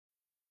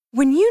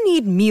When you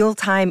need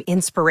mealtime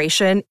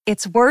inspiration,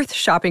 it's worth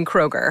shopping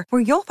Kroger,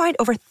 where you'll find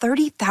over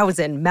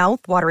 30,000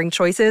 mouth-watering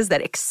choices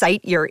that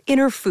excite your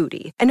inner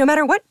foodie. And no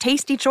matter what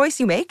tasty choice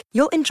you make,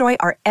 you'll enjoy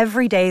our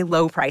everyday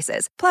low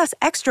prices, plus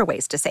extra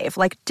ways to save,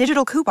 like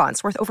digital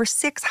coupons worth over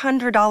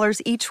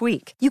 $600 each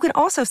week. You can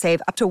also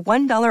save up to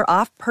 $1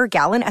 off per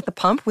gallon at the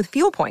pump with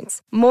fuel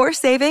points. More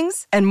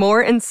savings and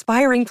more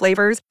inspiring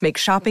flavors make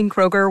shopping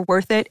Kroger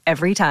worth it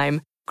every time.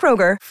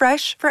 Kroger,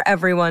 fresh for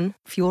everyone.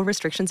 Fuel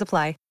restrictions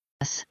apply.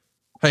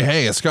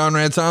 Hey, it's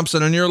Conrad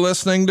Thompson, and you're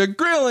listening to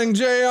Grilling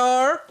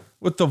JR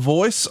with the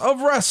voice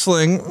of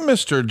wrestling,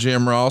 Mr.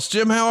 Jim Ross.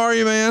 Jim, how are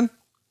you, man?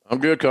 I'm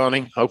good,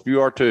 Connie. Hope you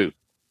are too.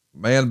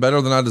 Man,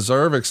 better than I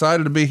deserve.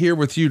 Excited to be here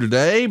with you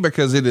today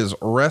because it is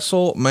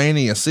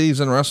WrestleMania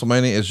season.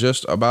 WrestleMania is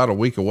just about a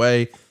week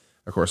away.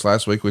 Of course,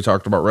 last week we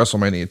talked about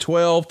WrestleMania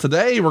 12.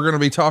 Today we're going to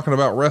be talking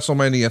about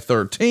WrestleMania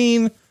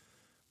 13.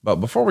 But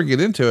before we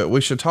get into it,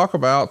 we should talk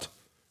about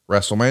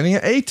WrestleMania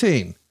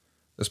 18.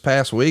 This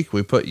past week,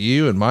 we put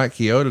you and Mike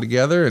Chioda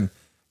together and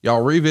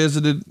y'all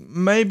revisited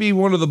maybe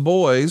one of the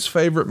boys'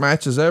 favorite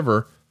matches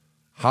ever,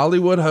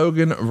 Hollywood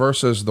Hogan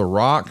versus The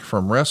Rock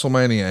from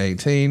WrestleMania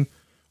 18.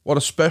 What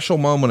a special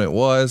moment it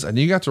was. And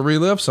you got to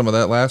relive some of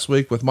that last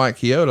week with Mike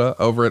Chioda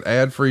over at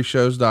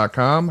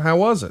adfreeshows.com. How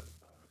was it?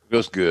 It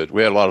was good.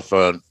 We had a lot of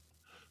fun.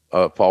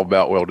 Paul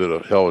Boutwell did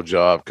a hell of a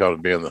job kind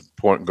of being the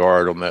point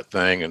guard on that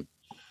thing. And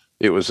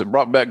it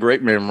brought back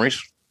great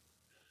memories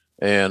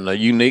and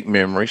unique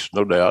memories,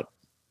 no doubt.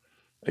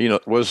 You know,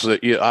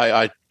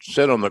 I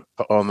said on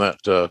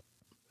that,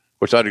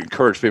 which I'd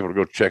encourage people to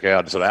go check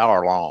out. It's an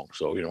hour long.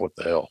 So, you know, what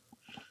the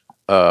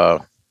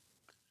hell?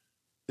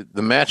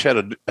 The match had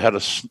a,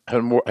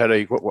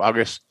 what I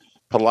guess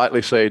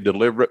politely say,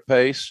 deliberate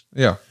pace.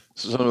 Yeah.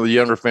 So some of the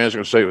younger fans are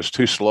going to say it was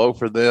too slow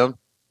for them.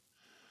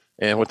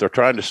 And what they're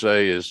trying to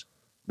say is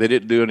they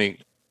didn't do any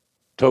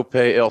tope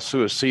el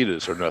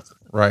suicidas or nothing.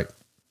 Right.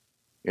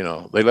 You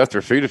know, they left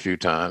their feet a few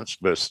times,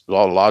 but it's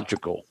all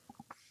logical.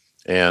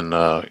 And,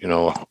 I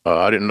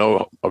didn't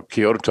know,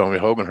 Chioda told me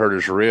Hogan hurt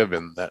his rib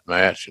in that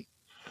match.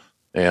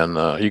 And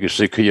you could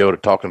see Chioda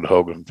talking to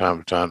Hogan from time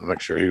to time to make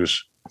sure he was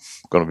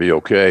going to be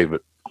okay.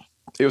 But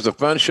it was a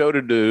fun show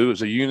to do. It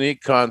was a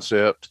unique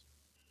concept.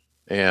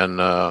 And,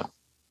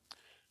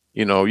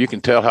 you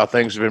can tell how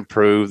things have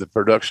improved. The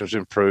production's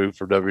improved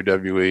for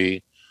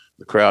WWE.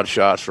 The crowd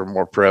shots are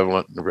more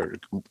prevalent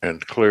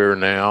and clearer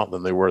now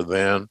than they were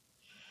then.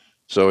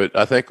 So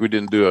I think we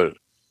didn't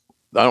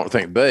I don't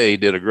think they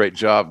did a great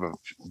job of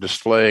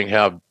displaying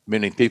how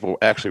many people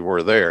actually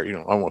were there,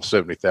 almost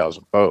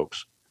 70,000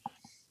 folks.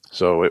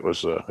 So it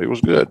was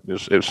good.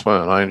 It was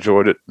fun. I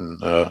enjoyed it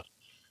and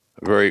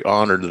very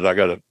honored that I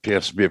got a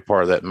chance to be a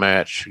part of that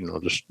match,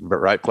 just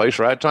right place,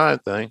 right time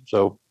thing.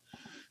 So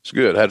it's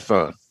good. Had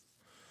fun.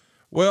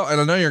 Well, and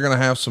I know you're going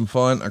to have some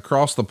fun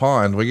across the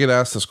pond. We get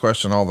asked this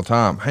question all the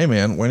time. Hey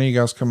man, when are you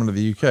guys coming to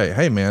the UK?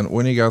 Hey man,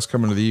 when are you guys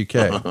coming to the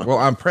UK? Well,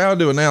 I'm proud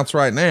to announce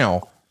right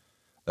now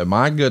that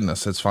my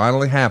goodness, it's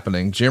finally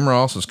happening. Jim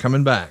Ross is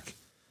coming back.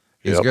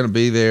 He's going to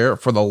be there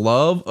for the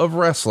love of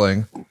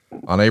wrestling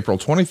on April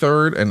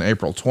 23rd and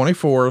April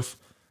 24th.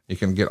 You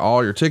can get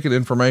all your ticket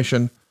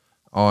information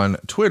on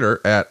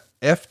Twitter at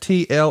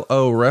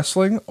FTLO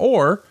Wrestling,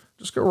 or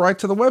just go right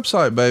to the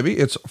website, baby.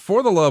 It's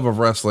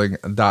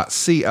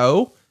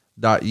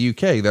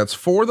fortheloveofwrestling.co.uk. That's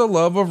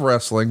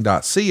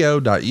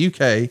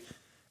fortheloveofwrestling.co.uk.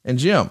 And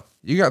Jim,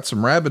 you got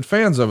some rabid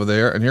fans over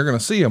there, and you're going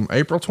to see them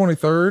April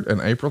 23rd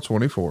and April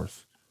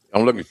 24th.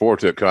 I'm looking forward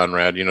to it,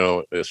 Conrad.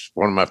 It's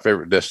one of my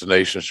favorite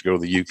destinations to go to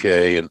the UK.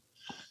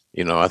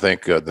 And, I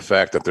think the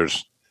fact that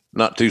there's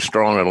not too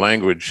strong a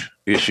language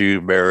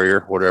issue, barrier,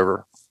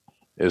 whatever,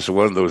 is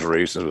one of those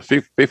reasons.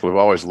 People have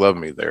always loved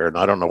me there, and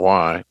I don't know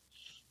why,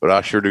 but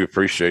I sure do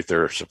appreciate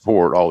their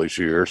support all these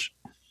years.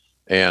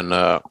 And,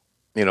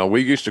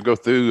 we used to go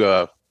through,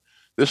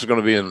 this is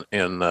going to be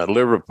in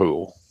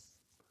Liverpool.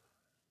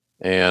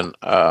 And,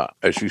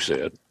 as you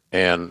said,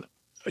 and,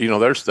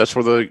 that's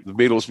where the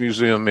Beatles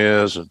Museum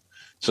is and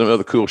some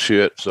other cool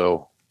shit.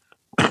 So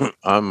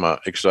I'm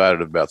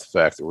excited about the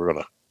fact that we're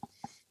going to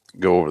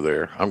go over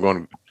there. I'm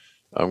going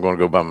to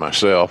go by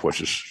myself, which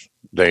is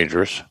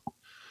dangerous.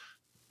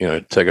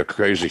 Take a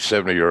crazy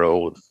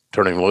 70-year-old and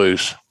turn him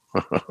loose.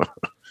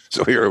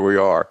 So here we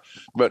are.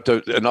 But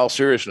in all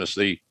seriousness,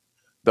 the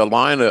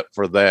lineup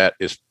for that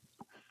is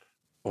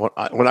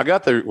when I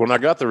got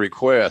the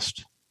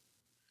request,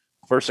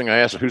 first thing I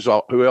asked is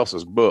who else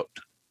is booked,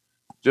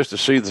 just to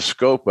see the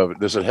scope of it.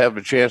 Does it have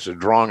a chance of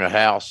drawing a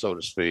house, so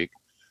to speak?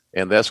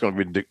 And that's going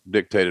to be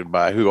dictated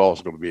by who all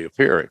is going to be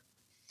appearing.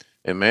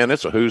 And man,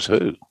 it's a who's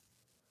who.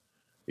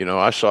 I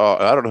know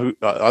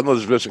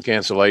there's been some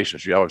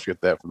cancellations. You always get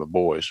that from the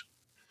boys,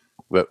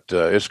 but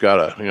it's got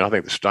I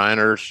think the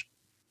Steiners,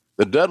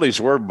 the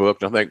Dudleys were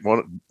booked. I think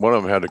one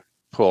of them had to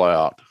pull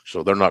out,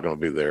 so they're not going to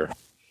be there.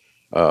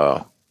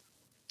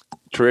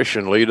 Trish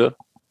and Lita.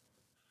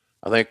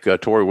 I think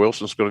Tori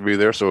Wilson's going to be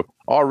there. So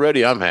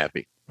already I'm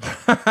happy.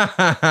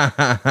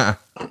 I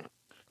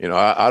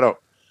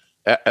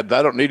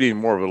don't need any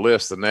more of a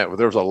list than that, but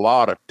there's a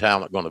lot of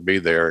talent going to be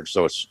there. And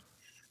so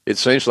it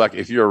seems like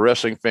if you're a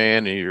wrestling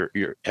fan and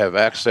you have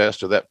access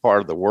to that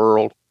part of the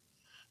world,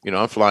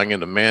 I'm flying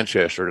into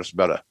Manchester. It's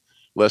about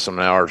less than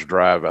an hour's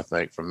drive, I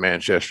think, from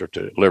Manchester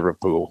to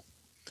Liverpool.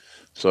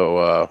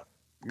 So,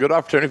 good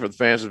opportunity for the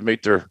fans to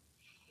meet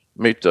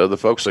the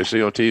folks they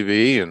see on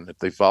TV and that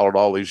they followed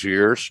all these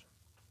years.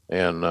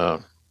 And,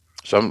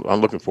 so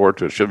I'm looking forward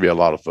to it. It should be a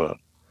lot of fun.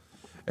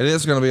 It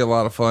is going to be a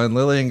lot of fun.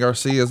 Lillian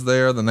Garcia's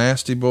there. The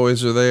Nasty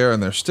Boys are there,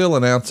 and they're still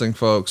announcing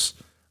folks.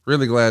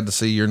 Really glad to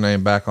see your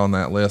name back on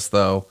that list,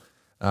 though.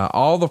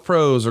 All the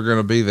pros are going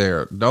to be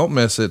there. Don't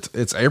miss it.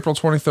 It's April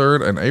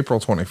 23rd and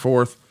April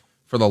 24th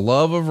for the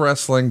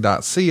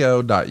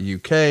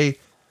loveofwrestling.co.uk.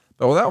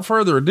 But without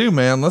further ado,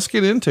 man, let's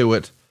get into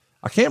it.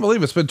 I can't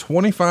believe it's been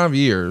 25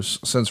 years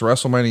since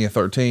WrestleMania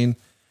 13.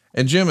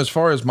 And Jim, as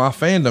far as my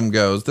fandom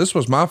goes, this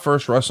was my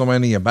first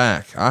WrestleMania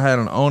back. I had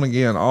an on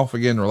again, off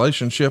again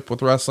relationship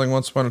with wrestling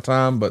once upon a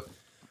time, but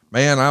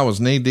man, I was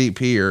knee deep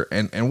here.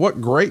 And what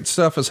great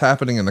stuff is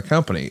happening in the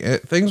company.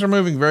 Things are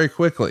moving very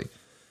quickly.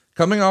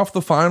 Coming off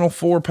the Final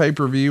Four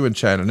pay-per-view in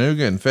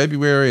Chattanooga in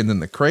February, and then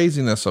the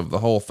craziness of the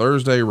whole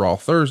Thursday, Raw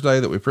Thursday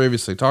that we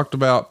previously talked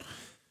about.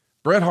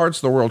 Bret Hart's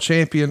the world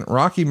champion.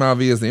 Rocky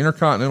Maivia is the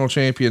Intercontinental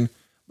champion.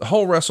 The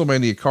whole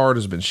WrestleMania card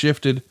has been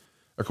shifted.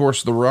 Of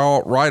course, the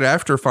Raw right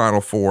after Final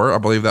Four, I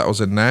believe that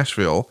was in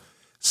Nashville,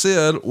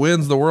 Sid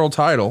wins the world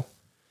title.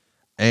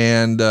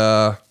 And,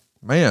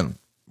 man,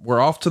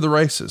 we're off to the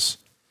races.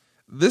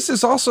 This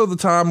is also the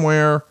time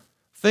where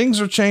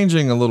things are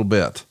changing a little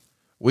bit.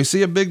 We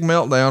see a big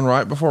meltdown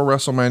right before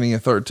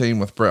WrestleMania 13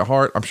 with Bret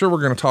Hart. I'm sure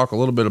we're going to talk a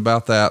little bit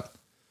about that.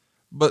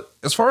 But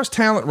as far as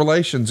talent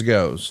relations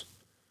goes,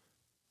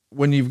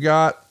 when you've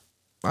got,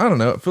 I don't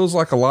know, it feels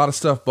like a lot of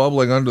stuff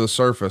bubbling under the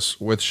surface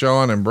with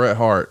Shawn and Bret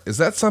Hart. Is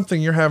that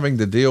something you're having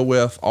to deal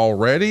with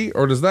already,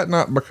 or does that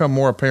not become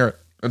more apparent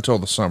until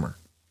the summer?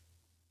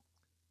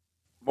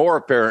 More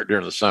apparent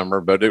during the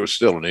summer, but it was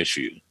still an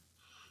issue.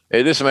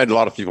 It just made a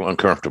lot of people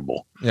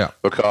uncomfortable. Yeah.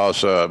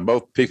 Because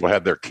both people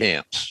had their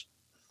camps.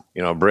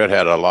 Bret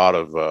had a lot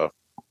of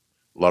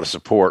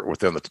support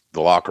within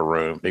the locker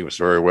room. He was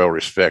very well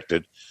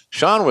respected.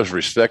 Shawn was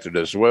respected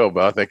as well,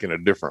 but I think in a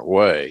different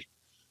way.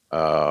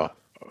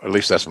 At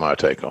least that's my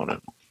take on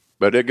it.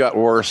 But it got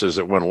worse as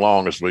it went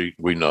along, as we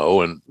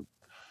know.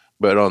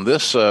 But on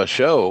this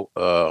show,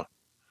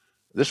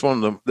 this is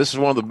one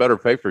of the better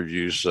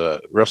pay-per-views,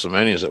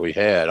 WrestleManias that we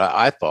had.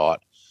 I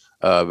thought,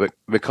 but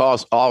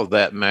because all of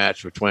that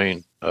match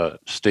between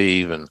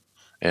Steve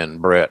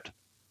and Bret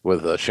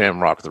with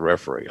Shamrock, the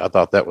referee, I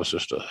thought that was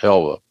just a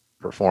hell of a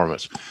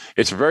performance.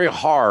 It's very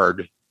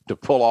hard to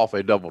pull off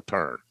a double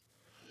turn.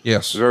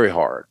 Yes, very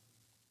hard.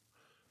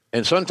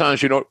 And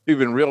sometimes you don't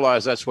even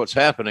realize that's what's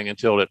happening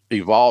until it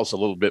evolves a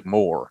little bit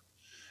more.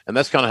 And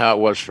that's kind of how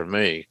it was for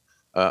me.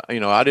 I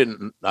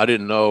didn't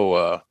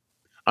know,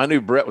 I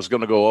knew Bret was going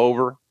to go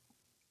over,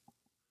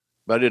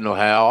 but I didn't know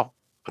how.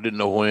 I didn't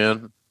know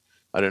when.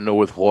 I didn't know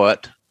with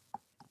what.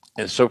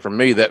 And so for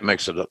me, that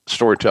makes it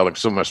storytelling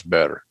so much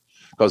better,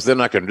 because then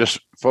I can just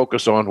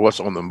focus on what's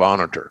on the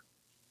monitor,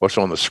 what's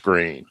on the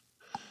screen.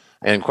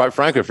 And quite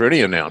frankly, for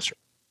any announcer,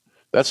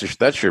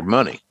 that's your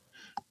money.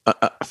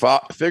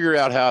 Figure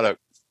out how to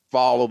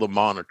follow the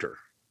monitor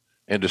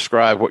and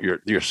describe what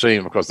you're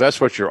seeing, because that's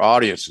what your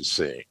audience is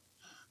seeing.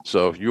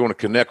 So if you want to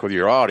connect with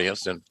your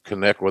audience, then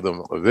connect with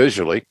them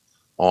visually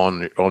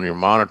on your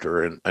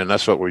monitor. And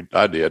that's what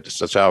I did.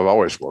 That's how I've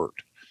always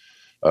worked.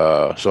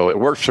 So it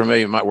works for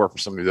me. It might work for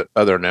some of the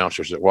other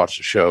announcers that watch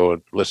the show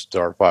and listen to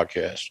our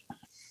podcast.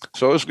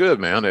 So it was good,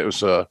 man. It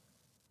was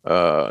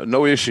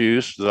no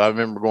issues that I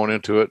remember going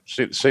into it.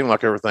 It seemed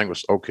like everything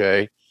was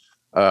okay.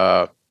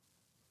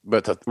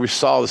 But we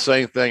saw the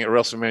same thing at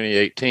WrestleMania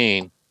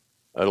 18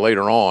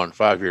 later on,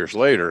 5 years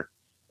later.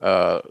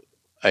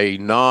 A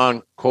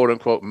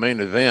non-quote-unquote main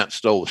event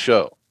stole the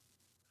show.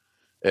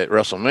 At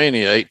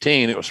WrestleMania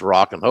 18, it was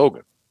Rock and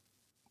Hogan.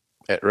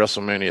 At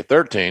WrestleMania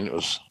 13, it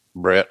was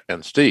Bret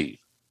and Steve.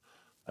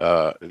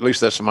 At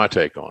least that's my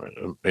take on it.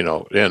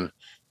 And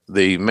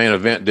the main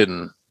event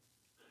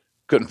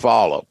couldn't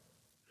follow.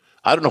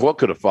 I don't know what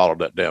could have followed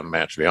that damn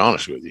match, to be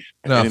honest with you.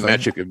 Nothing. Any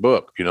match you could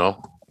book,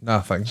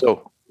 Nothing.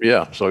 So,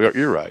 yeah, so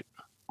you're right.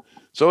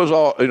 So it was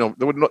all,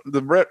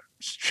 the Bret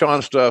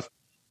Shawn stuff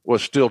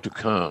was still to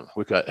come.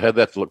 We had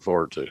that to look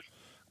forward to.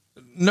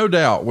 No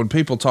doubt, when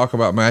people talk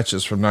about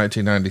matches from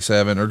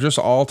 1997 or just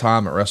all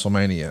time at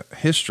WrestleMania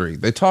history,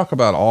 they talk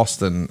about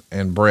Austin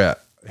and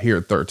Bret here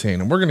at 13,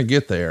 and we're going to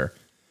get there.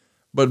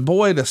 But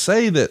boy, to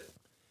say that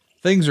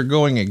things are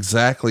going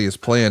exactly as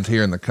planned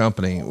here in the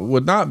company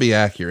would not be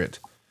accurate.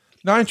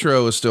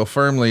 Nitro is still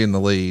firmly in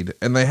the lead,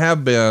 and they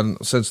have been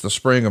since the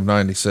spring of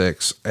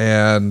 96.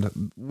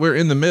 And we're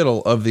in the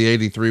middle of the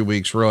 83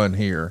 weeks run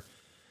here.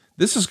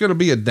 This is going to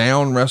be a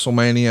down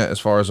WrestleMania as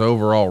far as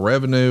overall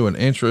revenue and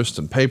interest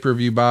and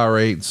pay-per-view buy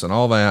rates and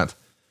all that.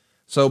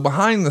 So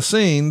behind the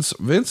scenes,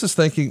 Vince is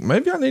thinking,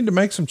 maybe I need to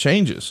make some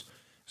changes.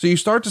 So you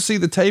start to see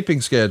the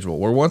taping schedule,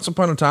 where once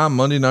upon a time,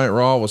 Monday Night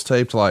Raw was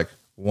taped like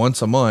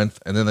once a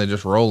month, and then they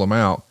just roll them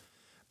out.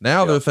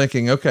 Now They're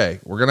thinking, okay,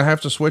 we're going to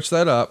have to switch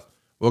that up.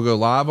 We'll go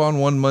live on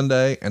one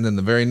Monday, and then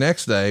the very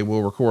next day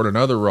we'll record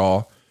another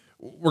Raw.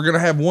 We're going to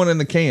have one in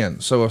the can.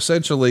 So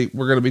essentially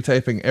we're going to be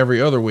taping every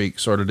other week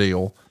sort of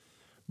deal.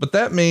 But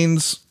that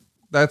means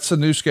that's a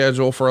new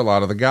schedule for a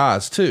lot of the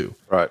guys too.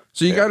 Right.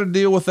 So you got to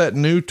deal with that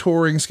new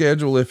touring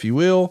schedule, if you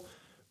will.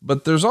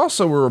 But there's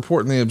also a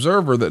report in the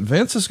Observer that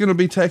Vince is going to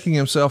be taking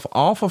himself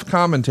off of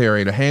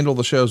commentary to handle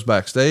the shows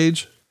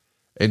backstage,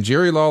 and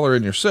Jerry Lawler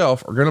and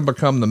yourself are going to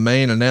become the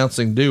main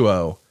announcing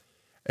duo.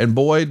 And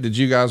boy, did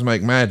you guys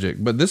make magic.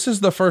 But this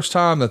is the first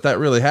time that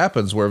really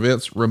happens where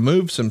Vince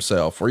removes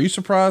himself. Were you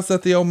surprised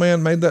that the old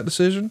man made that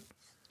decision?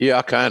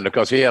 Yeah, kind of,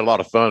 because he had a lot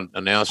of fun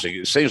announcing.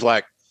 It seems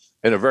like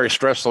in a very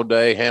stressful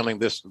day, handling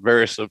this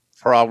various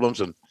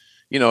problems. And,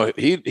 you know,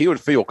 he would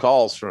field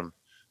calls from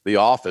the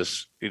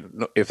office.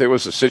 If there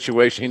was a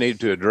situation he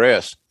needed to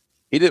address,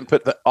 he didn't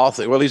put the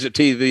office, well, he's at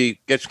TV,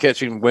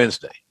 catch him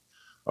Wednesday,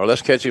 or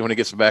let's catch him when he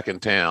gets back in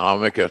town. I'll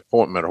make an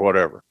appointment or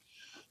whatever.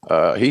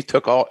 He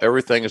took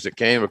everything as it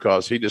came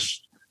because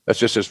that's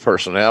just his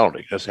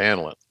personality, his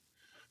handling.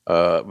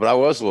 But I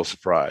was a little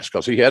surprised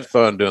because he had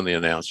fun doing the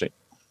announcing.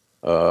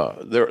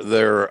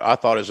 I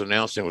thought his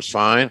announcing was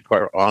fine,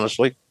 quite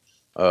honestly.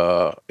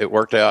 It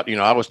worked out. You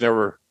know, I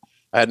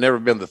had never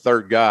been the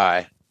third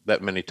guy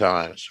that many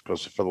times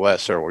because for the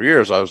last several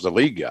years, I was the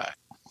lead guy.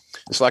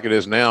 It's like it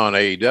is now in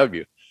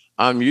AEW.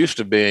 I'm used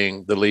to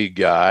being the lead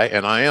guy,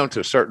 and I am to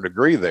a certain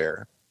degree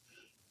there.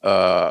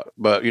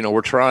 But, you know,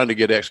 we're trying to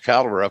get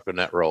Excalibur up in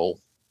that role.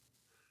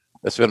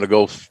 That's been the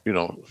goal, you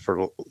know,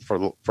 for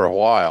a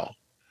while.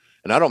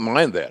 And I don't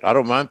mind that. I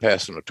don't mind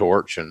passing the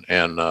torch and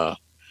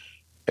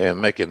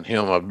making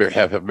him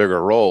have a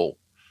bigger role.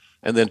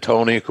 And then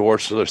Tony, of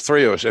course, so there's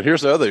three of us. And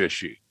here's the other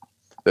issue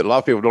that a lot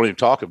of people don't even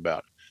talk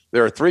about.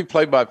 There are three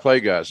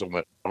play-by-play guys on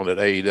that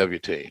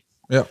AEW team.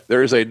 Yeah.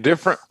 There is a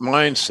different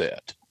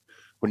mindset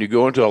when you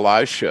go into a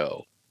live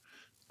show,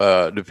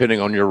 depending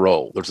on your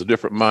role. There's a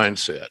different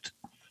mindset.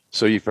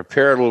 So you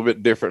prepare a little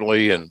bit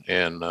differently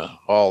and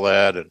all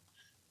that.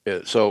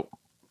 And so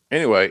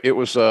anyway,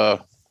 it's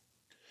a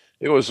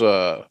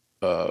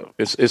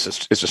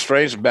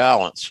strange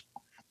balance,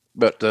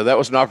 but that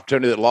was an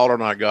opportunity that Lawler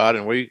and I got,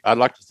 and I'd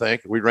like to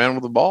think we ran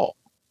with the ball.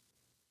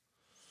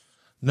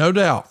 No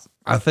doubt.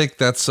 I think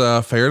that's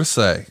fair to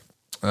say.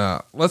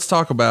 Let's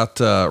talk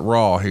about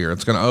Raw here.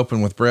 It's going to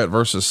open with Brett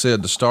versus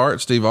Sid to start.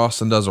 Steve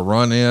Austin does a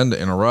run in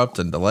to interrupt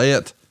and delay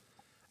it.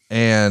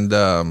 And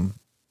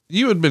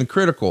you had been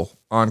critical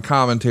on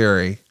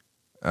commentary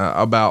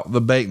about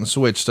the bait and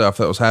switch stuff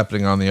that was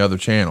happening on the other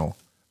channel.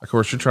 Of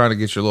course, you're trying to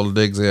get your little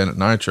digs in at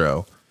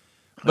Nitro,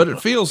 but it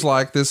feels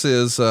like this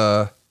is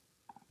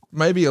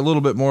maybe a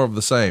little bit more of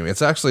the same.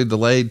 It's actually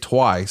delayed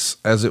twice,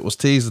 as it was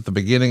teased at the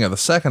beginning of the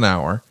second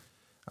hour.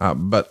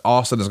 But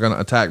Austin is going to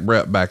attack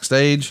Brett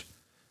backstage,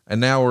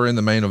 and now we're in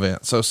the main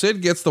event. So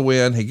Sid gets the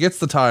win. He gets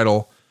the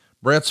title.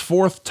 Brett's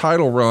fourth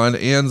title run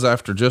ends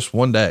after just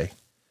one day.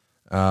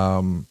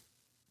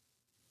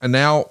 And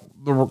now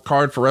the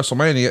card for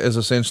WrestleMania is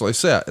essentially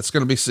set. It's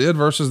going to be Sid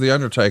versus The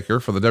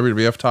Undertaker for the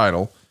WWF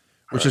title,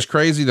 which is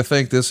crazy to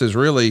think this is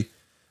really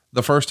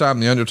the first time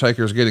The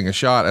Undertaker is getting a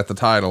shot at the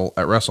title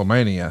at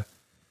WrestleMania.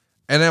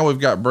 And now we've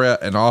got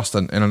Brett and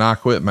Austin in an I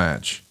Quit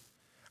match.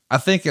 I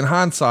think in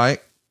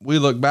hindsight, we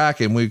look back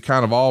and we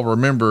kind of all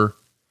remember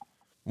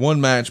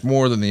one match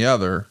more than the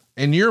other.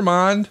 In your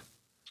mind,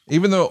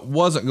 even though it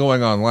wasn't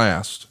going on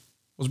last,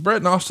 was Brett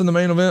and Austin the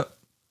main event?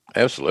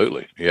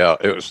 Absolutely. Yeah,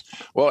 it was.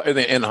 Well,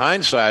 in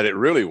hindsight, it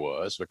really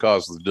was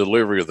because of the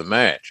delivery of the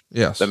match.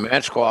 Yes. The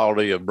match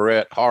quality of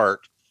Bret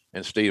Hart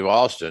and Steve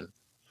Austin,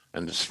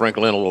 and to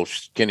sprinkle in a little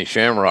Kenny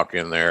Shamrock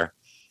in there,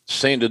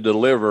 seemed to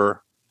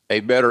deliver a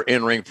better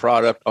in-ring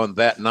product on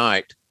that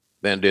night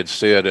than did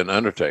Sid and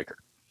Undertaker.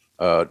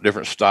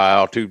 Different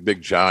style, two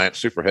big giants,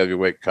 super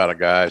heavyweight kind of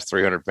guys,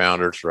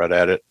 300-pounders right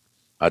at it,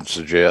 I'd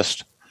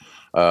suggest.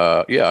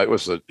 It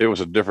was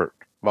a different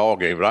ball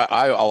game. But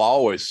I'll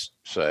always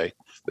say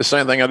the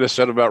same thing I just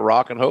said about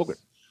Rock and Hogan.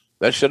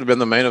 That should have been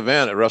the main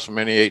event at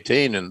WrestleMania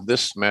 18, and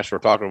this match we're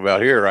talking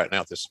about here right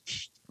now,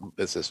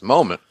 this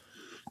moment,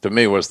 to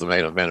me, was the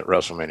main event at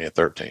WrestleMania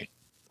 13.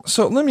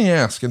 So let me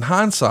ask, in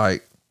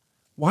hindsight,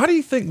 why do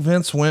you think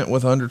Vince went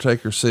with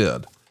Undertaker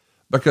Sid?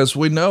 Because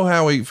we know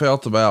how he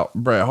felt about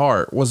Bret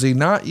Hart. Was he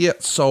not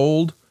yet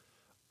sold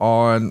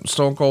on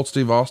Stone Cold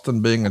Steve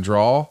Austin being a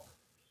draw?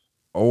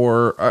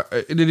 Or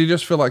did he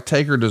just feel like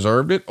Taker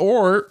deserved it?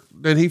 Or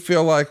did he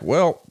feel like,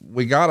 well,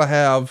 we got to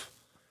have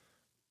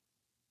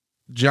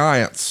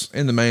giants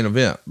in the main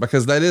event?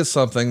 Because that is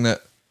something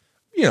that,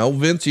 you know,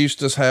 Vince used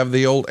to have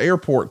the old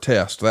airport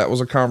test. That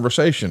was a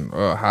conversation.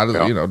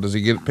 Does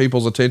he get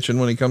people's attention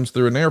when he comes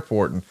through an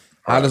airport? And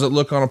how does it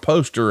look on a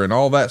poster and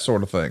all that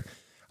sort of thing?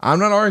 I'm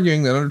not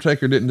arguing that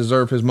Undertaker didn't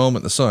deserve his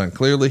moment in the sun.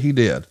 Clearly he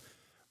did.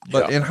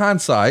 But in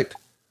hindsight,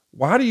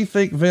 why do you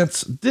think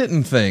Vince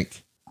didn't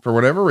think, for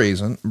whatever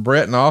reason,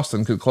 Brett and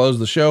Austin could close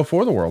the show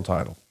for the world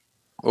title?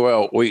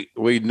 Well, we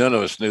none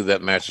of us knew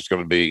that match was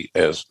going to be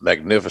as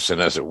magnificent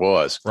as it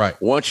was. Right.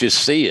 Once you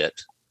see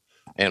it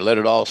and let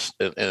it all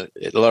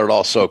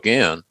soak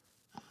in,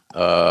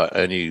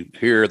 and you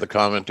hear the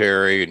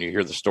commentary and you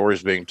hear the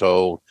stories being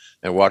told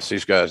and watch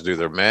these guys do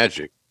their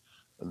magic,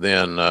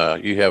 then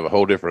you have a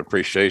whole different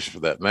appreciation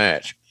for that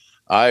match.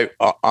 I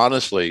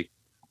honestly,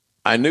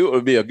 I knew it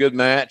would be a good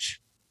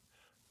match.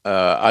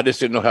 I just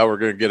didn't know how we're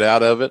going to get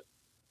out of it,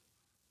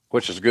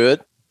 which is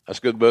good. That's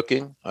good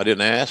booking. I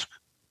didn't ask.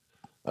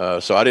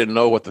 So I didn't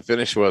know what the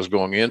finish was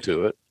going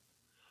into it.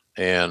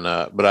 And,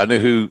 but I knew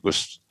who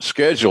was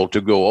scheduled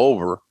to go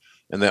over,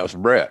 and that was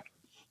Brett.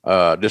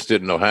 Just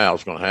didn't know how it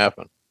was going to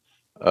happen.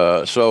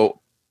 So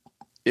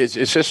it's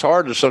just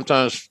hard to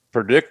sometimes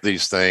predict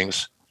these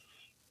things.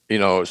 You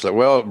know, it's like,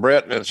 well,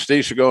 Brett and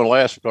Steve should go in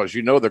last because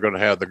you know they're going to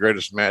have the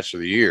greatest match of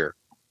the year.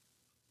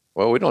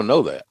 Well, we don't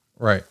know that.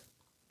 Right.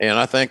 And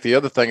I think the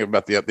other thing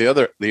about the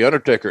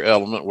Undertaker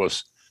element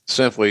was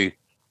simply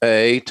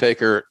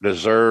Taker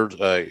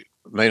deserved a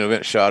main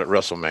event shot at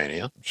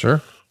WrestleMania.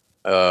 Sure.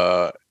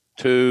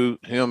 To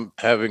him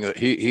having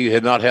he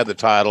had not had the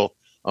title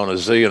on a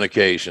zillion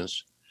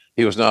occasions.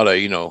 He was not a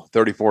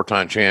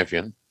 34-time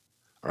champion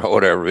or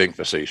whatever, being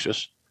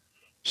facetious.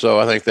 So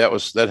I think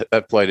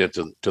that played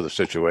into the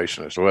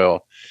situation as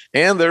well.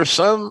 And there's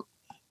some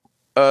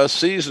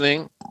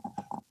seasoning.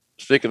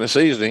 Speaking of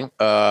seasoning,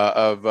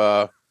 of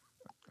the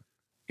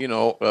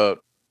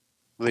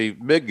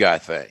big guy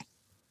thing.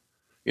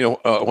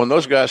 When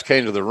those guys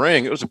came to the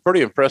ring, it was a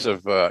pretty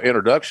impressive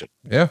introduction.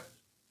 Yeah.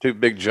 Two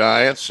big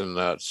giants and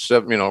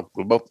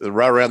both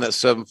right around that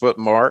 7-foot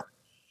mark.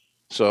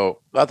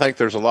 So I think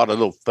there's a lot of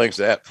little things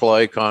at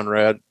play,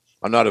 Conrad.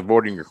 I'm not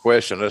avoiding your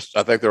question.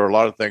 I think there are a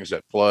lot of things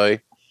at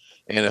play.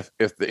 And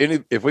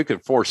if we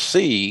could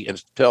foresee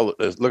and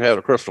look at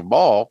a crystal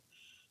ball,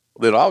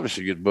 then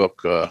obviously you'd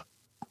book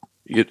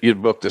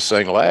this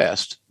thing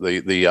last,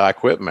 the I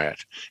Quit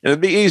match. And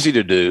it'd be easy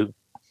to do.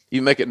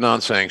 You make it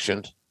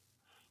non-sanctioned.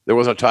 There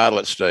wasn't a title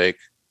at stake.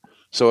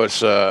 So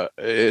it's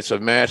a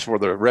match where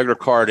the regular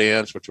card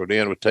ends, which would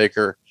end with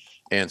Taker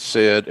and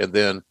Sid, and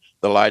then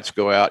the lights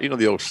go out.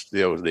 The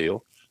old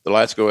deal. The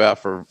lights go out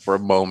for a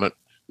moment.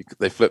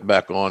 They flip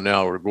back on.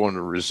 Now we're going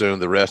to resume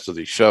the rest of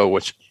the show,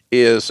 which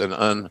is an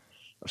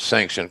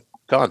unsanctioned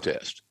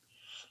contest.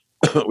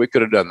 We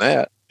could have done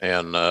that,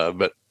 and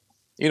but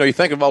you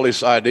think of all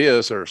these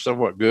ideas that are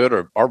somewhat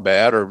good or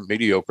bad or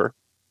mediocre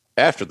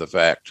after the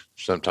fact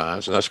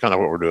sometimes, and that's kind of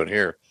what we're doing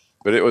here.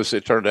 But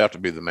it turned out to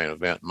be the main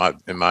event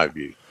in my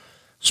view.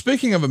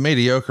 Speaking of a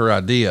mediocre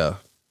idea,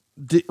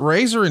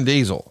 Razor and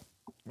Diesel,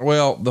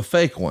 well, the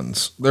fake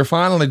ones, they're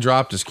finally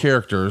dropped as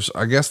characters.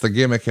 I guess the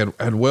gimmick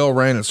had well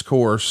ran its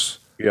course.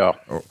 Yeah.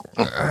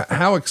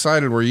 How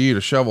excited were you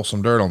to shovel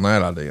some dirt on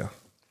that idea?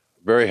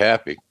 Very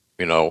happy.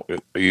 I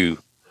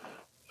didn't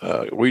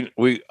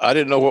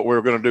know what we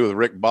were going to do with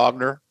Rick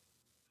Bogner,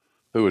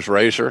 who was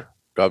Razor.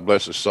 God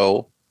bless his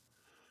soul.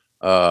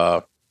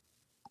 But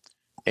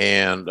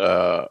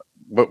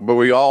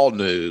we all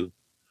knew,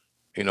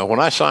 when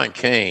I signed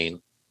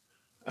Kane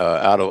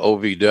out of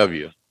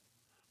OVW,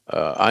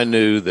 I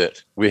knew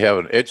that we have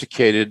an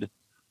educated,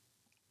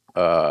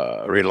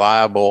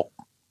 reliable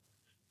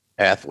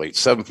athlete,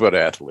 7-foot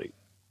athlete.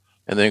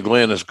 And then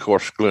Glenn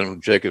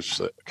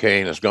Jacobs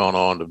Kane has gone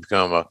on to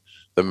become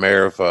the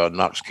mayor of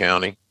Knox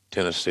County,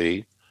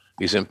 Tennessee.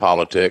 He's in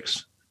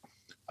politics.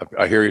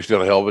 I hear he's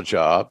doing a hell of a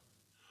job,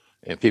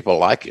 and people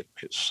like it.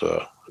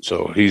 So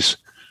he's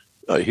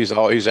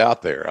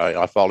out there.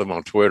 I follow him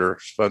on Twitter.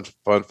 It's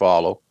fun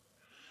follow.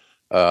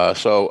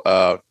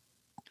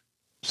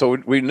 So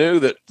we knew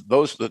that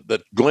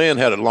that Glenn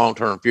had a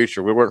long-term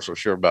future. We weren't so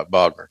sure about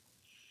Bogner,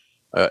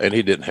 and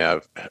he didn't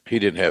have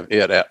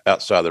it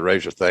outside the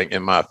Razor thing,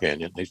 in my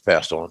opinion. He's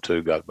passed on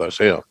too. God bless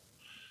him.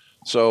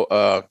 So,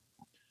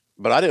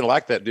 but I didn't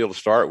like that deal to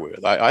start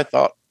with. I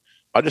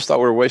just thought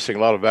we were wasting a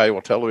lot of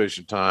valuable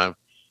television time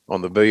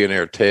on the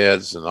billionaire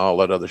Teds and all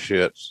that other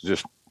shit. It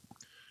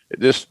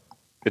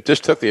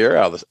just took the air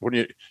out of this.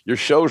 When your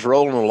show's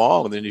rolling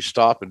along and then you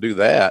stop and do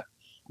that,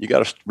 you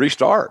got to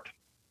restart.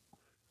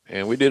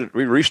 And we did it.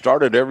 We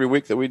restarted every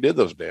week that we did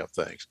those damn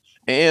things.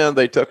 And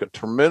they took a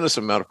tremendous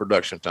amount of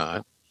production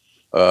time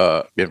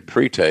in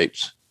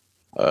pre-tapes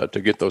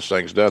to get those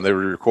things done. They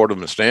would record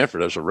them in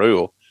Stanford as a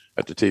rule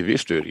at the TV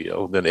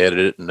studio, then edit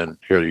it, and then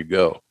here you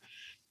go.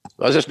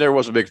 I just never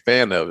was a big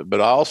fan of it.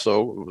 But I'm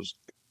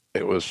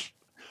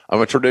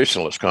a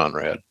traditionalist,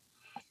 Conrad.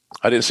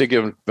 I didn't see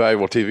giving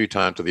valuable TV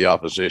time to the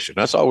opposition.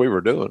 That's all we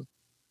were doing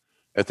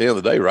at the end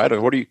of the day, right?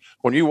 And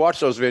when you watch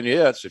those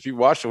vignettes, if you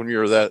watched when you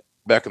were that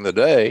back in the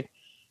day,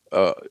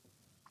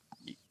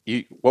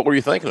 what were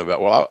you thinking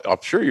about? Well, I'm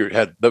sure you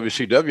had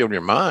WCW on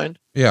your mind.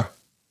 Yeah.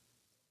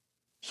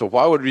 So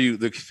why would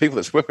the people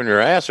that's whipping your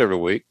ass every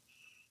week,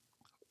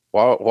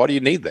 why do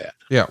you need that?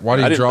 Yeah. Why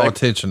do you draw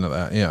attention to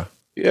that? Yeah.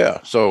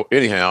 Yeah. So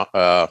anyhow,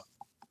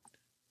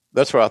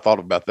 that's what I thought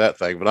about that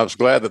thing, but I was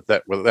glad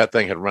that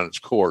thing had run its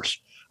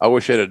course. I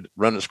wish it had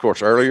run its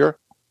course earlier,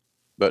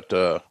 but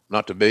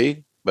not to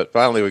be. But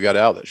finally, we got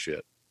out of that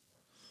shit.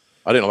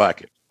 I didn't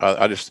like it.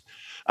 I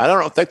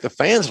don't think the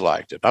fans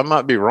liked it. I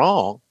might be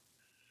wrong,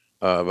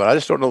 but I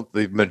just don't know if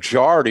the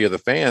majority of the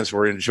fans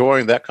were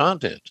enjoying that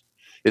content.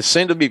 It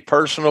seemed to be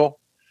personal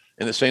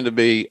and it seemed to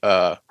be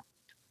on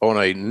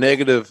a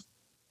negative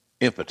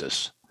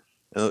impetus.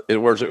 In other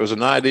words, it was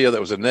an idea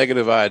that was a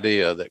negative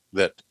idea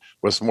that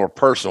was more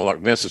personal, like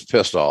Vince is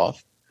pissed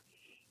off,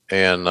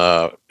 and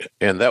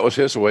that was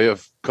his way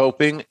of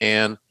coping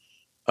and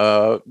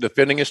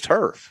defending his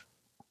turf.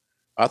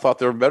 I thought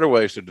there were better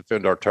ways to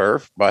defend our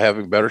turf by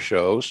having better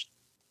shows,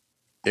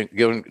 and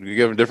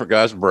giving different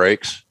guys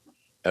breaks,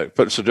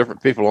 putting some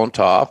different people on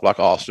top, like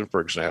Austin,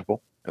 for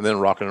example, and then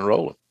rocking and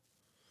rolling.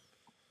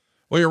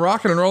 Well, you're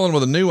rocking and rolling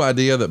with a new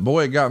idea that,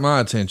 boy, it got my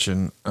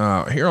attention.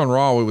 Here on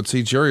Raw, we would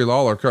see Jerry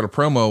Lawler cut a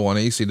promo on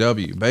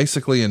ECW,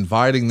 basically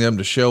inviting them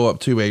to show up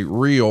to a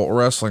real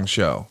wrestling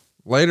show.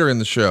 Later in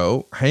the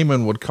show,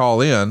 Heyman would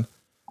call in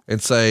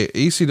and say,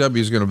 ECW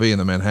is going to be in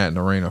the Manhattan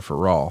Arena for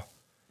Raw.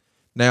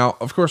 Now,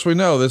 of course, we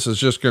know this is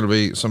just going to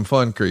be some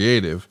fun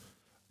creative,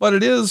 but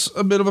it is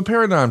a bit of a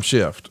paradigm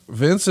shift.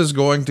 Vince is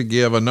going to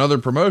give another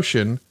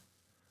promotion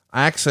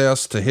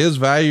access to his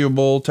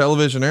valuable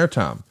television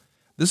airtime.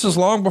 This is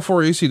long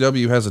before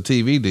ECW has a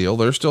TV deal.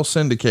 They're still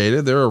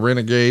syndicated. They're a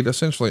renegade,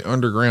 essentially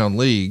underground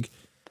league.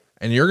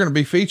 And you're going to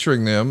be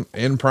featuring them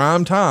in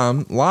prime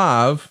time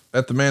live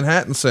at the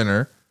Manhattan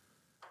Center.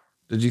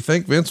 Did you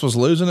think Vince was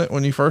losing it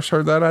when you first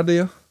heard that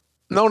idea?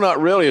 No, not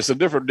really. It's a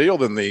different deal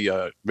than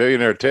the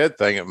Billionaire Ted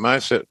thing. The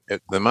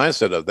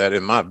mindset of that,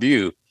 in my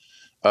view,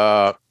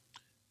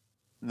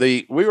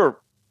 we were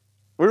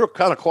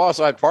kind of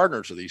quasi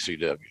partners with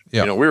ECW.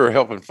 Yep. We were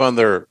helping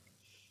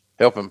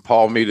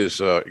Paul meet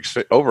his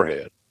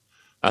overhead.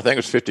 I think it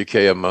was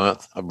 $50K a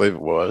month, I believe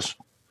it was,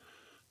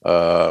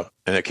 and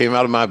it came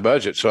out of my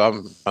budget, so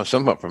I'm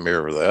somewhat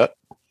familiar with that.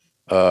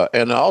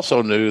 And I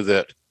also knew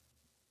that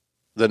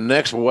the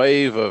next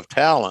wave of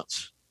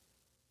talents,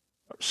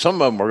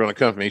 some of them were going to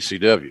come from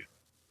ECW.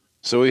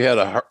 So we had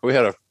a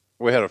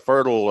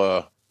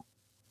fertile,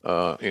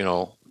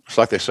 it's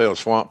like they say on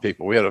Swamp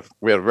People. We had a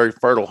very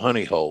fertile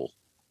honey hole,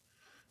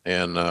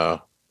 and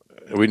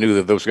we knew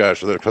that those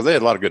guys were there because they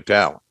had a lot of good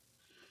talent.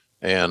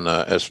 And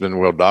it's been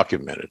well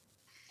documented.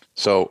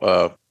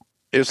 So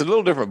it was a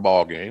little different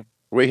ball game.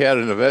 We had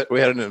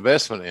an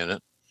investment in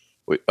it,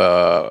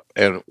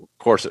 and of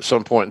course, at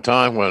some point in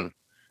time when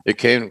it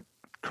came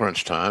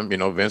crunch time,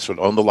 Vince would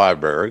own the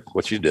library,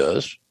 which he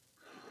does.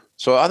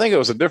 So I think it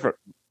was a different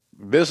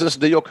business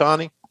deal,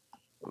 Connie.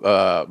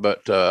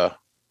 But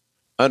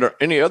under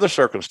any other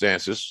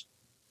circumstances,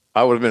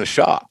 I would have been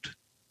shocked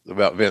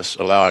about Vince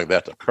allowing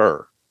that to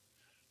occur.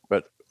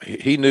 But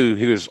he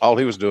knew all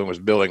he was doing was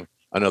building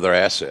another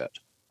asset.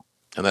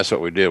 And that's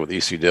what we did with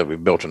ECW. We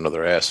built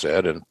another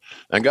asset and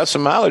got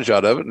some mileage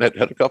out of it, and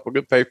had a couple of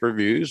good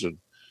pay-per-views.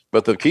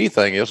 But the key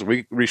thing is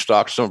we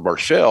restocked some of our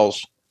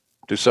shelves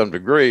to some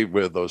degree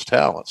with those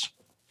talents.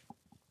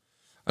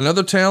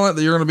 Another talent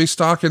that you're going to be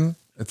stocking,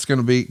 it's going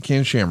to be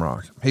Ken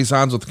Shamrock. He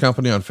signs with the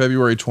company on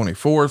February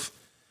 24th.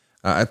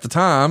 At the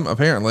time,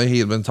 apparently he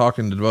had been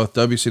talking to both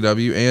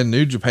WCW and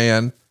New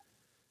Japan.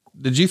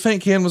 Did you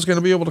think Ken was going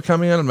to be able to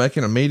come in and make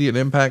an immediate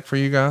impact for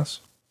you guys?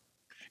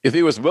 If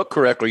he was booked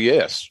correctly,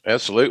 yes,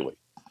 absolutely.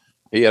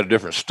 He had a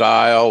different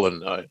style.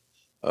 And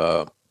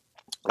I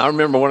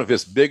remember one of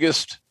his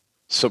biggest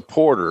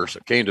supporters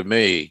that came to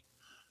me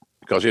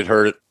because he'd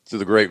heard it through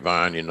the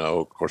grapevine.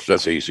 Of course,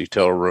 that's easy.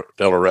 Tell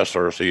a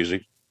wrestler it's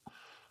easy.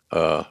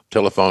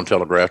 Telephone,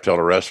 telegraph, tell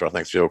a wrestler. I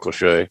think it's the old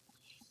cliche.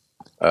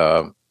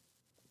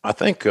 I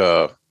think,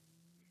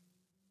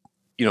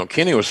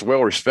 Kenny was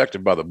well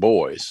respected by the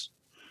boys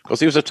because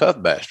he was a tough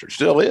bastard,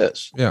 still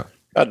is. Yeah.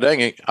 God dang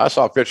it. I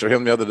saw a picture of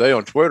him the other day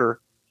on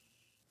Twitter.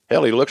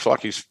 Hell, he looks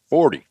like he's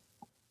 40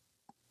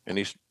 and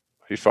he's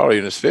probably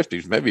in his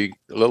 50s, maybe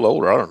a little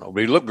older. I don't know, but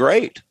he looked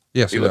great.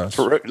 Yes, he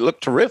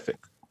looked terrific.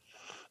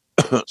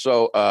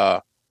 So,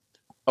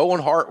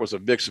 Owen Hart was a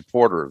big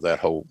supporter of that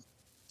whole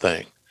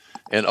thing.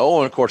 And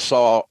Owen, of course,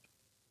 saw,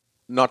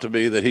 not to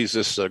be that he's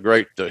this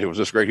great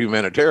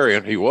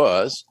humanitarian. He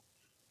was,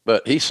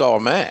 but he saw a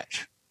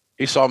match.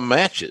 He saw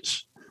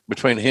matches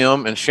between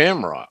him and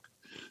Shamrock.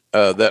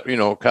 That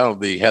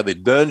kind of had the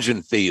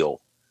dungeon feel,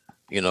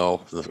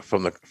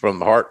 from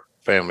the Hart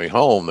family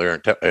home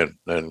there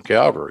in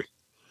Calgary.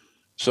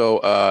 So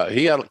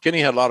Kenny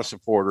had a lot of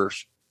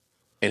supporters,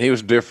 and he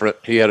was different.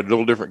 He had a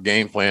little different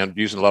game plan,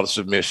 using a lot of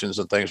submissions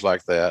and things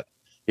like that.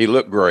 He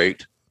looked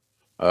great.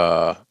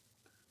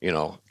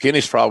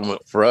 Kenny's problem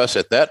for us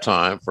at that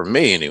time, for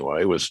me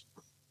anyway, was,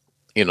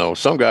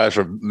 some guys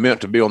are meant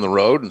to be on the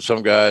road, and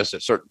some guys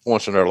at certain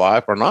points in their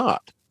life are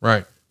not.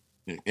 Right.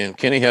 And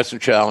Kenny had some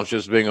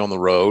challenges being on the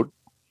road,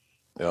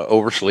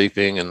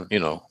 oversleeping and,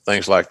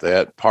 things like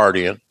that,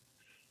 partying.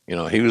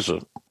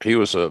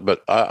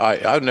 But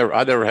I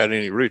never had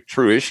any really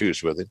true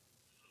issues with him.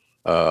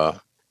 I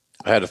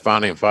had to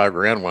fine him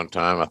 $5,000 one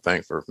time, I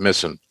think, for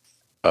missing,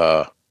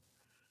 I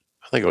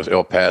think it was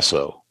El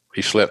Paso.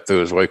 He slept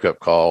through his wake up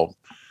call.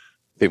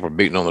 People were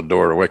beating on the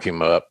door to wake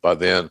him up. By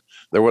then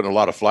there wasn't a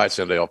lot of flights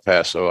into El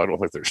Paso. I don't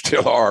think there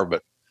still are,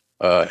 but,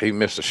 he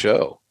missed a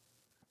show.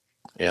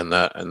 And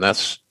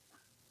that's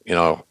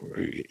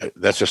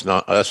just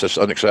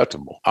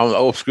unacceptable. I'm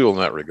old school in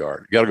that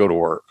regard. You got to go to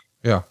work.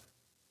 Yeah.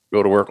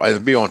 go to work,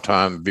 and be on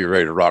time, and be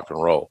ready to rock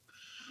and roll.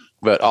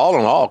 But all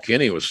in all,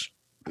 Kenny was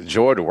a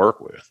joy to work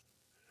with,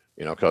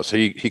 because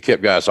he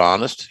kept guys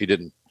honest.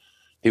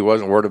 He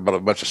wasn't worried about a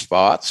bunch of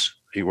spots.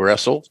 He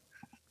wrestled.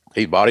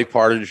 He body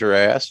parted your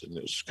ass, and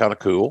it was kind of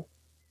cool.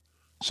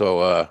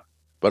 So,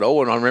 but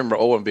Owen, I remember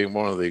Owen being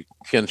one of the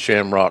Ken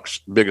Shamrock's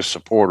biggest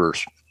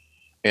supporters,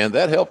 and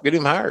that helped get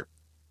him hired.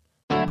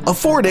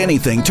 Afford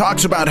Anything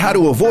talks about how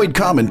to avoid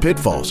common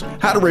pitfalls,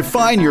 how to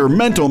refine your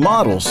mental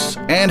models,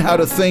 and how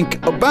to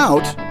think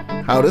about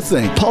how to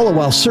think. Paula,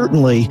 while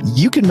certainly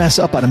you can mess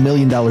up on $1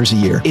 million a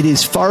year, it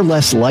is far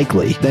less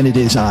likely than it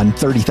is on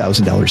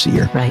 $30,000 a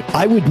year. Right.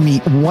 I would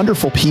meet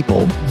wonderful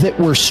people that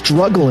were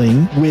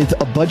struggling with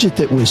a budget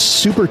that was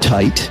super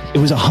tight. It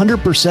was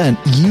 100%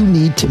 you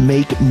need to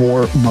make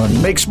more money.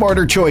 Make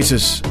smarter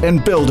choices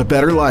and build a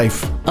better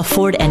life.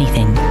 Afford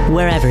Anything,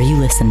 wherever you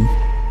listen.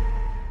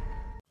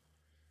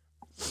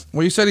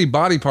 Well, you said he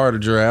body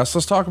parted your ass.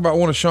 Let's talk about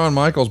one of Shawn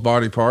Michaels'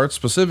 body parts,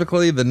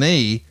 specifically the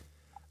knee.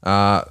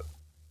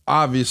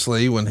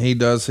 Obviously, when he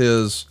does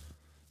his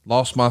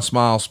Lost My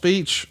Smile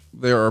speech,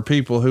 there are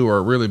people who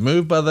are really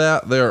moved by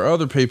that. There are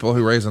other people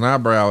who raise an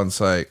eyebrow and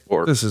say,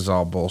 this is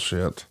all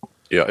bullshit.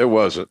 Yeah, it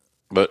wasn't.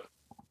 But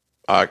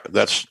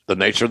that's the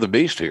nature of the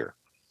beast here.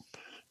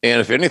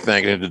 And if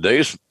anything, in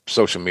today's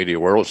social media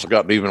world, it's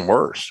gotten even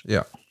worse.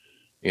 Yeah.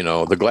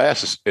 The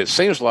glass it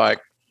seems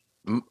like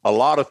a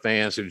lot of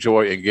fans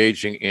enjoy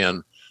engaging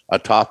in a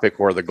topic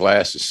where the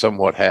glass is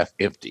somewhat half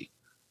empty,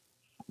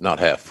 not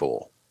half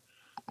full.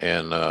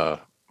 And,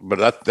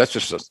 but I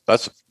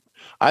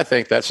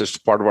think that's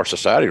just part of our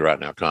society right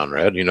now,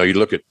 Conrad. You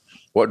look at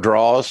what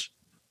draws,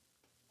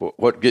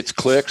 what gets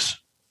clicks.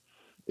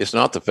 It's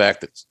not the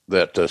fact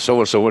that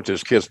so-and-so went to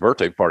his kid's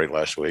birthday party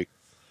last week.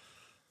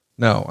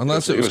 No,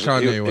 unless it was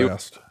Kanye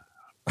West.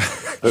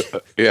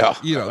 Yeah.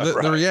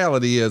 The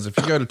reality is if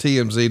you go to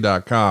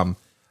TMZ.com,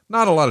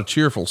 not a lot of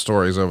cheerful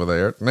stories over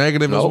there.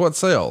 Negative is what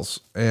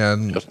sells.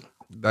 And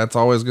that's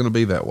always going to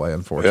be that way,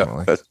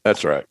 unfortunately. Yeah,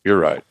 that's right. You're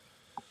right.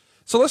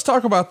 So let's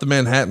talk about the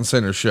Manhattan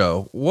Center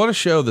show. What a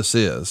show this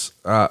is.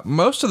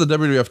 Most of the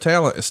WWF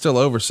talent is still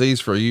overseas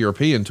for a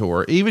European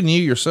tour. Even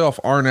you yourself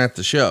aren't at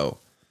the show.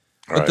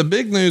 Right. But the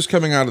big news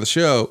coming out of the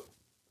show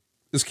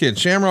is Ken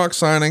Shamrock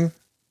signing,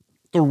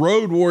 the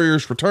Road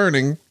Warriors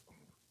returning,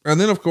 and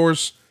then, of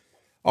course,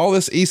 all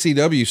this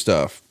ECW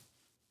stuff.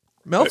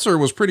 Meltzer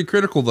was pretty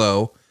critical,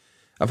 though,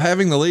 of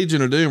having the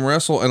Legion of Doom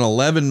wrestle an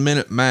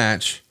 11-minute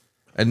match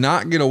and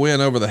not get a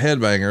win over the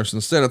Headbangers.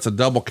 Instead, it's a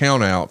double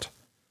count out.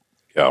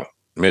 Yeah.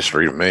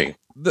 Mystery to me.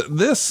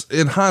 This,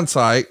 in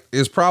hindsight,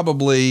 is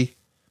probably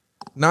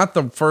not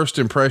the first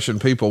impression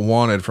people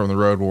wanted from the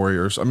Road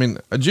Warriors. I mean,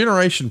 a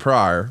generation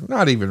prior,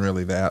 not even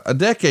really that, a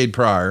decade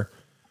prior,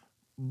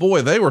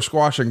 boy, they were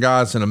squashing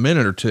guys in a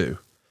minute or two.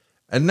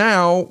 And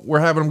now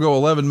we're having them go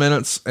 11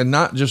 minutes and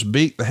not just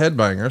beat the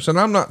Headbangers. And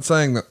I'm not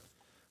saying that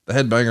the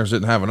Headbangers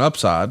didn't have an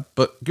upside,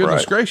 but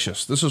goodness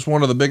gracious, this is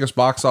one of the biggest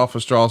box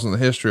office draws in the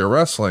history of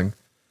wrestling.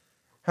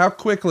 How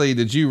quickly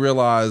did you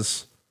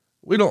realize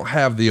we don't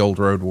have the old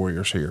Road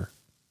Warriors here?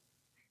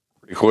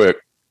 Pretty quick.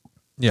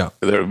 Yeah.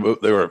 They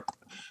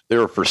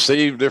were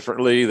perceived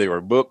differently. They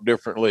were booked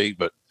differently.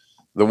 But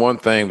the one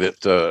thing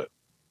that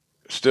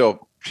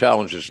still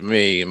challenges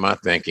me in my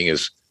thinking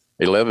is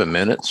 11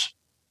 minutes.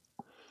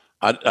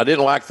 I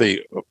didn't like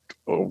the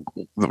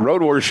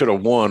Road Warriors should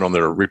have won on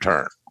their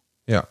return.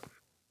 Yeah.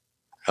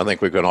 I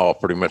think we can all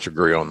pretty much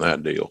agree on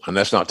that deal. And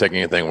that's not taking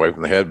anything away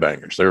from the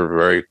Headbangers. They were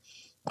very,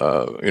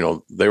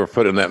 they were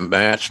put in that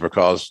match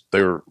because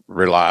they were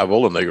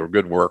reliable and they were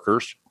good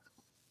workers.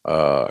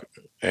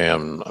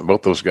 And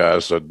both those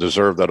guys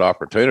deserved that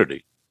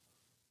opportunity,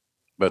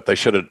 but they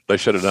should have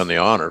done the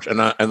honors,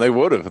 and they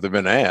would have if they'd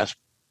been asked.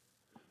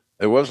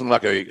 It wasn't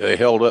like they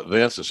held up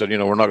Vince and said,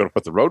 we're not going to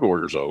put the Road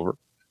Warriors over.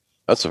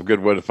 That's a good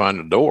way to find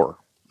the door,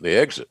 the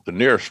exit, the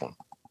nearest one.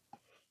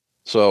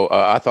 So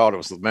I thought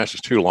the match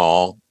was too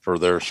long for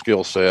their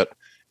skill set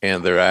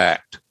and their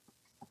act.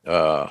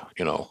 I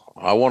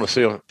want to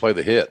see them play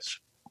the hits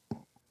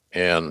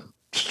and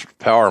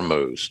power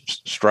moves,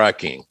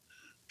 striking,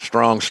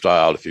 strong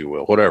style, if you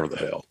will, whatever the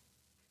hell.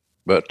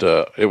 But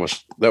that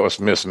was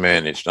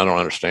mismanaged. I don't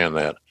understand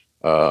that,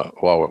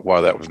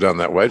 why that was done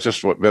that way. It's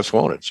just what Vince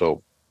wanted.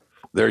 So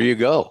there you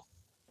go.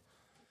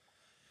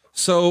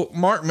 So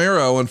Mark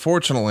Mero,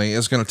 unfortunately,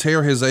 is going to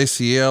tear his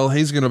ACL.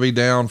 He's going to be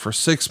down for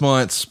 6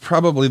 months,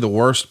 probably the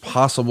worst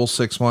possible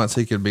 6 months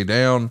he could be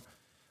down.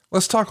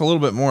 Let's talk a little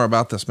bit more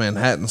about this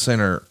Manhattan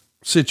Center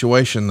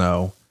situation,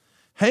 though.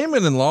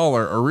 Heyman and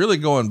Lawler are really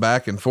going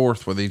back and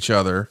forth with each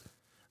other.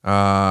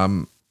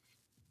 And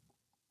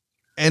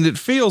it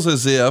feels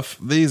as if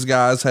these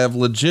guys have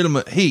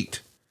legitimate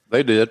heat.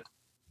 They did.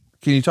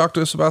 Can you talk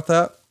to us about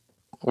that?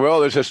 Well,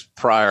 there's just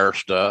prior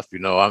stuff.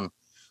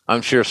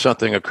 I'm sure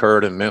something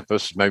occurred in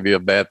Memphis, maybe a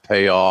bad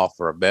payoff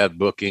or a bad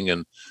booking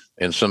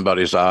in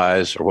somebody's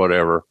eyes or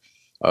whatever.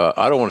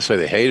 I don't want to say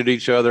they hated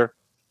each other,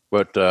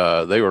 but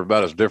they were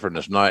about as different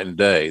as night and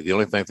day. The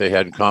only thing they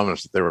had in common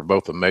is that they were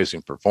both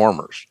amazing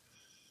performers,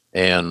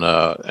 and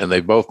they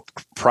both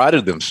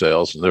prided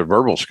themselves in their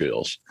verbal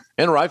skills.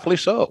 and rightfully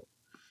so.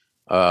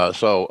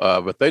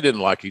 But they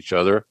didn't like each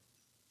other,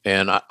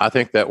 and I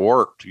think that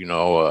worked.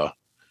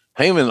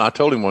 Heyman, I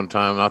told him one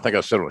time, and I think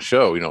I said on the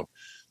show,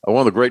 one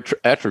of the great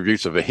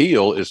attributes of a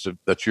heel is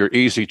that you're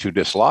easy to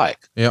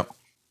dislike. Yep.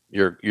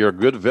 You're a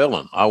good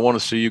villain. I want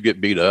to see you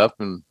get beat up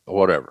and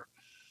whatever.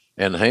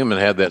 And Heyman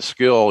had that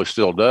skill. He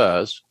still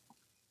does.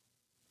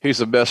 He's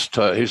the best.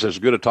 He's as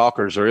good a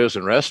talker as there is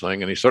in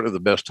wrestling, and he's certainly the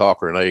best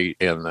talker in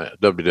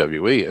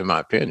WWE, in my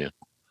opinion.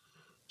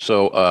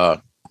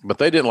 So, but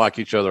they didn't like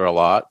each other a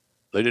lot.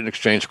 They didn't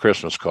exchange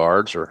Christmas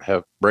cards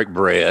or break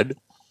bread.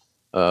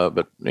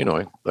 But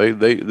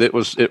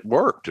it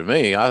worked to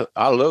me. I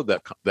love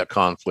that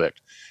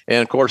conflict.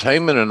 And of course,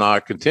 Heyman and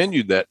I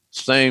continued that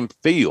same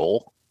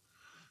feel.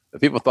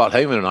 People thought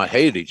Heyman and I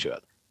hated each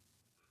other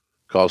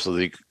because of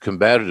the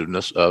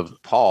combativeness of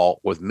Paul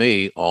with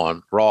me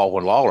on Raw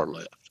when Lawler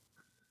left.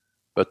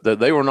 But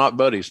they were not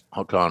buddies,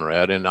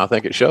 Conrad, and I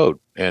think it showed.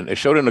 And it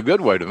showed in a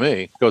good way to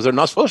me because they're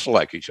not supposed to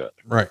like each other.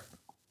 Right.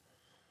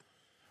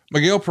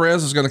 Miguel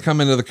Perez is going to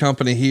come into the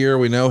company here.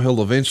 We know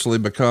he'll eventually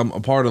become a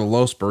part of the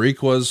Los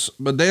Boricuas,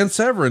 but Dan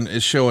Severn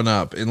is showing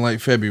up in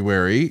late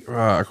February.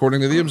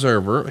 According to the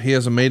Observer, he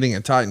has a meeting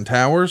at Titan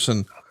Towers.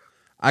 And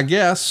I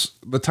guess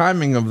the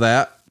timing of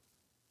that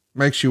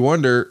makes you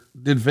wonder,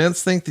 did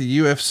Vince think the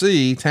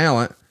UFC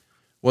talent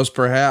was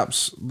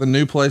perhaps the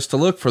new place to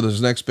look for this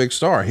next big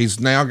star? He's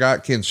now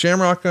got Ken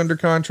Shamrock under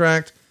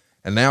contract,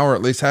 and now we're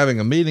at least having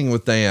a meeting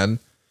with Dan.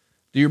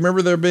 Do you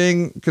remember there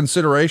being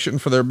consideration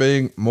for there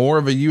being more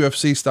of a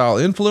UFC style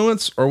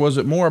influence, or was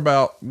it more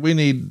about we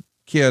need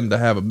Ken to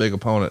have a big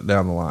opponent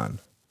down the line?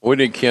 We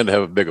need Ken to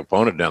have a big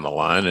opponent down the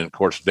line. And of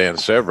course, Dan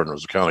Severn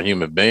was the kind of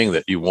human being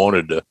that you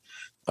wanted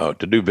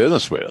to do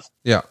business with.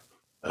 Yeah.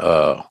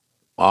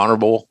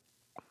 Honorable,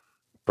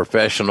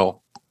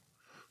 professional.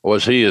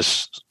 Did he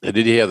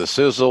have the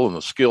sizzle and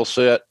the skill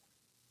set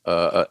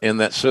in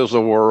that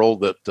sizzle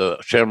world that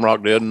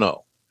Shamrock did?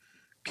 No.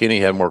 Kenny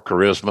had more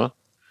charisma,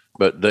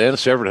 but Dan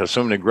Severn has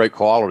so many great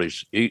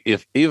qualities.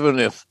 Even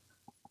if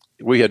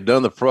we had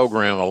done the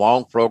program, a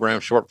long program,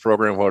 short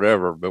program,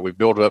 whatever, but we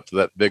built up to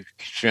that big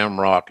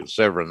Shamrock and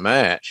Severn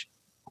match,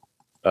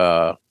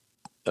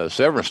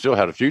 Severn still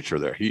had a future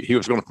there. He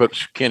was going to put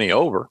Kenny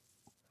over,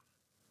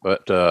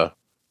 but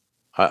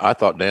I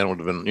thought Dan would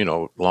have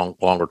been,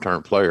 longer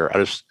term player.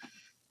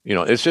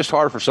 It's just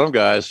hard for some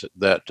guys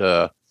that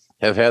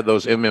have had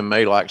those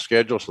MMA like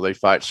schedules, so they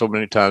fight so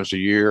many times a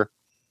year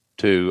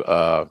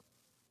to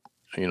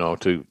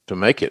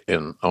make it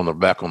on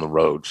the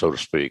road, so to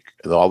speak,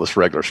 all this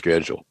regular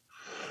schedule.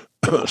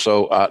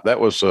 So that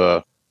was,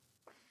 I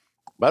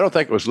don't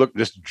think it was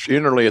just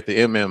generally at the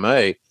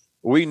MMA.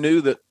 We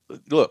knew that,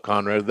 look,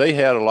 Conrad, they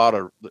had a lot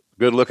of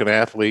good looking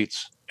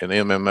athletes in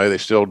MMA. They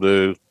still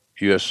do,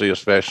 UFC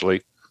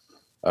especially.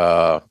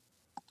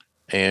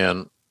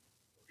 And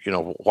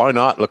why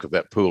not look at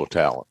that pool of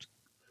talent?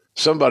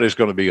 Somebody's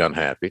going to be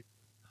unhappy.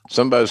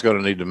 Somebody's going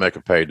to need to make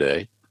a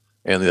payday.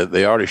 And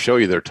they already show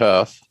you they're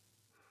tough.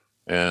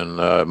 And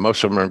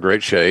most of them are in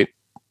great shape.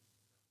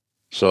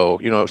 So,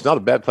 it's not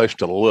a bad place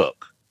to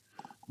look.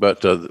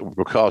 But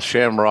because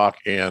Shamrock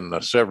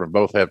and Severn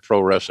both had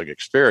pro wrestling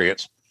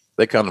experience,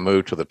 they kind of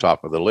moved to the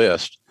top of the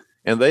list.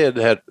 And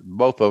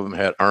both of them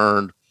had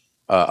earned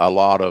a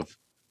lot of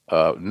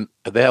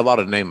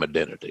name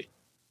identity.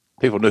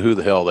 People knew who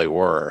the hell they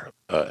were,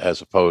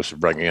 as opposed to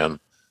bringing in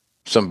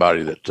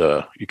somebody that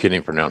you can't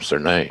even pronounce their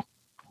name.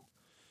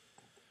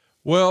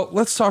 Well,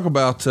 let's talk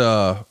about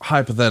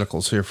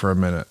hypotheticals here for a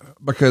minute,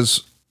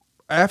 because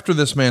after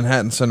this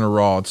Manhattan Center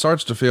Raw, it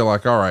starts to feel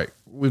like, all right,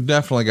 we've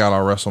definitely got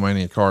our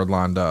WrestleMania card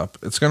lined up.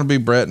 It's going to be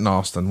Brett and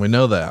Austin. We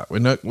know that. We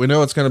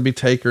know it's going to be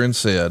Taker and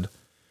Sid,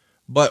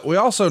 but we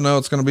also know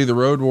it's going to be the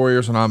Road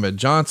Warriors and Ahmed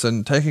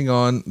Johnson taking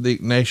on the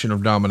Nation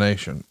of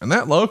Domination. And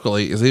that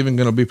locally is even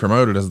going to be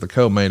promoted as the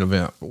co-main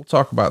event. We'll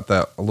talk about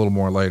that a little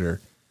more later.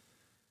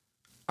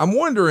 I'm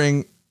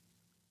wondering,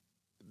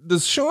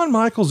 does Shawn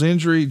Michaels'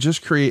 injury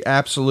just create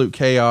absolute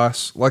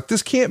chaos? Like,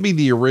 this can't be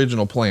the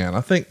original plan.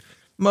 I think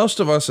most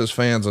of us as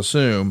fans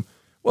assume,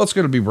 well, it's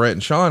going to be Brett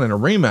and Shawn in a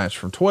rematch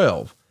from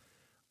 12.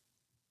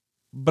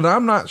 But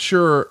I'm not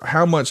sure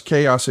how much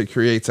chaos it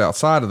creates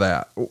outside of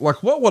that.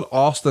 Like, what would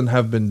Austin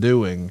have been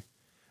doing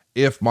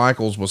if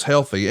Michaels was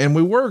healthy and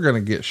we were going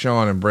to get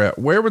Shawn and Brett?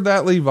 Where would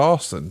that leave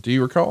Austin? Do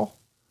you recall?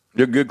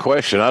 Good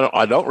question.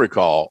 I don't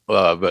recall,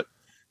 but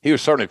he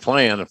was certainly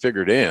playing and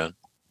figured in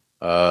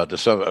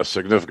to a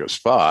significant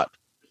spot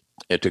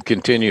and to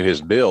continue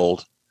his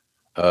build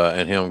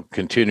and him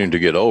continuing to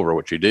get over,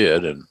 which he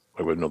did, and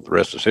we wouldn't know the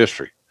rest is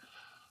history.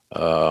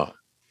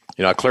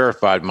 I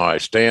clarified my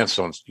stance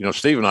on,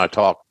 Steve and I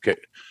talk,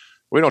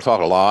 we don't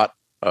talk a lot,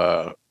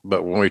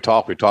 but when we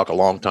talk a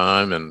long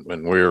time,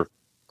 and we're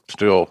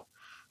still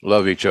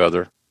love each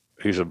other.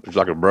 He's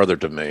like a brother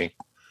to me.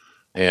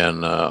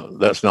 And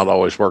that's not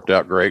always worked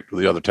out great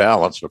with the other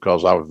talents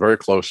because I was very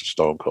close to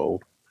Stone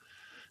Cold.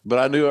 But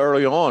I knew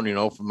early on,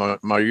 from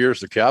my years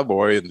the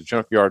Cowboy and the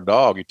Junkyard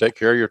Dog, you take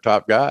care of your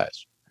top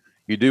guys.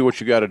 You do what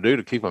you got to do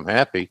to keep them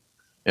happy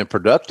and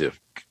productive,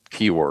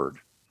 keyword.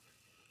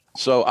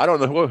 So I don't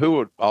know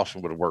who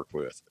Austin would have worked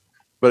with,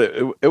 but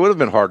it would have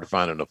been hard to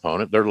find an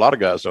opponent. There are a lot of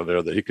guys on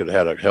there that he could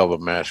have had a hell of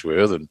a match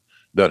with and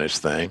done his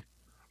thing.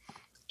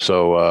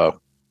 So,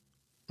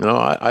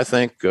 I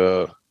think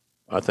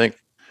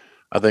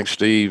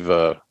Steve,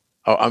 was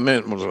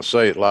going to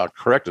say it loud,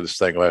 corrected this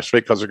thing last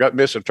week because it got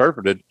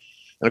misinterpreted.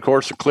 And of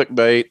course, the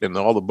clickbait and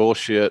all the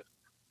bullshit.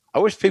 I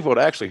wish people would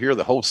actually hear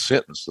the whole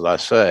sentence that I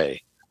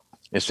say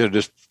instead of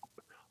just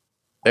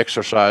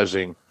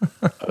exercising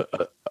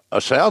a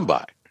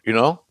soundbite.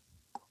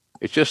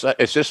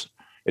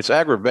 It's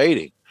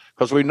aggravating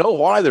because we know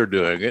why they're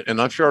doing it,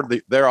 and I'm sure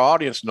their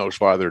audience knows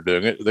why they're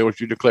doing it. They want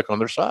you to click on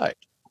their site.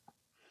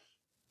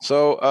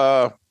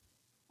 So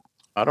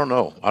I don't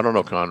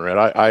know,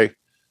 Conrad.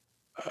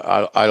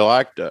 I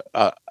liked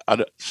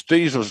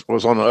Steve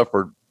was on the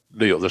upward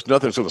deal. There's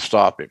nothing going to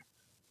stop him.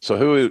 So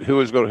who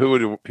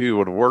he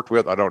would have worked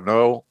with, I don't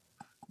know,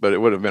 but it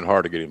would have been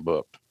hard to get him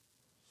booked.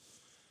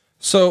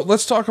 So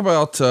let's talk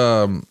about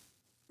the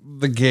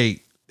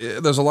gate.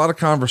 There's a lot of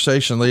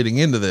conversation leading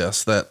into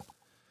this that,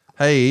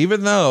 hey,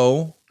 even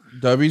though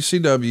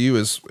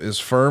WCW is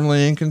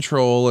firmly in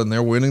control and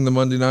they're winning the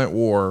Monday Night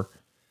War,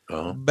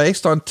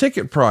 based on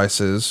ticket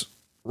prices,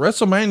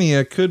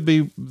 WrestleMania could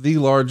be the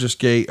largest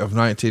gate of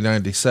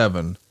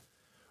 1997.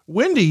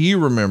 When do you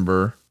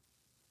remember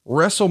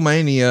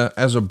WrestleMania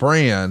as a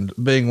brand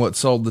being what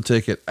sold the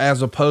ticket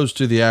as opposed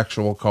to the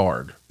actual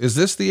card? Is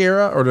this the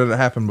era, or did it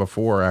happen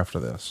before or after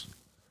this?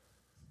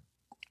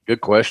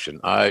 Good question.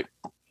 I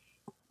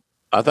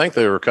think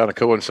they were kind of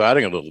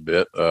coinciding a little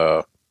bit.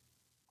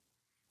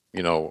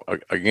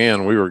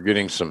 Again, we were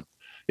getting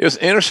it was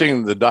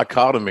interesting, the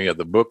dichotomy of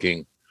the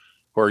booking,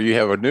 where you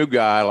have a new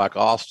guy like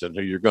Austin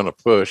who you're going to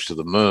push to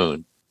the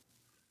moon.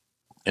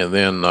 And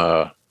then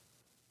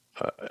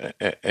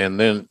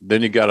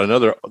you got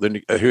another,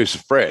 who's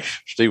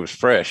fresh. Steve was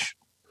fresh.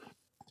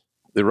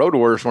 The Road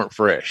Warriors weren't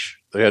fresh.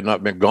 They had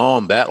not been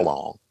gone that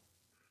long.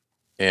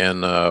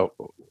 And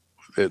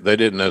they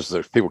didn't, as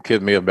the people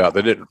kid me about,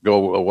 they didn't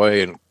go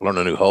away and learn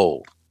a new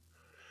hold.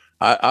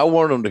 I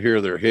wanted them to hear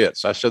their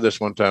hits. I said this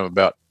one time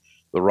about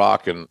The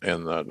Rock and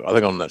I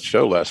think on that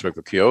show last week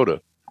with Kyoto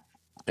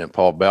and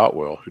Paul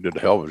Boutwell, who did a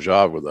hell of a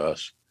job with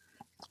us,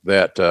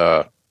 that,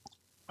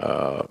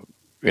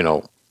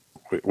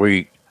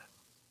 we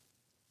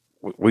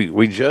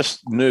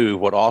just knew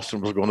what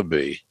Austin was going to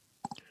be.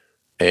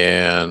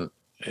 And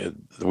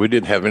we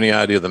didn't have any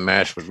idea the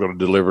match was going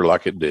to deliver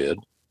like it did.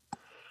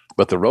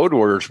 But the Road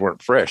Warriors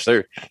weren't fresh.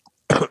 They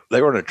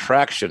were an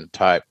attraction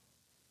type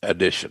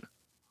addition.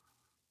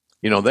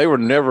 They were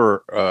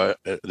never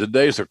the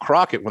days of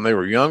Crockett when they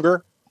were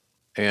younger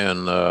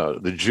and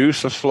the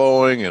juice was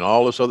flowing and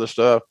all this other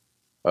stuff.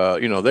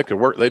 They could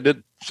work. They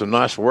did some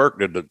nice work.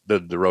 Did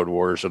the Road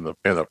Warriors in the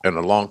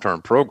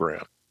long-term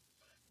program,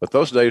 but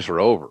those days are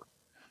over.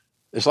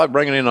 It's like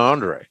bringing in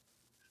Andre.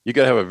 You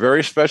got to have a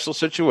very special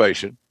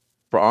situation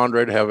for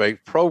Andre to have a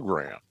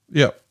program.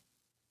 Yep.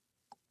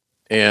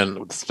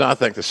 And I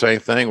think the same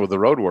thing with the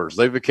Road Warriors.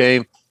 They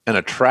became an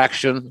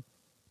attraction,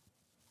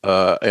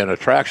 and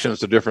attraction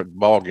is a different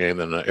ball game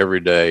than an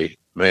everyday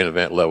main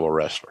event level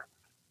wrestler.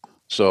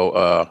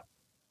 So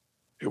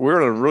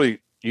we're in a really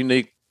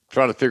unique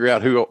trying to figure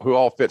out who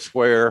all fits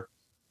where,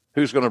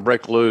 who's going to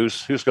break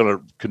loose, who's going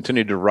to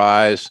continue to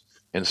rise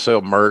and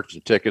sell merch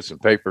and tickets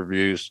and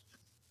pay-per-views.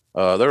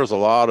 There was a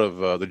lot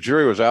of the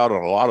jury was out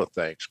on a lot of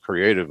things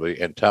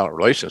creatively and talent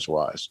relations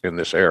wise in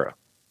this era.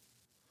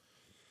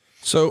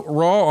 So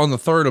Raw on the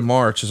 3rd of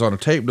March is on a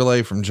tape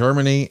delay from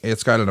Germany.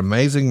 It's got an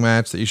amazing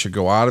match that you should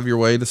go out of your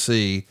way to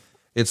see.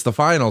 It's the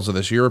finals of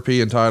this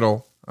European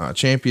title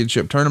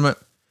championship tournament.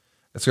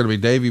 It's going to be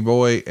Davey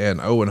Boy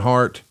and Owen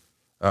Hart.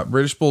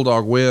 British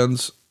Bulldog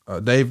wins.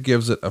 Dave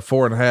gives it a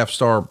 4.5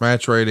 star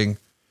match rating.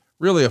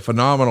 Really a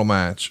phenomenal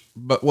match.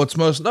 But what's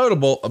most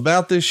notable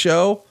about this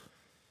show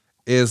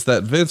is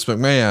that Vince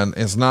McMahon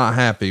is not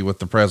happy with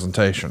the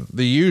presentation.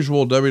 The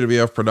usual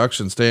WWF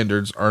production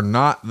standards are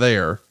not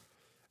there.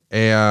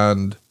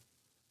 And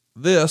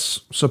this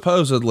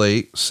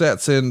supposedly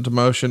sets into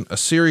motion a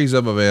series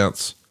of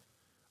events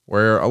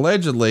where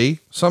allegedly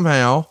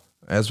somehow,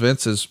 as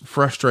Vince is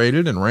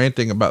frustrated and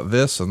ranting about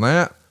this and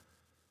that,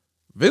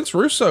 Vince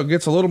Russo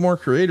gets a little more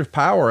creative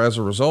power as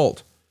a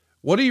result.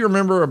 What do you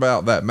remember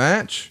about that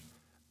match,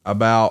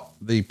 about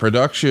the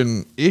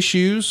production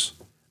issues,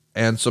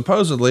 and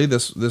supposedly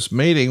this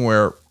meeting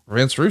where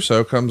Vince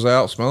Russo comes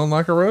out smelling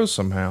like a rose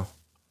somehow?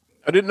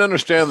 I didn't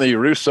understand the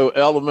Russo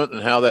element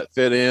and how that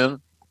fit in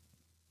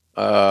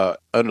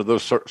under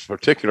those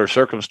particular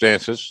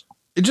circumstances.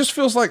 It just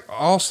feels like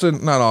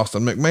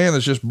McMahon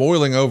is just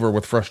boiling over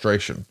with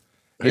frustration.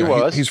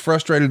 He's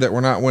frustrated that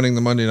we're not winning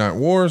the Monday Night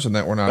Wars and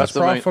that we're not as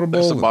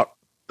profitable.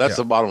 That's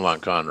the bottom line,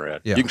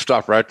 Conrad. Yeah. You can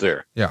stop right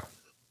there. Yeah.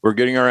 We're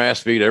getting our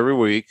ass beat every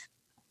week,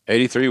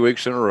 83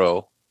 weeks in a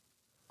row.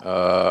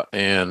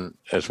 And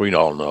as we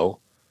all know,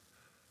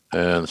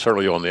 and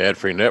certainly on the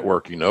ad-free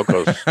network,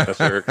 because that's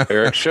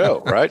Eric's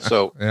show, right?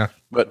 So, yeah.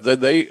 But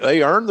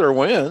they earned their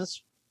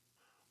wins,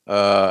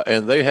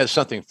 and they had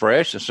something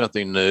fresh and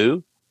something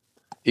new,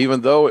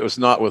 even though it was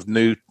not with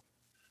new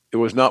it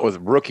was not with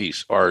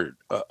rookies or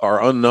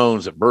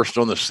unknowns that burst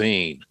on the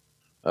scene.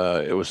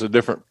 It was a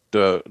different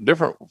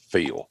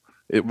feel,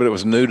 but it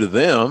was new to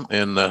them,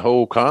 and the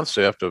whole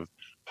concept of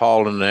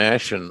Hall and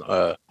Nash and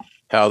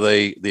how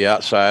the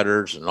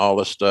outsiders and all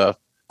this stuff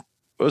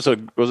was a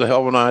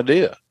hell of an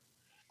idea.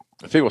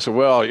 And people say,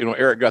 well,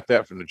 Eric got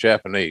that from the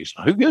Japanese.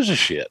 Who gives a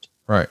shit?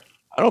 Right.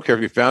 I don't care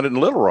if you found it in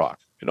Little Rock.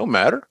 It don't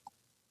matter.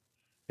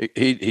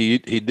 He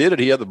did it.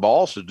 He had the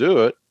balls to do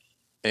it,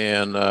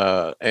 and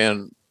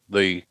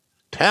the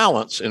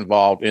talents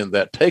involved in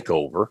that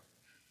takeover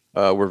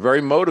were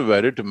very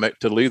motivated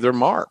to leave their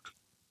mark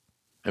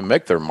and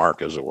make their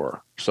mark, as it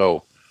were.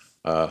 So,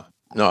 no,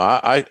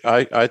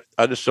 I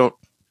just don't.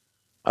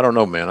 I don't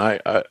know, man.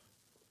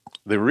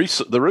 The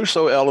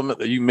Russo element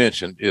that you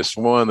mentioned is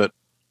one that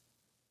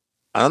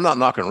I'm not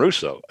knocking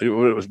Russo.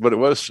 But it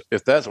was,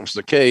 if that was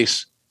the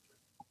case,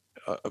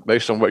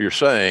 based on what you're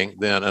saying,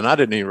 then, and I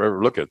didn't even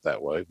ever look at it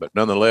that way, but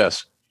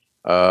nonetheless,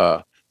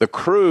 the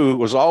crew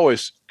was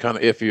always kind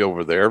of iffy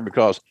over there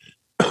because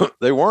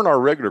they weren't our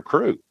regular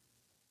crew.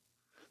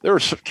 There were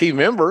some key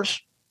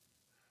members,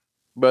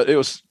 but it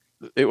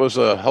was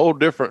a whole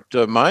different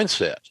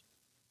mindset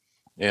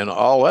and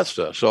all that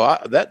stuff. So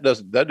that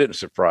didn't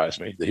surprise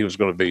me that he was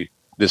going to be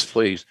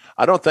displeased.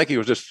 I don't think he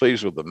was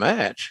displeased with the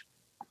match,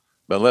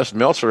 but unless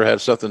Meltzer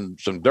had some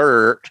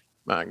dirt,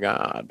 my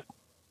God,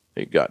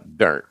 he got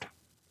dirt.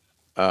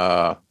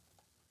 So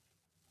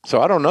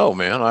I don't know,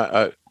 man.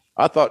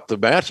 I thought the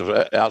match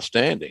was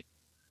outstanding.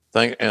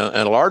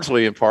 And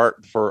largely in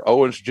part for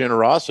Owen's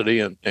generosity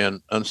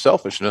and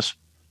unselfishness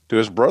to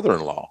his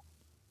brother-in-law.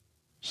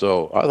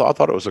 So I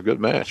thought it was a good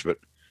match. But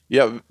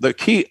yeah, the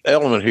key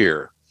element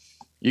here,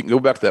 you can go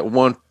back to that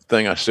one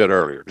thing I said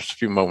earlier, just a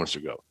few moments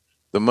ago.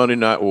 The Monday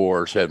Night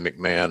Wars had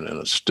McMahon in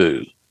a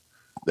stew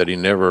that he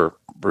never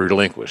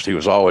relinquished. That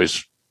was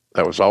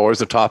always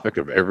the topic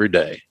of every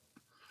day,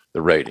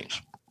 the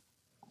ratings.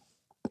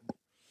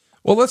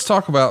 Well, let's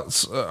talk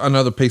about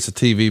another piece of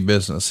TV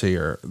business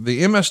here.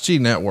 The MSG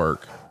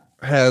network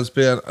has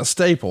been a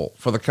staple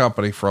for the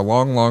company for a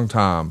long, long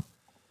time,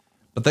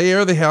 but they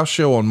air the house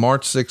show on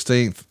March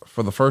 16th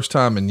for the first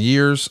time in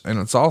years. And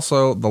it's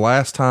also the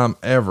last time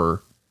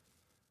ever.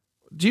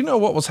 Do you know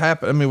what was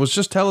happening? I mean, was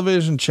just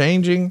television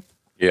changing?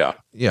 Yeah.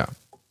 Yeah.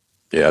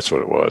 Yeah, that's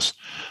what it was.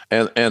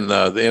 And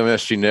the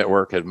MSG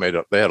network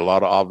they had a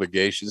lot of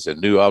obligations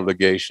and new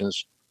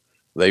obligations.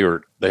 They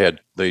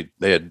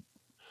had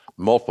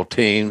multiple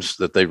teams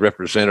that they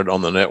represented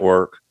on the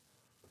network.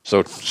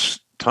 So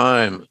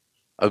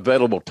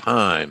available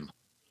time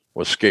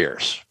was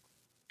scarce.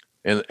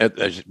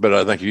 But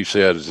I think you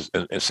said,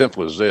 as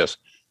simple as this,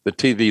 the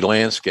TV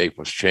landscape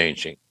was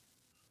changing.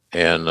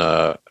 And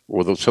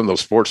with some of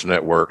those sports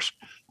networks,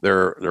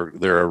 their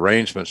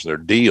arrangements, their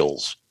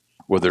deals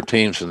with their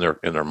teams in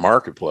their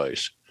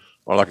marketplace,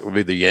 or like it would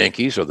be the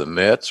Yankees or the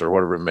Mets or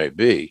whatever it may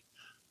be.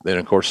 Then,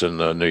 of course, in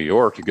New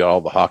York, you got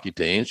all the hockey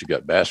teams, you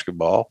got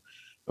basketball.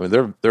 I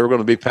mean, they're going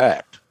to be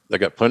packed. They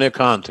got plenty of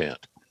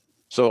content.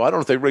 So I don't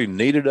know if they really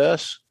needed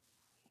us,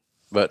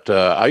 but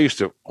I used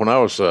to, when I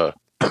was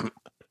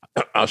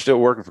still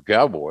working for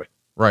Cowboy.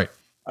 Right.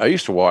 I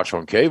used to watch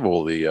on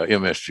cable the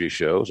MSG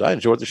shows. I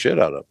enjoyed the shit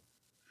out of it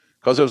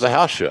because it was a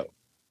house show.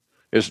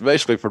 It's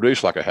basically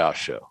produced like a house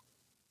show.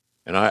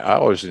 And I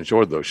always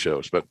enjoyed those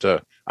shows, but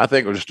I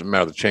think it was just a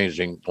matter of the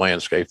changing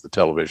landscape of the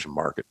television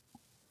market.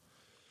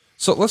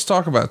 So let's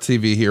talk about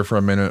TV here for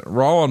a minute.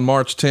 Raw on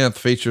March 10th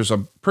features a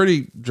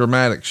pretty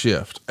dramatic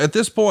shift. At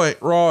this point,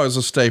 Raw is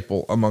a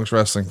staple amongst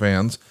wrestling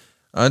fans.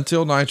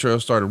 Until Nitro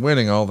started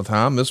winning all the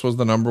time, this was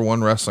the number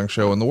one wrestling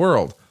show in the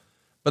world.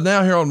 But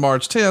now here on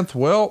March 10th,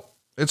 well,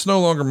 it's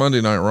no longer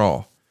Monday Night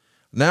Raw.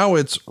 Now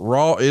it's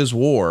Raw is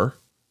War.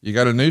 You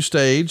got a new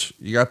stage.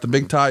 You got the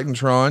big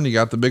Titantron. You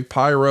got the big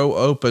Pyro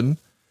Open.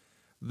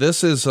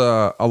 This is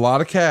a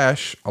lot of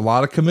cash, a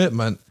lot of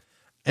commitment.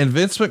 And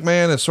Vince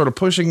McMahon is sort of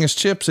pushing his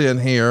chips in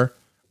here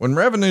when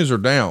revenues are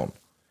down.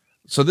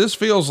 So this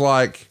feels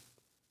like,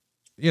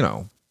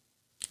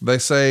 they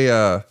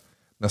say,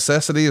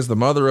 necessity is the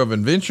mother of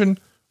invention.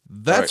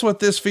 That's right. What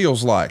this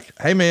feels like.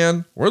 Hey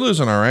man, we're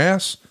losing our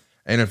ass.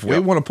 And if we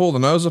want to pull the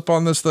nose up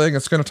on this thing,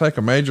 it's going to take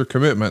a major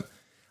commitment.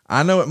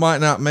 I know it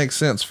might not make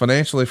sense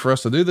financially for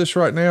us to do this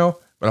right now,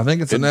 but I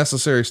think it's a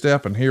necessary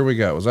step. And here we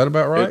go. Is that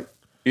about right?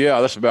 Yeah,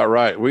 that's about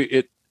right.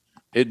 It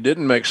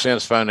didn't make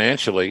sense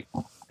financially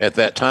at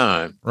that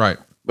time. Right.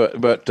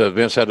 But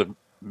Vince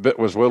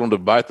was willing to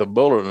bite the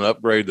bullet and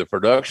upgrade the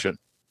production.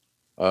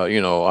 I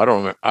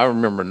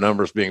remember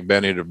numbers being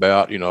bandied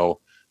about,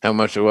 how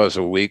much it was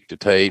a week to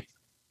tape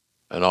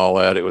and all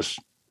that. It was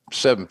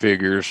 7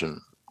 figures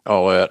and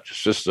all that.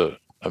 It's just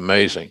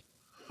amazing.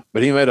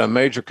 But he made a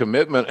major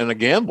commitment and a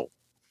gamble.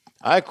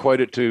 I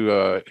equate it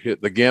to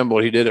the gamble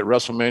he did at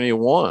WrestleMania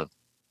 1,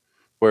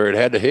 where it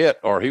had to hit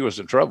or he was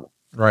in trouble.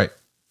 Right.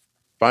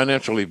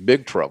 Financially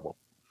big trouble.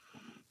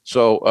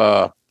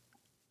 So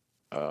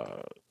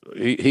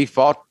he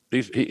fought.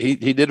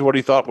 He did what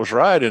he thought was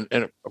right,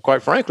 and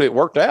quite frankly, it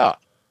worked out.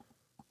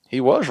 He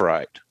was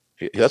right.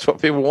 That's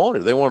what people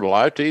wanted. They wanted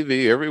live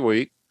TV every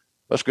week.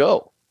 Let's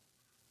go.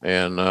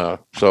 And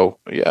so,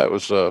 yeah, it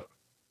was a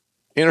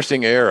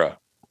interesting era.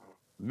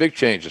 Big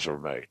changes were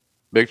made,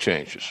 big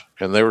changes,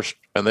 and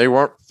they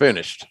weren't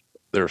finished.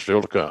 They were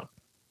still to come.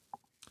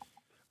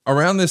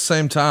 Around this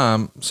same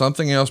time,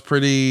 something else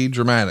pretty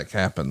dramatic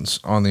happens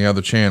on the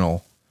other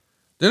channel.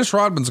 Dennis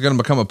Rodman's going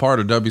to become a part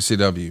of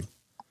WCW,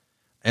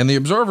 and the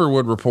Observer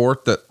would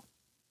report that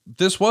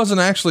this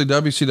wasn't actually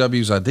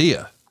WCW's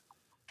idea.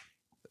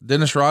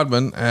 Dennis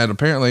Rodman had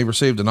apparently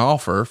received an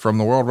offer from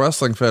the World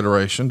Wrestling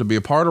Federation to be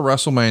a part of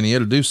WrestleMania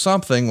to do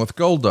something with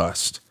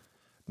Goldust.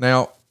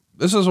 Now,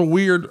 this is a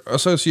weird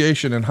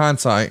association in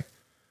hindsight,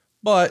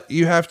 but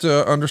you have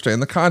to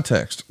understand the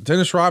context.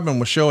 Dennis Rodman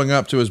was showing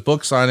up to his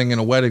book signing in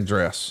a wedding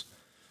dress.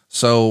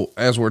 So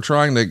as we're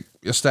trying to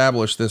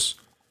establish this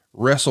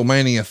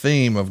WrestleMania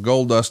theme of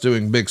Goldust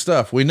doing big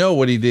stuff, we know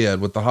what he did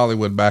with the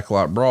Hollywood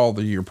Backlot Brawl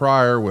the year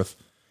prior with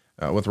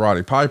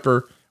Roddy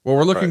Piper. Well,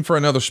 we're looking for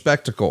another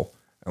spectacle.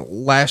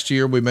 Last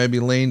year, we maybe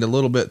leaned a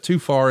little bit too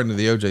far into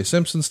the O.J.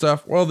 Simpson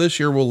stuff. Well,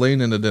 this year we'll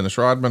lean into Dennis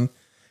Rodman.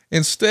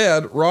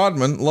 Instead,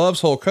 Rodman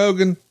loves Hulk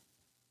Hogan,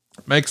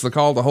 makes the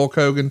call to Hulk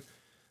Hogan.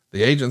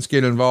 The agents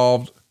get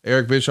involved.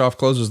 Eric Bischoff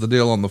closes the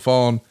deal on the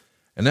phone.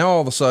 And now all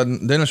of a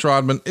sudden, Dennis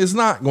Rodman is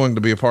not going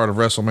to be a part of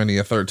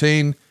WrestleMania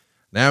 13.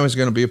 Now he's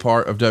going to be a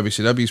part of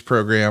WCW's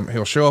program.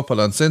 He'll show up at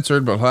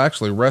Uncensored, but he'll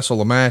actually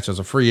wrestle a match as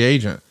a free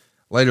agent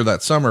later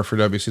that summer for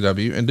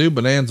WCW and do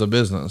Bonanza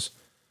business.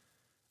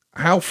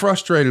 How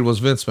frustrated was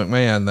Vince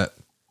McMahon that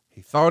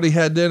he thought he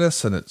had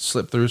Dennis and it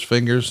slipped through his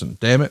fingers and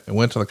damn it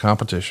went to the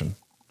competition.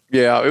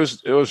 Yeah, it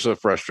was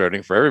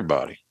frustrating for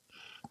everybody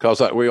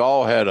because we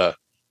all had a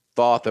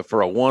thought that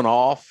for a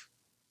one-off,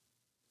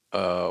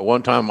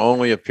 one-time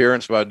only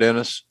appearance by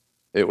Dennis,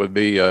 it would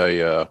be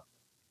a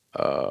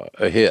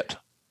hit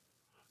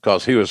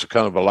because he was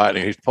kind of a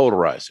lightning. He's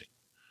polarizing.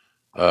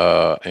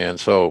 And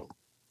so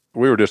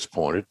we were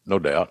disappointed, no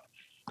doubt,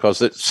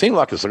 because it seemed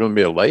like it's going to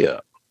be a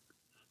layup.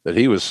 That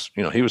he was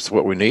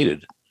what we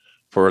needed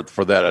for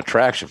that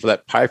attraction, for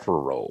that Piper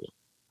role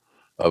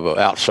of an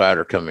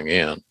outsider coming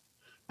in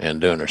and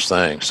doing his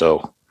thing.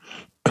 So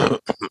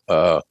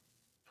it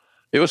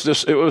was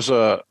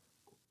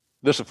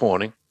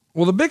disappointing.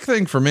 Well, the big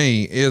thing for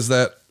me is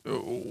that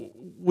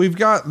we've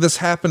got this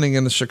happening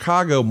in the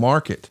Chicago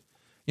market.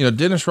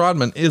 Dennis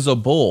Rodman is a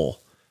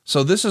bull.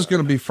 So this is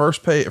going to be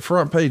front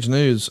page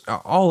news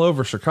all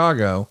over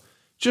Chicago,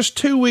 just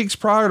 2 weeks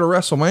prior to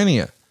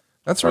WrestleMania.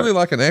 That's really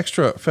like an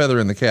extra feather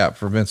in the cap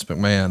for Vince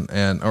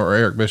McMahon or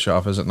Eric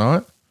Bischoff, is it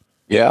not?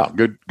 Yeah.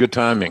 Good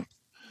timing.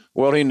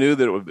 Well, he knew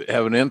that it would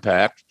have an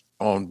impact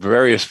on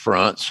various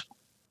fronts,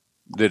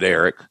 did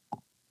Eric.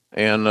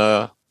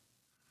 And,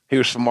 he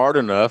was smart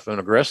enough and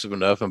aggressive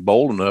enough and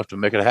bold enough to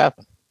make it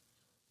happen.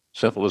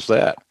 Simple as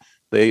that.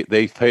 They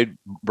paid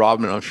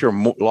Rodman, I'm sure,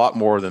 a lot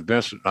more than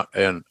Vince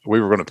and we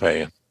were going to pay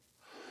him.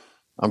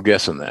 I'm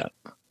guessing that.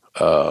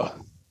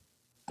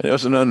 And it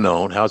was an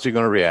unknown. How's he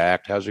going to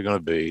react? How's he going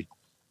to be?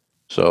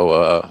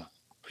 So,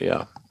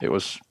 yeah, it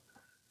was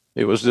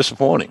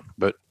disappointing,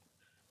 but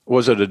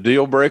was it a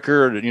deal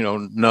breaker?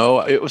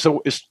 No,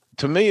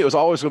 to me, it was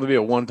always going to be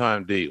a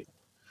one-time deal.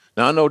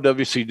 Now I know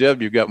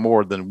WCW got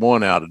more than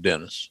one out of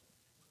Dennis,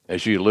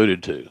 as you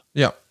alluded to.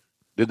 Yeah.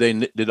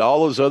 Did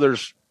all those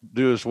others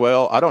do as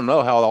well? I don't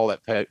know how all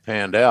that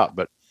panned out,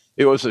 but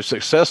it was a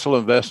successful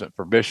investment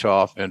for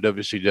Bischoff and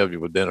WCW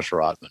with Dennis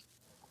Rodman.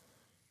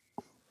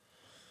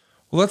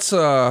 Let's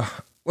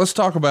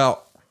talk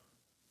about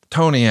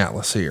Tony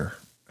Atlas here.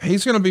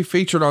 He's going to be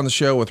featured on the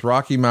show with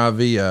Rocky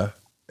Maivia.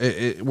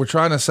 We're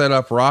trying to set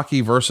up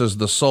Rocky versus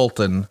the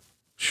Sultan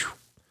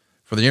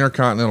for the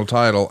Intercontinental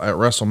title at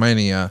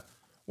WrestleMania.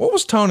 What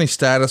was Tony's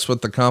status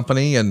with the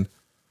company, and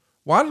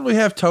why did we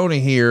have Tony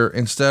here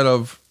instead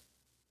of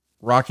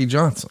Rocky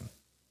Johnson?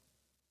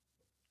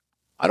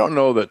 I don't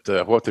know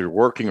that what their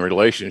working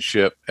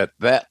relationship at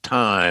that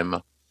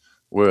time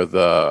with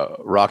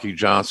Rocky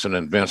Johnson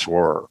and Vince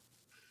were.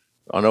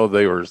 I know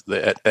there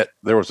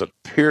was a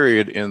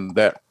period in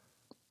that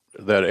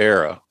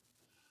era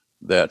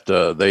that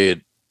they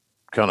had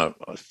kind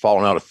of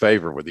fallen out of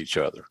favor with each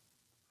other.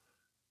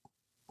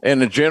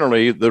 And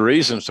generally the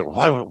reasons are,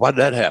 why did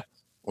that happen?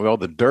 Well,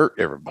 the dirt,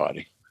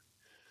 everybody,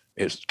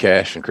 is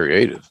cash and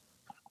creative.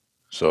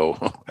 So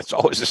it's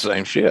always the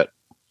same shit,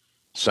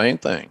 same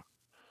thing.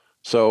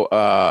 So,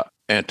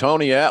 and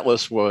Tony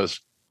Atlas was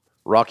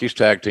Rocky's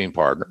tag team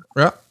partner.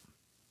 Yeah.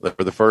 They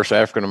were the first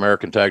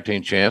African-American tag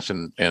team champs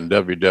in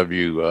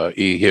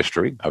WWE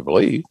history, I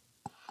believe.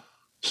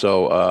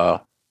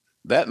 So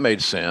that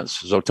made sense.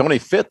 So Tony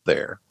fit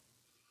there,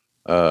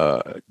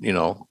 and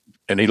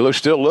he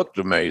still looked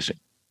amazing.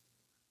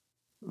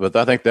 But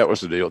I think that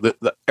was the deal.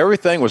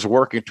 Everything was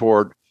working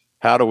toward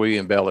how do we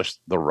embellish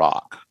The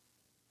Rock?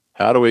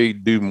 How do we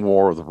do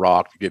more of The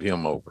Rock to get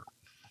him over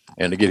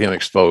and to get him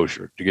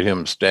exposure, to get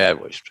him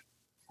established?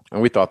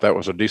 And we thought that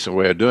was a decent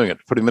way of doing it.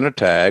 Put him in a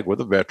tag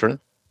with a veteran,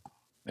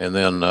 and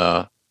then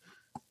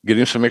get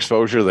him some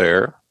exposure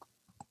there.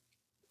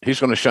 He's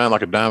going to shine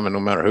like a diamond no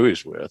matter who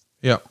he's with.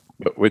 Yeah.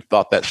 But we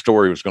thought that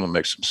story was going to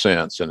make some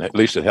sense, and at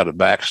least it had a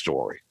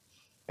backstory,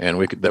 and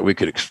we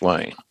could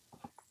explain.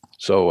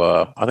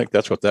 So I think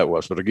that's what that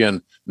was. But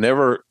again,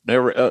 never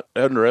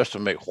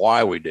underestimate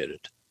why we did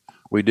it.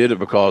 We did it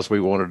because we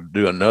wanted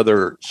to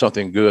do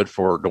something good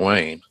for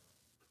Dwayne,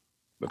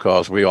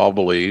 because we all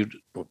believed,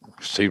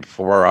 see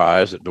before our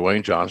eyes, that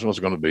Dwayne Johnson was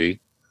going to be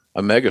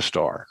a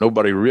megastar.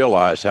 Nobody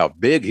realized how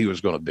big he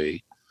was going to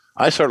be.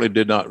 I certainly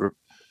did not.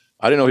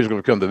 I didn't know he was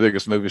going to become the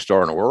biggest movie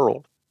star in the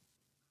world.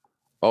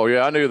 Oh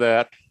yeah, I knew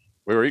that.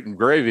 We were eating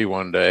gravy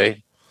one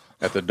day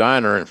at the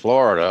diner in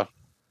Florida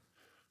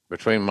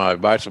between my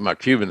bites of my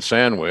Cuban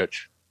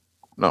sandwich.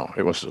 No,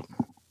 it was,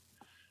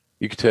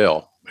 you could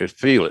tell. You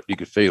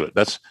could feel it.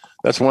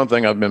 That's one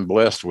thing I've been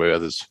blessed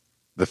with, is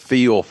the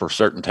feel for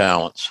certain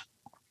talents.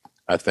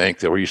 I think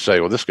that where you say,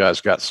 well, this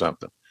guy's got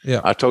something. Yeah.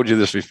 I told you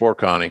this before,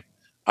 Connie.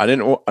 I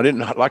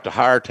didn't like to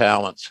hire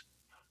talents.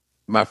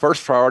 My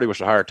first priority was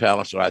to hire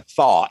talents that I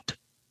thought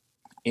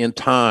in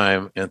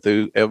time and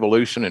through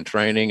evolution and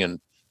training and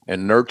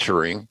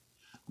nurturing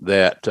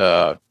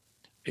that,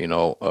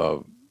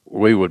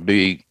 we would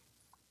be,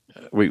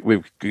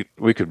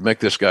 we could make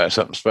this guy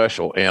something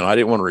special. And I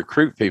didn't want to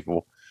recruit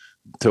people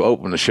to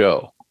open the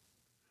show.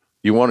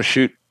 You want to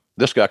shoot,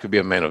 this guy could be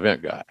a main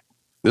event guy.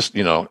 This,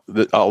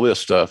 all this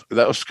stuff,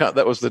 that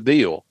was the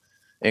deal.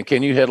 And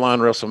can you headline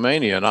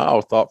WrestleMania? And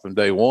I thought from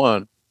day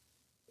one,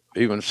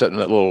 even sitting in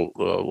that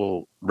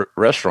little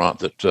restaurant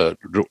that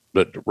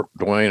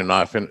Dwayne and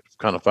I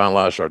kind of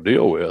finalized our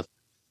deal with,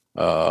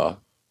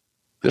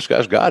 this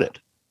guy's got it.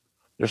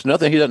 There's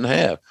nothing he doesn't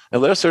have,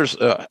 unless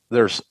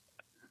there's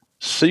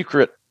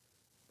secret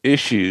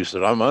issues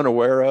that I'm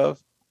unaware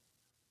of.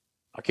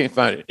 I can't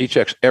find it. He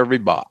checks every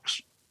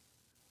box.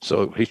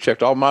 So he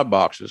checked all my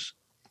boxes,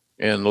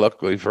 and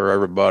luckily for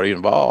everybody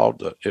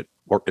involved, it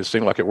worked. It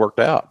seemed like it worked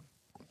out.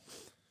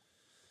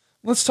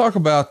 Let's talk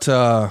about,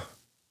 a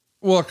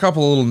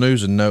couple of little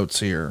news and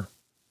notes here.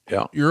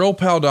 Yeah. Your old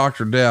pal,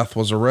 Dr. Death,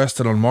 was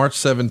arrested on March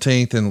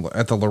 17th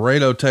at the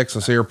Laredo,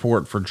 Texas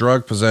airport for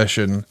drug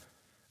possession.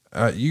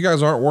 You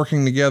guys aren't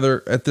working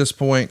together at this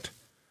point,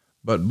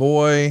 but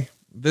boy,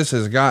 this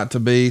has got to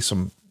be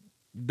some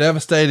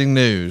devastating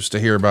news to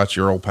hear about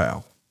your old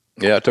pal.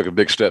 Yeah. I took a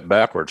big step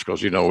backwards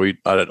because,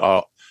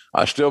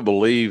 I still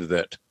believe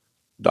that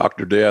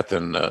Dr. Death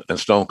and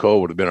Stone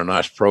Cold would have been a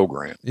nice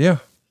program. Yeah.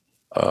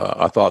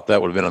 I thought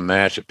that would have been a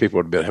match that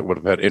people would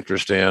have had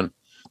interest in.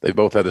 They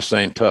both had the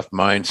same tough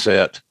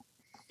mindset.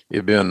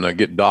 It'd been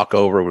get Doc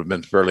over would have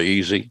been fairly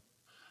easy.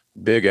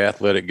 Big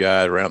athletic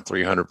guy, around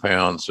 300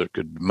 pounds, that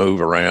could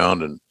move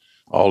around and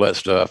all that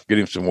stuff. Get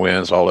him some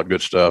wins, all that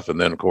good stuff, and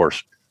then of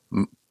course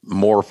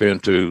morph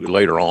into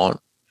later on.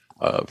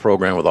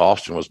 Program with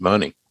Austin was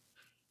money,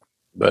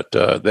 but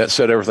that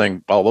said,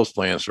 everything. All those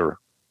plans are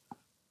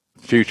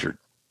futured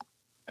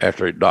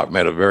after Doc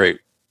made a very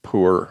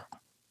poor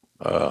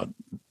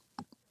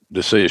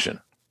decision,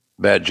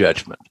 bad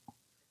judgment.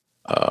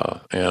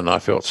 And I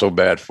felt so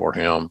bad for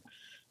him.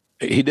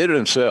 He did it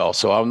himself.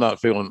 So I'm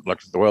not feeling like,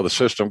 well, the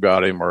system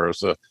got him, or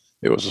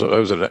it was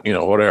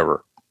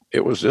whatever.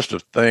 It was just a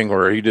thing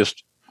where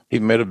he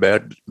made a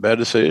bad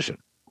decision,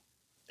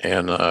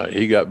 and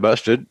he got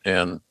busted,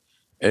 and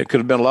it could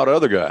have been a lot of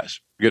other guys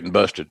getting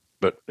busted,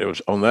 but it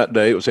was on that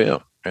day, it was him.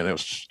 And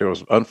it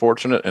was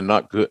unfortunate and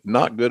not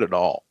good at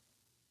all.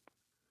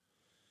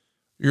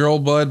 Your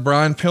old bud,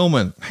 Brian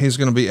Pillman, he's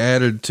going to be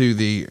added to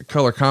the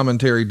color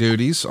commentary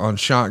duties on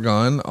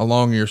Shotgun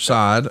along your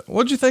side.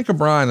 What'd you think of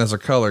Brian as a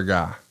color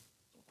guy?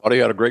 Thought he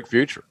had a great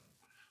future.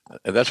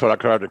 And that's what I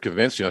tried to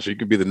convince him. So you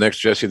could be the next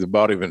Jesse the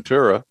Body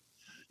Ventura.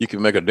 You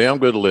can make a damn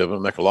good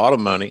living, make a lot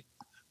of money,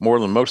 more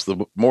than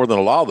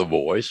a lot of the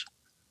boys,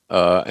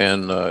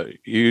 and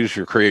use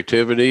your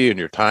creativity and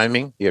your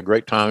timing. He had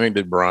great timing,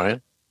 did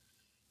Brian.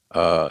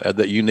 Had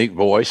that unique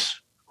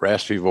voice,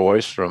 raspy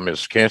voice from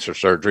his cancer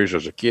surgeries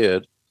as a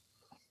kid.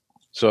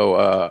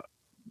 So,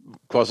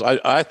 because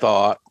I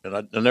thought, and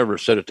I never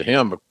said it to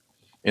him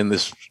in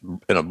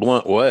a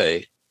blunt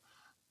way,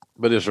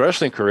 but his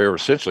wrestling career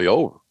was essentially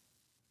over.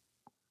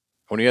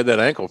 When he had that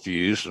ankle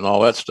fused and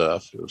all that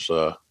stuff, it was,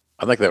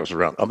 I think that was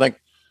around,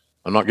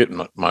 I'm not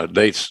getting my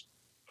dates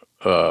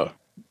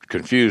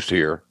confused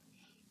here,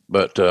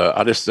 but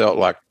I just felt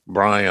like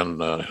Brian,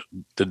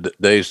 the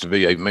days to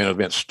be a main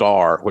event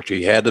star, which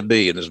he had to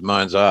be in his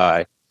mind's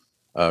eye,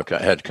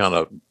 had kind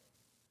of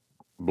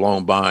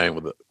blown by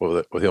him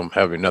with him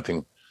having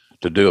nothing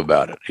to do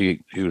about it.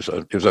 He was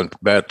on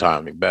bad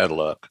timing, bad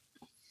luck.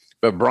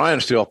 But Brian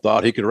still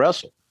thought he could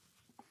wrestle.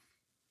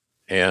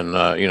 And,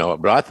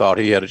 but I thought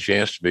he had a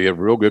chance to be a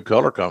real good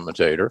color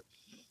commentator,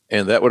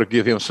 and that would have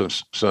given him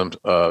some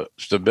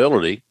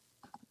stability,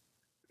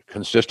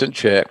 consistent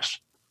checks,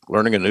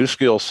 learning a new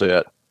skill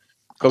set.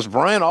 Because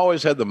Brian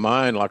always had the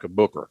mind like a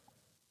booker.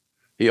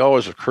 He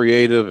always was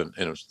creative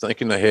and was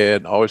thinking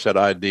ahead, always had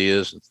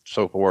ideas and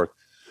so forth.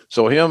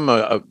 So him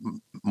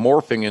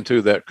morphing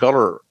into that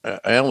color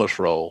analyst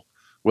role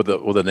with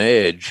an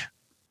edge,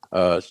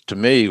 to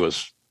me,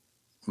 was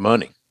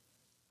money.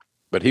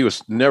 But he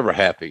was never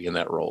happy in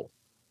that role,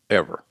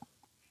 ever.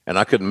 And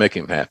I couldn't make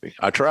him happy.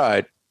 I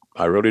tried.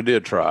 I really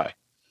did try.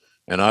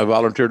 And I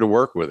volunteered to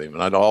work with him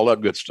and I did all that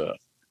good stuff.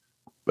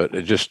 But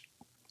it just,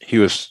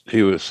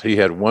 he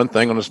had one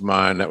thing on his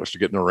mind, that was to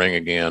get in the ring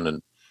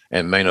again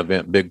and main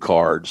event big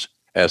cards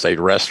as a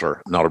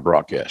wrestler, not a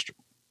broadcaster.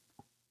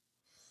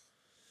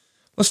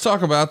 Let's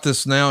talk about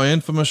this now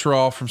infamous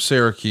Raw from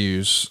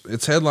Syracuse.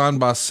 It's headlined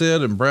by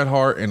Sid and Bret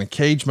Hart in a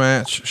cage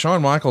match.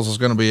 Shawn Michaels is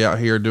going to be out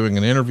here doing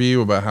an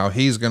interview about how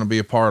he's going to be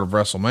a part of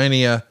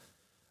WrestleMania.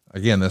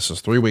 Again, this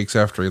is 3 weeks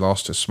after he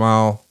lost his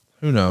smile.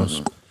 Who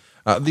knows?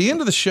 The end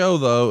of the show,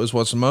 though, is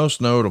what's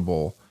most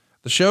notable.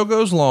 The show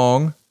goes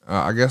long.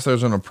 I guess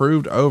there's an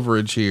approved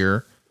overage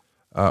here,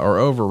 or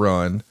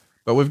overrun,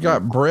 but we've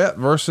got Bret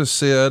versus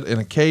Sid in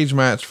a cage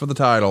match for the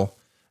title.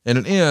 And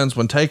it ends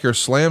when Taker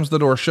slams the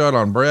door shut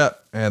on Bret,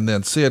 and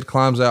then Sid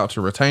climbs out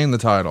to retain the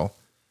title.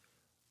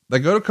 They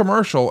go to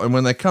commercial, and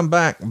when they come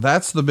back,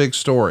 that's the big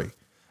story.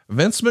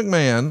 Vince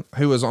McMahon,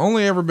 who has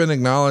only ever been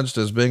acknowledged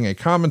as being a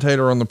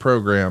commentator on the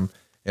program,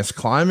 is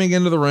climbing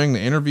into the ring to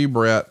interview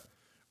Bret.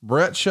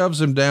 Bret shoves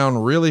him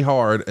down really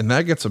hard, and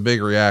that gets a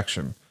big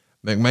reaction.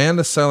 McMahon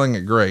is selling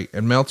it great,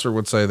 and Meltzer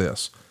would say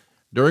this.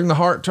 During the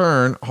Hart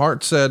turn,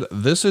 Hart said,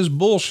 "This is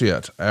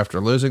bullshit," after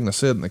losing the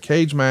Sid in the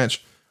cage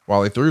match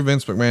while he threw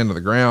Vince McMahon to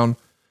the ground.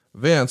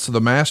 Vince,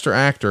 the master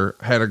actor,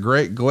 had a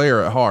great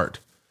glare at Hart.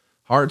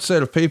 Hart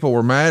said if people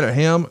were mad at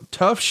him,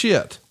 tough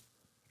shit.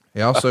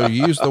 He also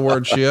used the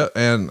word shit,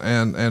 and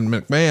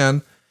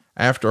McMahon,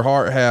 after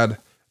Hart had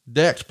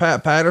decked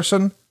Pat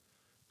Patterson,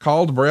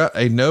 called Bret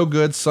a no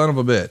good son of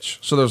a bitch.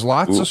 So there's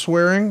lots of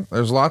swearing.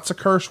 There's lots of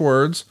curse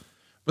words,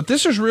 but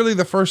this is really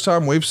the first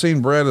time we've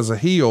seen Bret as a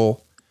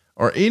heel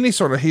or any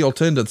sort of heel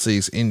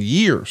tendencies in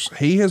years.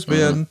 He has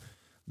been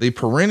the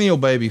perennial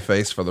baby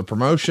face for the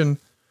promotion,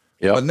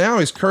 but now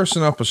he's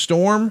cursing up a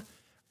storm.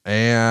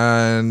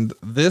 And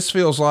this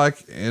feels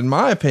like, in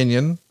my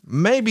opinion,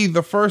 maybe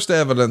the first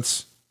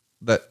evidence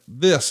that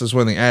this is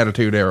when the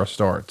Attitude Era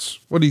starts.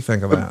 What do you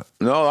think of that?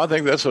 No, I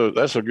think that's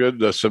a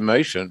good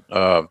summation.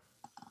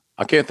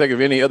 I can't think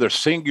of any other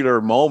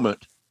singular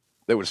moment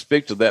that would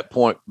speak to that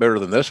point better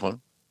than this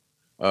one.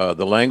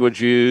 The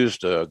language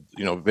used,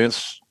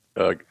 Vince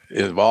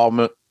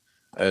involvement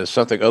as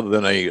something other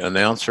than a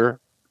announcer.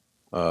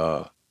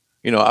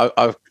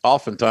 I've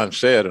oftentimes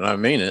said, and I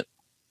mean it,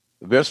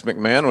 Vince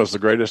McMahon was the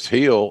greatest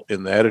heel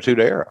in the Attitude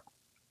Era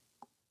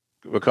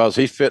because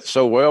he fit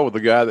so well with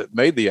the guy that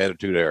made the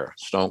Attitude Era,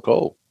 Stone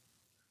Cold.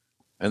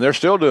 And they're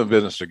still doing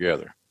business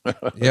together.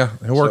 Yeah,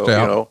 it worked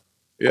out.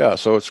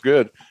 So it's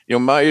good.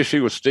 My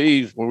issue with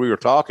Steve when we were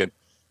talking,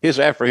 his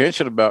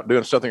apprehension about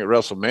doing something at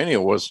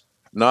WrestleMania was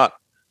not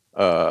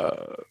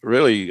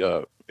really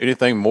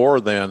anything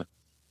more than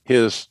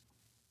his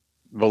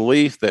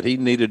belief that he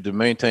needed to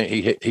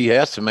maintain. He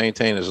has to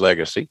maintain his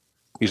legacy.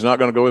 He's not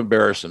going to go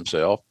embarrass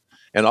himself.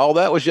 And all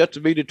that was yet to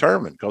be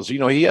determined because,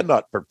 he had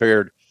not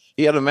prepared.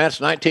 He had a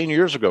match 19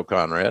 years ago,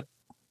 Conrad,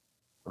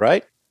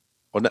 right?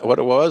 What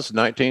it was,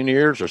 19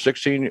 years or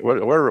 16,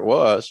 whatever it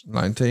was.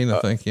 19, I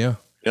think. Yeah.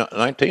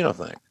 19, I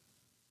think.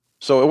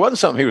 So it wasn't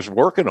something he was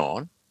working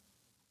on.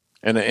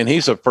 And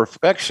he's a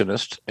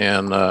perfectionist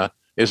and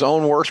his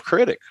own worst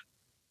critic.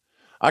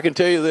 I can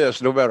tell you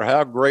this, no matter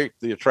how great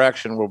the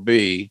attraction will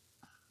be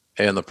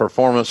and the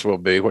performance will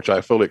be, which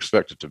I fully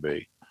expect it to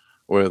be,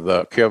 with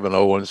Kevin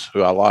Owens,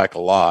 who I like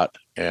a lot,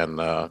 and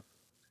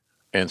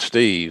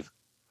Steve,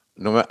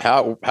 no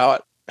matter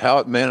how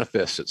it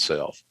manifests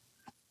itself,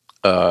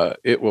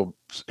 he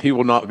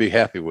will not be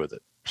happy with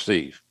it.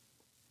 Steve,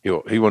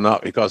 he will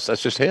not, because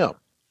that's just him.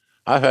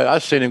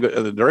 I've seen him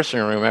in the dressing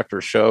room after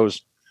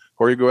shows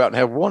where you go out and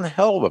have one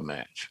hell of a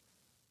match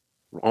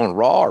on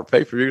Raw or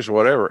pay-per-views or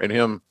whatever,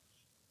 and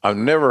I've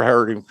never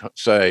heard him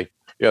say,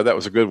 "Yeah, that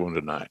was a good one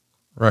tonight."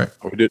 Right.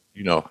 We did,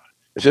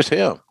 it's just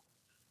him.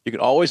 You can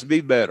always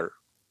be better.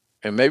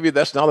 And maybe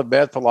that's not a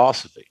bad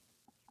philosophy.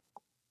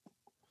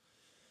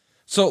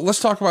 So let's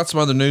talk about some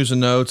other news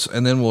and notes,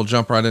 and then we'll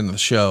jump right into the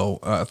show.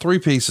 3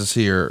 pieces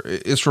here.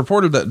 It's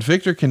reported that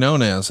Victor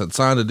Quinones had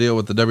signed a deal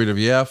with the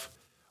WWF.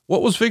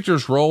 What was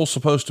Victor's role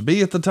supposed to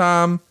be at the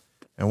time?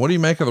 And what do you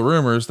make of the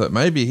rumors that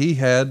maybe he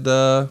had,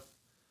 a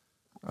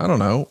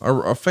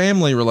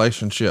family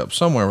relationship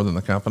somewhere within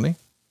the company?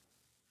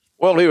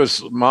 Well, he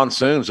was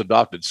Monsoon's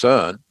adopted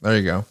son. There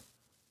you go.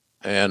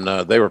 And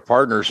they were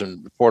partners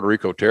in Puerto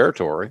Rico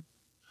territory.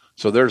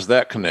 So there's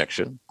that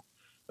connection.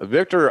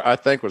 Victor, I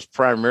think, was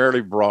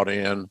primarily brought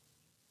in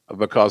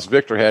because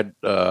Victor had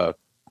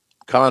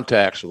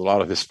contacts with a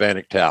lot of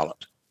Hispanic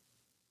talent.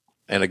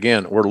 And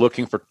again, we're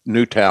looking for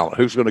new talent.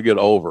 Who's going to get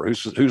over?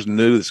 Who's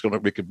new that's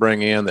we could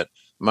bring in that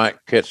we might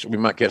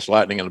catch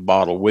lightning in a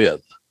bottle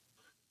with.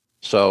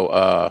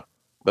 So,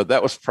 but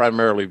that was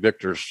primarily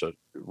Victor's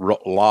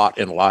lot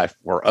in life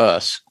for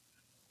us,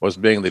 was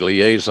being the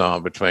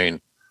liaison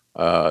between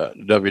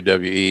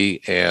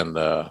WWE and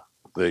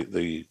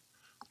the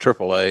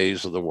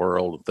AAAs of the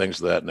world and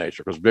things of that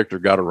nature. Because Victor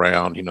got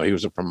around, he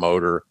was a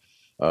promoter.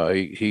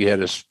 He had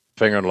his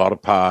finger in a lot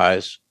of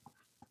pies,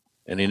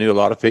 and he knew a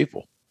lot of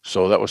people.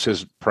 So that was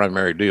his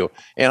primary deal.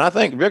 And I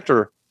think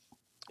Victor,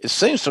 it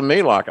seems to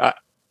me like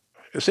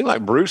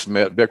Bruce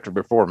met Victor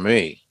before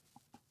me,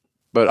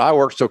 but I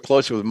worked so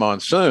closely with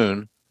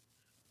Monsoon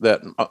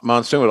that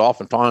Monsoon would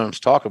oftentimes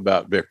talk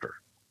about Victor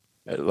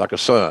like a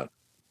son,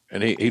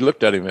 and he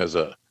looked at him as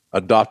a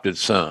adopted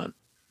son,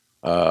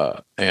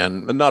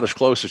 and not as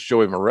close as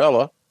Joey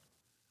Morella,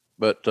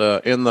 but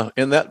in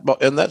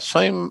that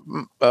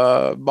same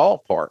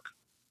ballpark.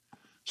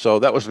 So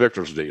that was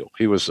Victor's deal.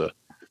 He was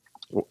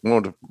we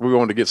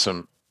wanted to get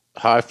some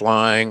high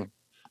flying,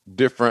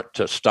 different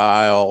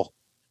style,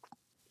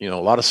 a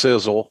lot of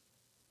sizzle,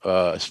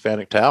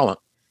 Hispanic talent,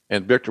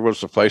 and Victor was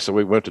the place that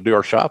we went to do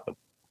our shopping.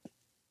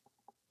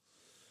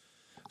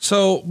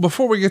 So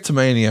before we get to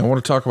Mania, I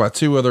want to talk about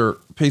two other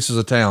pieces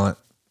of talent.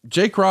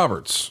 Jake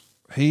Roberts,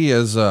 he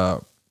is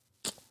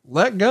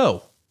let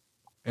go,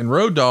 and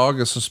Road Dogg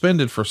is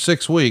suspended for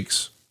 6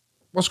 weeks.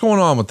 What's going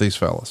on with these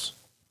fellas?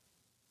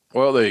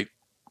 Well, they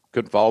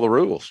couldn't follow the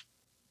rules,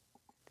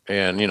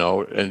 and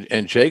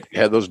and Jake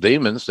had those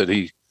demons that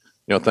he,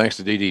 thanks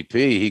to DDP,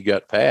 he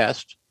got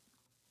past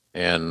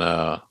and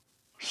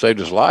saved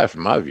his life,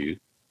 in my view.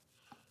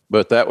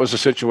 But that was the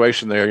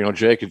situation there.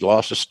 Jake had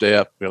lost a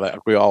step,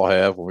 like we all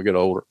have when we get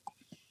older.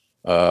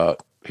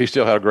 He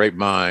still had a great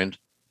mind.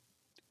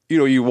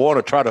 You want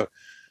to try to,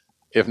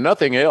 if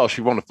nothing else,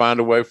 you want to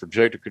find a way for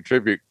Jake to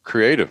contribute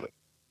creatively.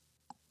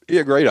 He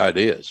had great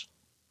ideas,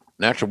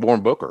 natural born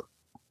booker,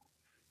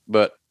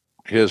 but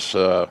his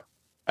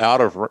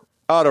out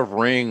of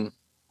ring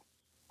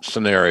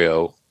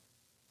scenario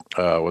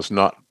was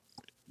not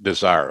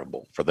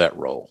desirable for that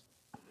role.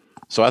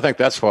 So I think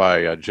that's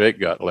why Jake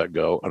got let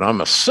go. And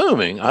I'm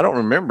assuming, I don't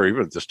remember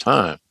even at this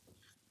time,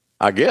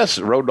 I guess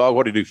Road Dogg,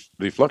 what did he do?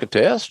 Did he flunk a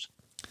test?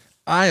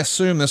 I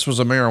assume this was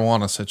a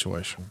marijuana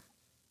situation.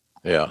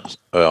 Yeah.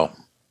 Well,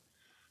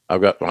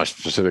 I've got my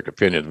specific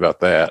opinion about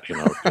that.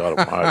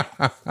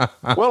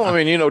 Well, I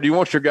mean, do you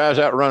want your guys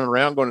out running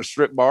around going to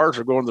strip bars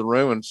or going to the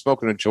room and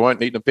smoking a joint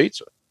and eating a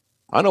pizza?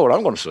 I know what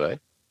I'm going to say.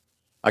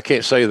 I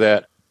can't say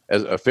that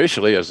as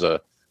officially as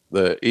the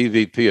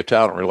EVP of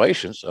Talent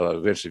Relations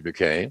eventually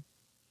became.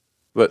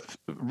 But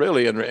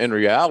really, in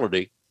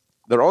reality,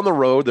 they're on the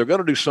road. They're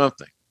going to do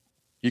something.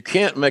 You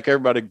can't make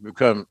everybody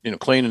become,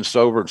 clean and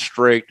sober and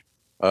straight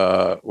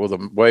with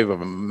a wave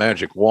of a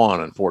magic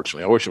wand.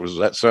 Unfortunately, I wish it was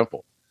that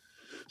simple.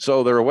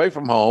 So they're away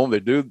from home.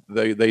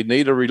 They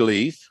need a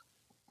relief.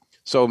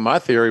 So my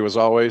theory was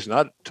always, and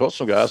I told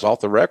some guys off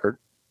the record,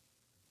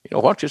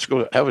 why don't you just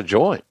go have a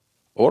joint,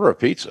 order a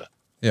pizza,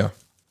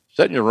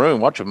 sit in your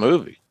room, watch a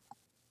movie.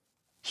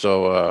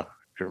 So it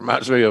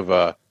reminds me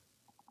of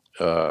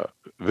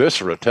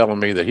Viscera telling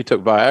me that he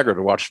took Viagra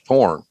to watch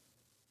porn.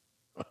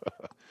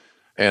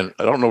 And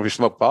I don't know if he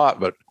smoked pot,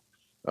 but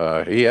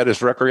he had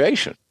his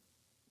recreation.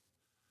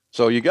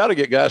 So you got to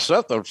get guys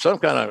some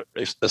kind of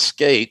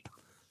escape.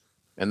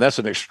 And that's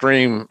an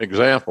extreme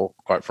example,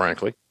 quite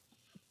frankly.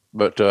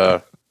 But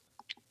I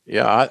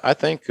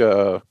think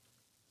that,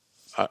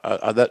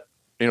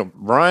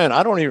 Brian,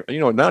 I don't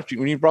even, now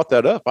when you brought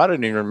that up, I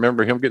didn't even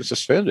remember him getting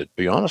suspended, to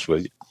be honest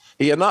with you.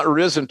 He had not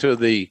risen to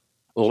the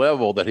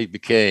level that he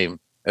became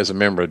as a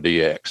member of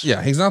DX.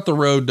 Yeah, he's not the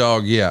Road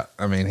Dogg yet.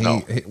 I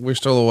mean, we're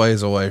still a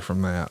ways away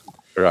from that.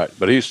 Right,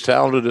 but he's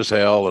talented as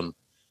hell, and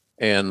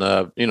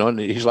and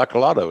he's like a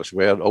lot of us.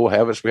 We had old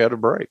habits we had to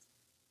break.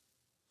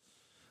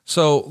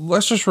 So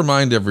let's just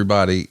remind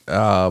everybody,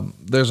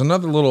 there's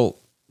another little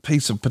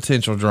piece of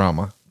potential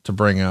drama to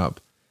bring up.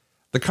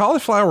 The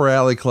Cauliflower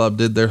Alley Club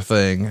did their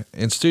thing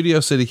in Studio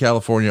City,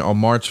 California on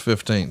March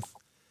 15th.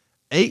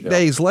 8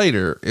 days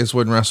later is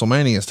when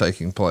WrestleMania is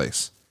taking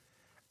place.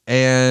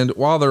 And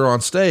while they're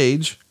on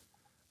stage,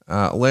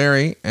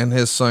 Larry and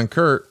his son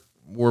Kurt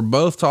were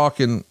both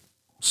talking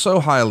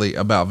so highly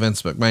about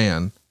Vince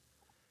McMahon.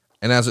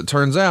 And as it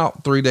turns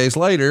out, 3 days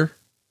later,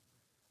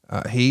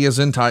 he is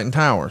in Titan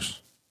Towers.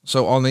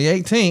 So on the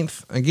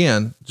 18th,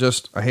 again,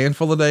 just a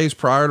handful of days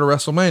prior to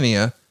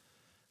WrestleMania,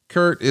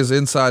 Kurt is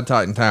inside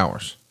Titan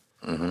Towers.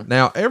 Mm-hmm.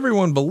 Now,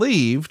 everyone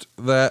believed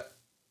that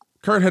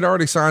Kurt had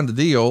already signed a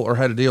deal or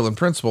had a deal in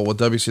principle with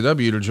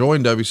WCW to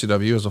join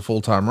WCW as a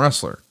full-time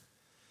wrestler.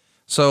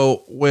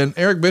 So when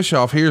Eric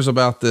Bischoff hears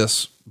about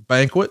this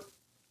banquet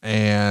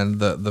and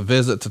the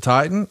visit to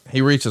Titan,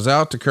 he reaches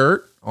out to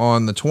Kurt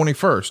on the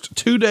 21st,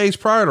 2 days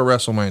prior to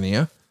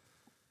WrestleMania.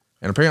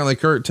 And apparently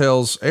Kurt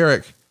tells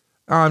Eric,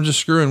 I'm just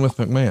screwing with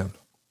McMahon.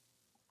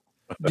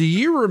 Do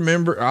you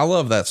remember? I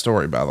love that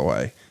story, by the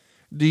way.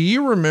 Do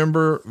you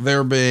remember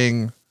there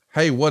being,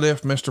 hey, what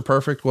if Mr.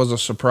 Perfect was a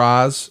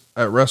surprise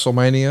at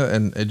WrestleMania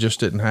and it just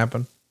didn't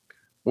happen?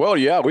 Well,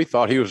 yeah, we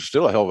thought he was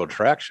still a hell of an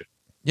attraction.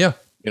 Yeah.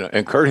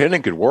 And Kurt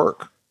Hennig could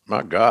work.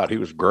 My God, he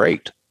was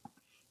great.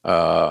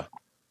 Did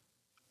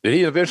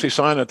he eventually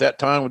sign at that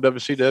time with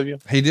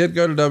WCW? He did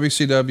go to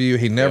WCW.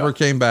 He never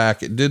came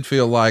back. It did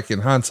feel like, in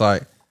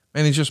hindsight,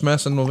 man, he's just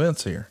messing with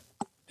Vince here.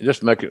 He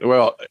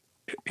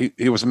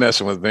was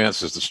messing with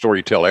Vince is the story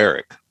you tell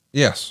Eric.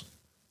 Yes.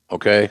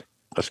 Okay.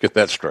 Let's get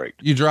that straight.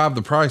 You drive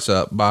the price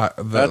up by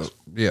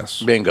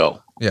yes.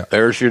 Bingo. Yeah.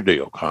 There's your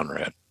deal,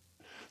 Conrad.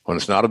 When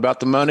it's not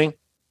about the money,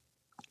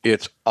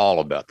 it's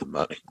all about the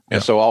money. Yeah.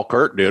 And so all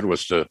Kurt did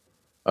was to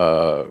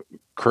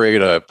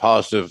create a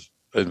positive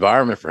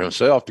environment for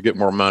himself to get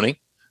more money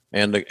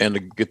and to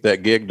get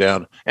that gig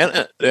down.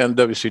 And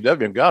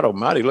WCW, and God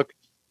Almighty, look,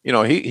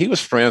 he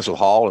was friends with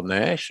Hall and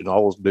Nash and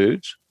all those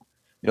dudes.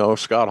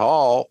 Scott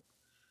Hall,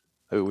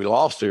 who we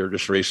lost here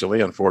just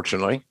recently,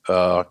 unfortunately.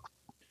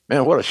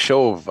 Man, what a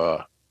show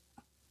of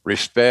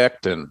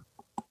respect and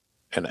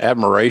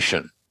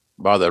admiration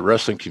by the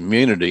wrestling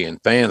community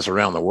and fans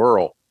around the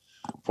world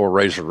for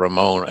Razor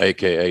Ramon,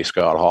 aka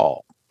Scott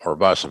Hall, or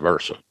vice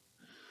versa.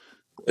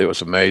 It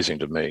was amazing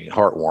to me,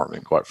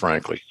 heartwarming, quite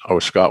frankly. I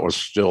wish Scott was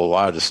still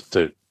alive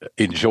to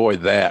enjoy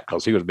that,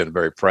 because he would have been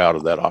very proud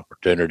of that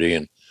opportunity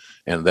and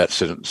that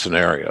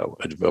scenario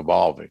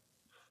evolving.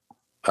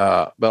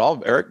 But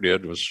all Eric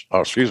did was,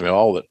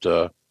 all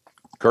that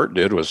Kurt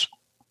did was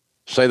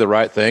say the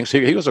right things.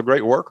 He was a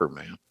great worker,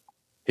 man.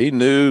 He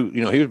knew,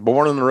 he was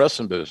born in the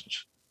wrestling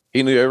business.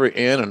 He knew every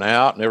in and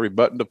out and every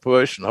button to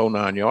push and the whole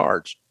 9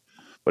 yards.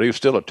 But he was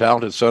still a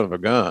talented son of a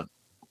gun.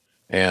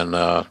 And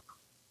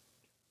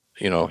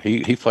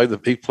he played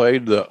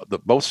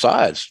the both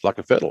sides like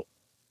a fiddle,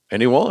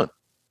 and he won.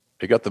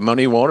 He got the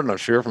money he wanted, I'm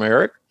sure, from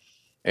Eric,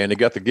 and he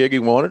got the gig he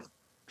wanted.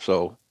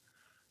 So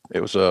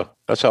it was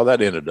that's how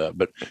that ended up.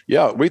 But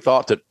yeah, we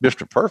thought that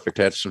Mr. Perfect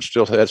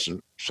still had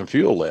some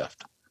fuel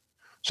left,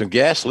 some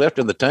gas left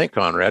in the tank,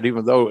 Conrad,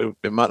 even though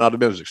it might not have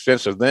been as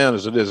expensive then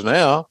as it is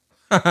now,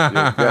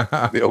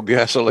 the old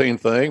gasoline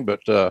thing.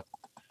 But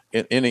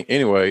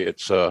anyway,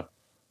 it's that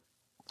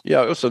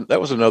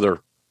was another.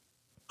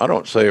 I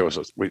don't say it was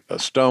a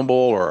stumble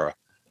or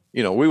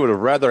we would have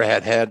rather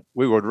have had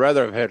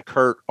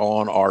Kurt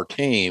on our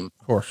team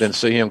than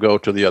see him go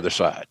to the other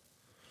side.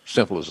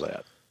 Simple as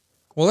that.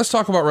 Well, let's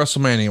talk about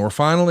WrestleMania. We're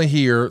finally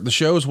here. The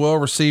show is well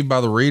received by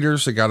the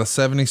readers. It got a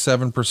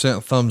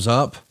 77% thumbs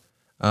up.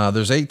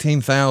 There's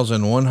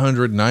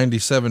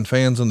 18,197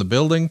 fans in the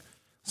building.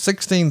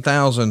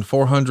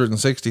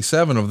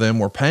 16,467 of them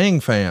were paying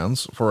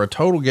fans, for a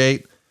total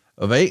gate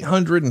of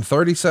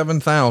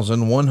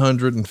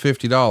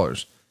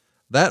 $837,150.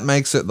 That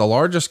makes it the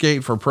largest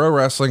gate for pro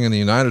wrestling in the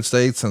United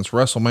States since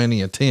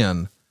WrestleMania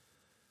 10.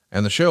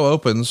 And the show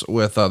opens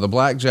with the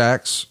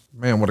Blackjacks.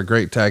 Man, what a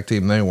great tag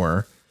team they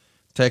were,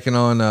 taking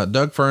on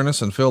Doug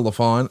Furnas and Phil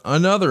LaFawn,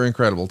 another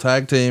incredible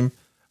tag team,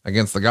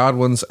 against the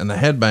Godwins and the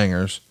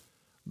Headbangers.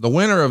 The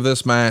winner of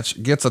this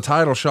match gets a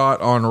title shot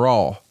on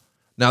Raw.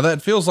 Now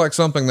that feels like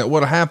something that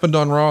would have happened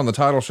on Raw, and the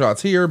title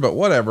shot's here, but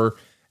whatever.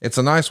 It's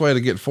a nice way to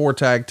get 4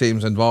 tag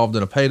teams involved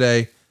in a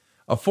payday.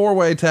 A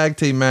 4-way tag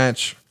team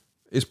match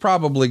is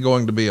probably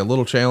going to be a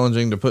little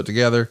challenging to put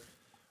together,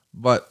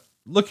 but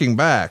looking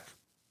back,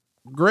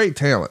 great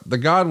talent. The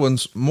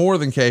Godwins, more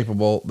than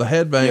capable. The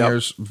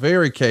Headbangers,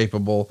 very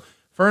capable.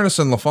 Furnas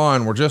and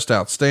LaFawn were just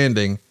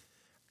outstanding.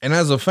 And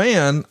as a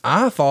fan,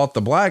 I thought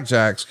the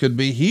Blackjacks could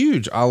be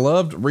huge. I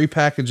loved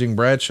repackaging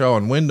Bradshaw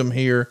and Wyndham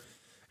here.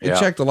 It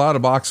checked a lot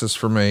of boxes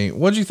for me.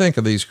 What'd you think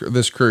of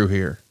this crew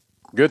here?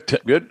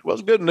 Good. Well,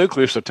 it's a good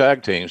nucleus of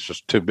tag teams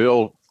just to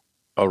build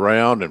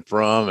around and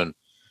from, and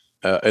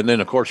then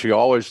of course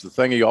the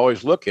thing you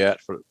always look at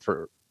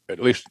for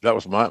at least that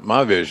was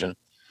my vision,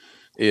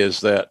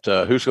 is that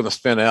who's going to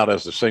spin out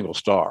as the single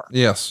star.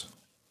 Yes.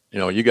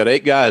 You got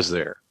 8 guys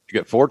there. You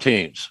got 4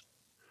 teams.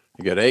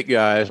 You got 8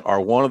 guys.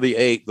 Are one of the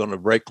 8 going to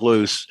break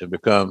loose and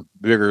become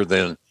bigger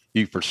than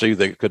you perceive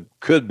they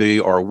could be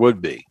or would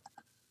be?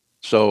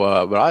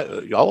 So,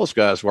 but all those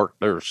guys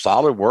they're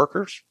solid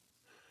workers.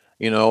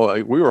 We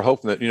were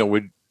hoping that,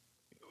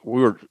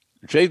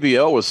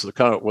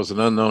 JBL was an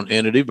unknown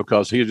entity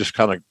because he just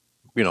kind of,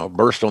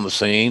 burst on the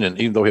scene. And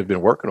even though he'd been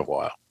working a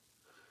while,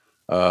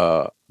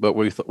 but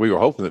we were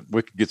hoping that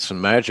we could get some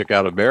magic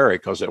out of Barry,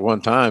 because at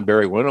one time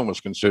Barry Windham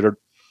was considered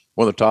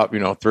one of the top,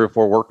 3 or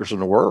 4 workers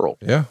in the world.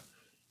 Yeah.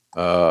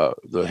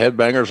 The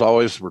Headbangers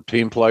always were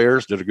team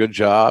players, did a good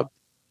job.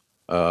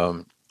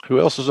 Who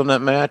else is in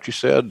that match? You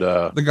said,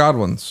 the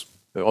Godwins.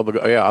 I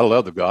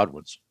love the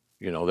Godwins.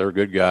 They're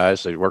good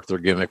guys. They work their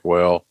gimmick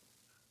well.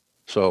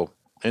 So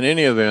in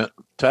any event,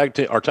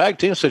 our tag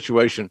team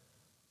situation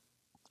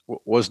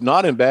was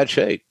not in bad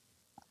shape.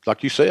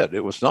 Like you said,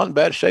 it was not in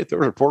bad shape. There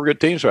were 4 good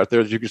teams right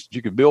there that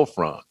you could build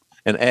from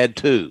and add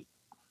to,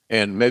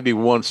 and maybe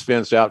one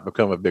spins out and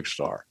become a big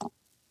star.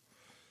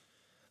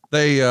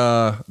 They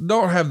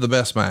don't have the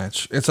best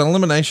match. It's an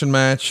elimination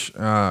match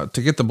to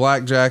get the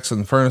Blackjacks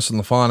and Furnas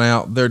and LaFawn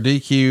out. They're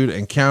DQ'd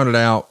and counted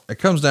out. It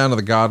comes down to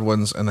the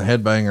Godwins and the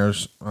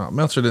Headbangers.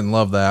 Meltzer didn't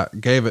love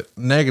that. Gave it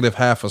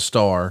 -0.5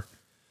 star.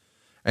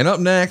 And up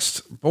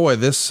next, boy,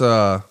 this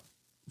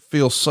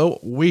feels so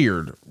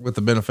weird with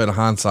the benefit of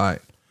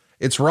hindsight.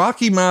 It's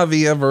Rocky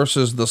Maivia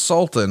versus the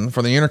Sultan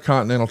for the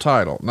Intercontinental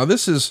title. Now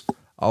this is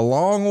a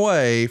long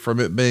way from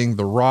it being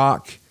The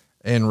Rock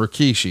and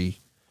Rikishi.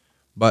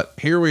 But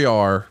here we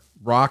are,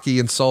 Rocky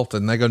and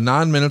Sultan. They go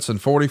 9 minutes and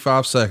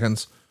 45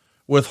 seconds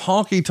with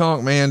Honky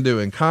Tonk Man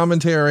doing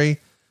commentary.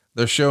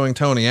 They're showing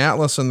Tony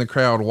Atlas in the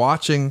crowd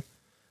watching.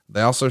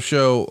 They also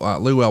show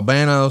Lou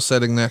Albano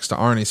sitting next to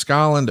Arnie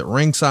Skaaland at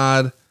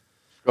ringside.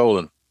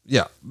 Skaaland.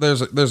 Yeah.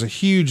 There's a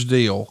huge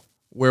deal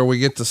where we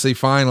get to see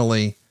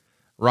finally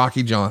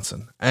Rocky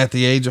Johnson at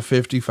the age of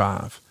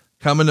 55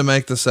 coming to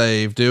make the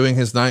save, doing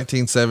his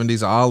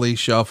 1970s Ali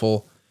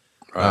shuffle.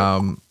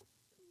 Right.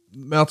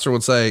 Meltzer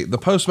would say the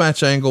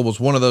post-match angle was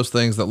one of those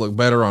things that looked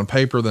better on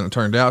paper than it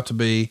turned out to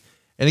be.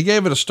 And he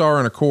gave it a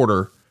 1.25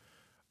 stars.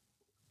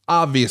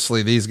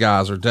 Obviously these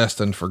guys are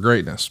destined for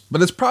greatness,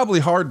 but it's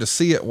probably hard to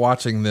see it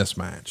watching this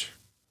match.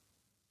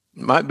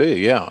 Might be.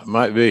 Yeah, it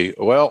might be.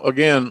 Well,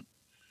 again,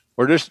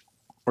 we're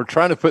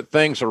trying to put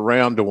things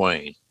around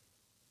Dwayne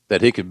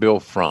that he could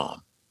build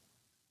from,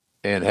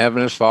 and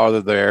having his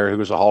father there, who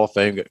was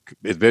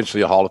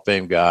eventually a Hall of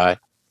Fame guy.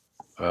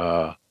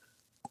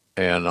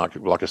 And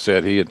like I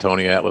said, he and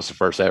Tony Atlas, the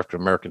first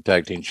African-American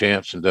tag team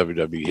champs in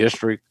WWE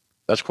history.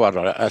 That's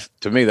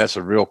to me, that's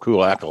a real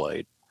cool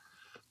accolade.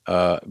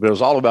 But it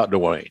was all about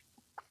Dwayne.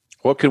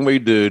 What can we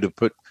do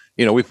to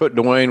we put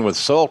Dwayne with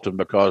Sultan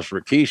because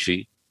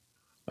Rikishi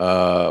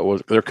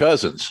was their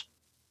cousins,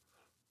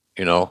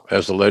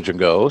 as the legend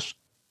goes.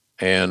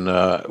 And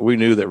we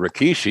knew that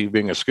Rikishi,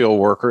 being a skilled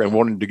worker and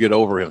wanting to get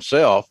over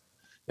himself,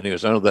 and he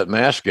was under that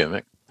mask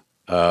gimmick,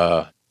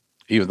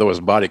 even though his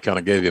body kind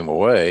of gave him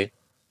away,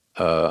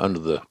 under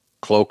the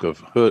cloak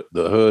of the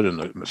hood and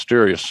the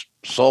mysterious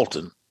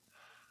Sultan,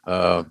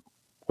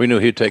 we knew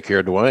he'd take care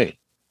of Dwayne,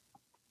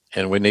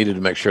 and we needed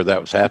to make sure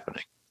that was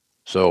happening.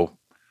 So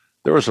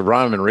there was a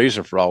rhyme and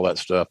reason for all that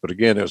stuff. But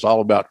again, it was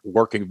all about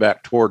working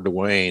back toward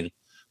Dwayne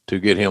to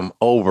get him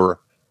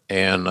over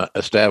and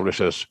establish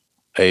as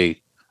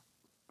a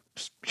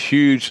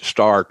huge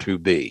star to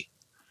be.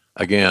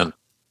 Again,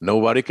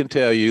 nobody can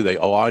tell you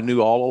I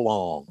knew all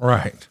along.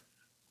 Right.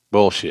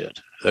 Bullshit.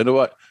 You know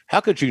what? How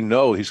could you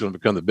know he's going to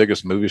become the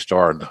biggest movie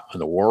star in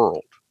the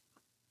world?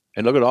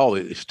 And look at all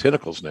these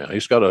tentacles now.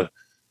 He's a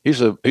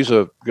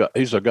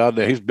god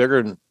that he's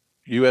bigger than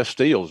U.S.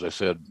 Steel, as they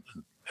said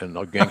in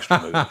the gangster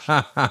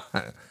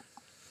movies.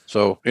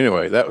 So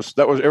anyway, that was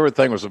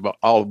everything was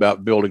all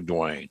about building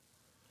Dwayne.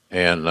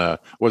 And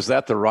was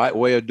that the right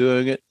way of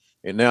doing it?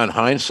 And now in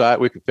hindsight,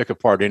 we could pick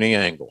apart any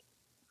angle,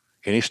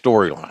 any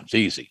storylines,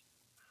 easy.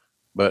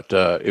 But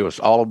it was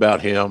all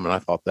about him, and I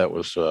thought that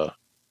was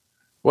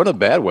wasn't a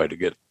bad way to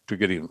get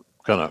him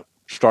kind of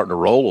starting to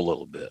roll a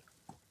little bit.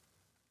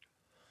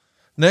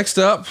 Next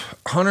up,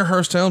 Hunter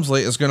Hearst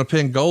Helmsley is going to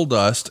pin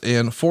Goldust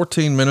in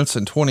 14 minutes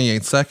and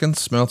 28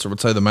 seconds. Meltzer would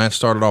say the match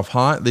started off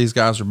hot. These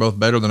guys are both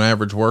better than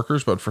average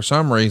workers, but for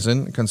some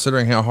reason,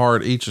 considering how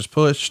hard each is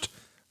pushed,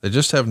 they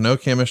just have no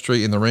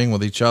chemistry in the ring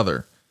with each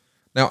other.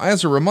 Now,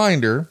 as a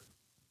reminder,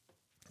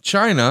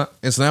 Chyna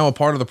is now a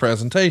part of the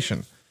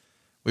presentation.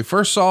 We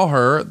first saw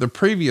her the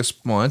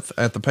previous month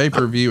at the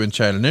pay-per-view in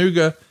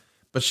Chattanooga,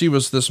 but she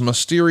was this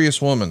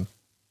mysterious woman.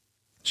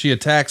 She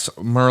attacks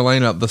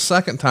Marlena the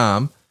second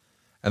time,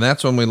 and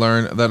that's when we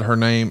learn that her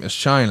name is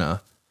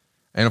Chyna.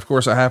 And of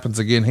course, it happens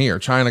again here.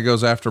 Chyna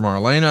goes after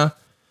Marlena.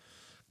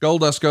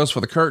 Goldust goes for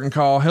the curtain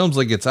call.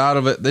 Helmsley gets out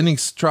of it. Then he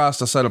tries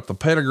to set up the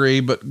pedigree,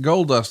 but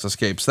Goldust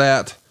escapes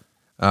that.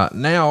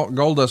 Now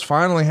Goldust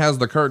finally has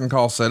the curtain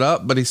call set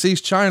up, but he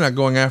sees Chyna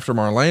going after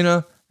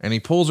Marlena, and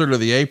he pulls her to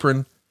the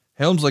apron.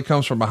 Helmsley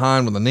comes from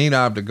behind with a knee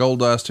dive to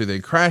Goldust, who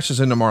then crashes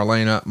into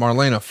Marlena.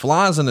 Marlena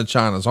flies into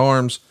Chyna's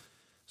arms.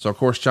 So of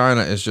course,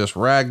 Chyna is just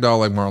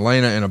ragdolling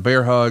Marlena in a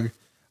bear hug.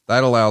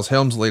 That allows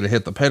Helmsley to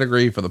hit the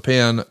pedigree for the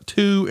pin,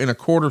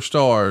 2.25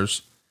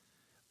 stars.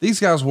 These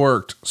guys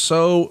worked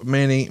so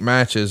many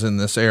matches in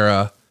this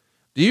era.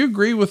 Do you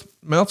agree with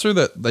Meltzer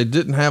that they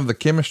didn't have the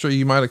chemistry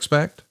you might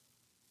expect?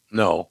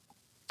 No,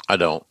 I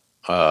don't.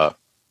 I'm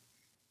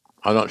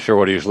not sure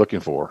what he was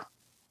looking for.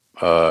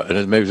 And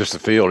it maybe just the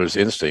feel of his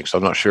instincts.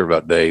 I'm not sure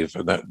about Dave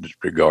in that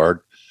regard.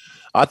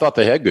 I thought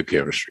they had good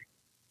chemistry,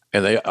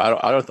 and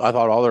I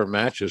thought all their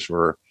matches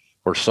were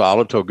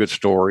solid, told good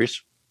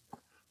stories,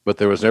 but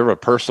there was never a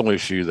personal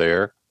issue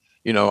there.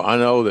 I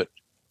know that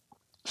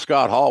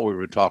Scott Hall, we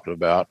were talking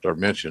about or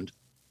mentioned,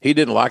 he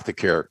didn't like the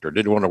character,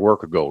 didn't want to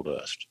work with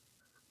Goldust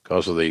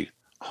because of the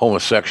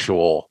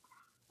homophobia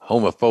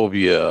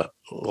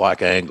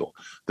like angle.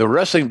 The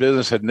wrestling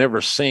business had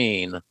never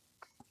seen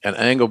an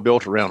angle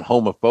built around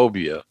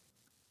homophobia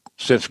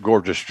since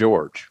Gorgeous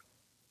George.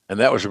 And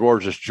that was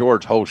Gorgeous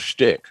George's whole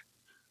shtick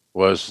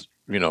was,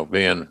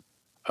 being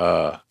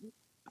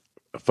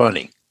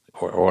funny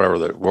or whatever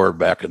the word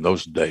back in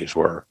those days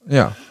were.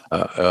 Yeah.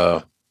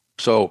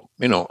 So,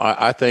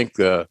 I think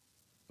some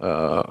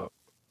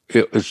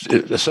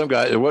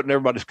guy, it wasn't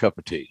everybody's cup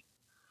of tea.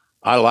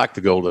 I liked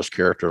the Goldust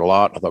character a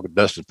lot. I thought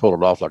Dustin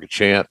pulled it off like a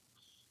champ.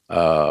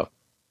 But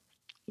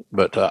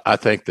I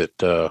think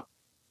that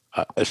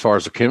as far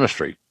as the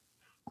chemistry,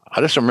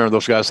 I just remember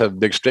those guys having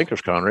big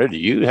stinkers, Conrad. Do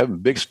you having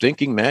big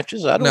stinking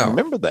matches? I don't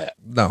remember that.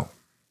 No.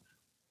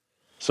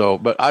 So,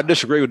 but I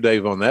disagree with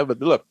Dave on that. But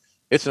look,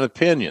 it's an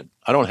opinion.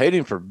 I don't hate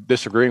him for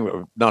disagreeing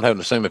with not having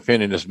the same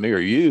opinion as me or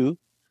you.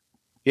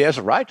 He has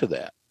a right to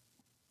that.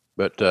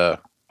 But I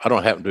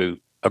don't happen to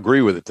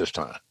agree with it this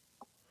time.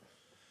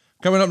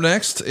 Coming up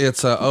next,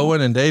 it's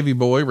Owen and Davey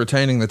Boy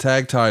retaining the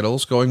tag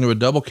titles, going to a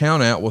double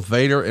count out with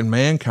Vader and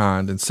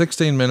Mankind in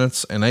 16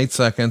 minutes and 8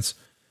 seconds.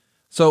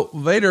 So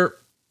Vader,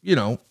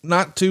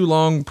 not too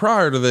long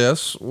prior to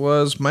this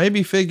was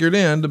maybe figured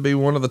in to be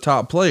one of the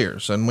top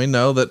players. And we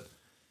know that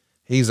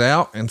He's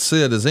out and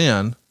Sid is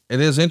in.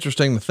 It is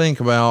interesting to think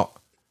about.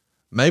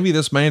 Maybe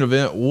this main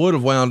event would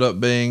have wound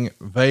up being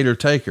Vader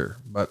Taker,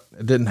 but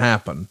it didn't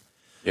happen.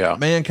 Yeah.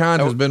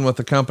 Mankind has been with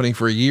the company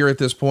for a year at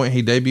this point.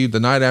 He debuted the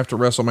night after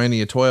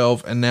WrestleMania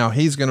 12, and now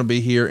he's going to be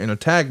here in a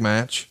tag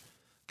match,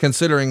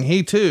 considering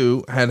he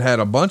too had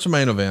a bunch of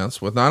main events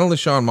with not only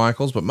Shawn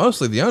Michaels, but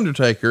mostly The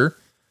Undertaker.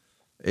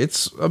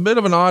 It's a bit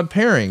of an odd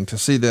pairing to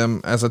see them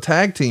as a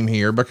tag team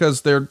here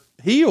because they're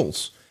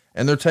heels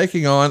and they're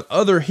taking on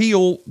other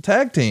heel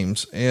tag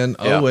teams in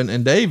Owen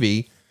and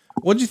Davey.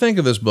 What'd you think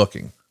of this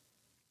booking?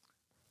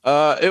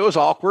 It was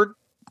awkward,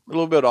 a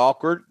little bit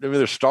awkward. I mean,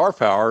 there's star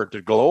power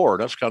to galore.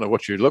 That's kind of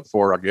what you look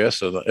for, I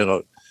guess,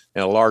 in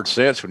a large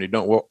sense when you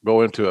don't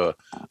go into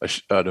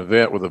an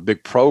event with a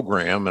big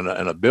program and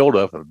a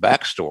buildup and a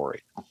backstory.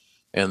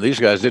 And these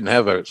guys didn't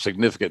have a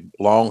significant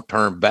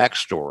long-term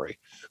backstory,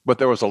 but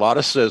there was a lot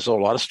of sizzle,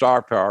 a lot of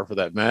star power for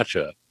that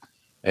matchup.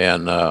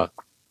 And,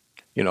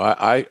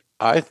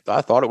 I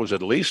thought it was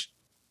at least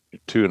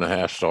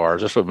 2.5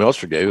 stars. That's what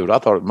Meltzer gave it, but I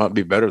thought it might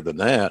be better than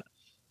that.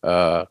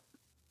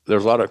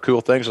 There's a lot of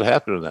cool things that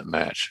happened in that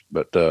match,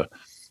 but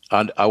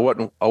I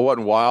wasn't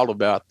wild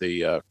about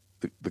the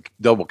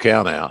double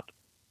count out.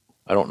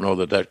 I don't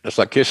know that's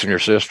like kissing your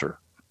sister.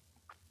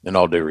 In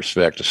all due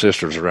respect to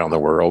sisters around the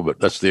world, but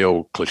that's the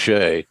old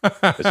cliche.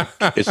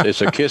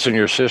 It's a kissing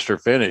your sister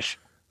finish.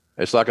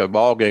 It's like a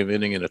ball game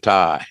ending in a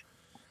tie,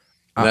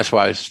 and that's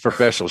why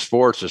professional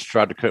sports has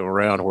tried to come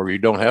around where you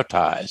don't have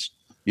ties.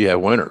 You have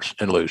winners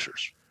and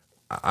losers.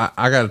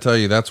 I got to tell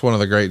you, that's one of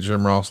the great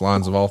Jim Ross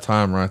lines of all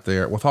time right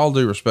there. With all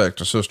due respect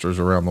to sisters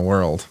around the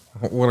world.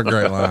 What a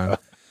great line.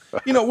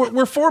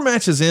 We're 4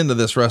 matches into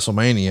this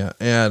WrestleMania,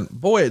 and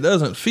boy, it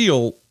doesn't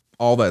feel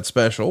all that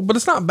special, but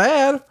it's not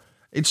bad.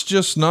 It's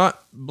just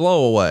not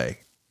blow away.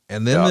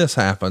 And then this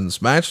happens.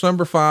 Match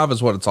number 5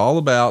 is what it's all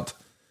about.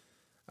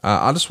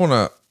 I just want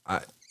to,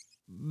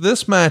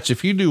 this match,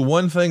 if you do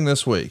one thing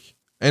this week,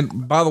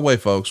 and by the way,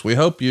 folks, we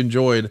hope you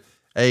enjoyed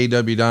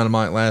AEW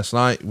Dynamite last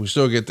night. We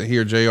still get to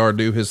hear JR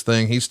do his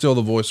thing. He's still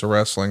the voice of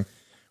wrestling.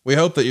 We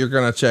hope that you're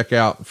going to check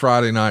out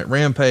Friday Night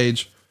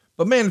Rampage.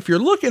 But man, if you're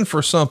looking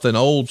for something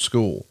old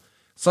school,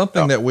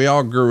 something that we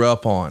all grew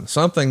up on,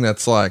 something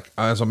that's like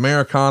as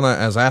Americana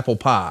as apple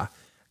pie,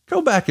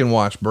 go back and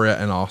watch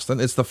Brett and Austin.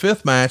 It's the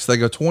 5th match. They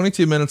go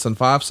 22 minutes and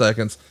 5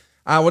 seconds.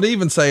 I would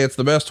even say it's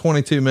the best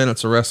 22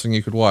 minutes of wrestling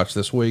you could watch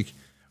this week.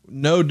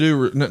 No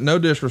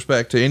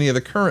disrespect to any of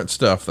the current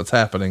stuff that's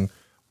happening,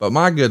 but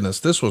my goodness,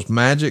 this was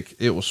magic.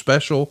 It was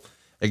special.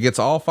 It gets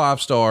all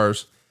 5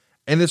 stars,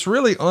 and it's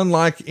really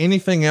unlike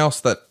anything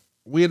else that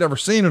we had ever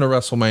seen in a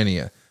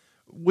WrestleMania.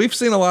 We've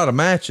seen a lot of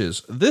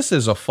matches. This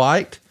is a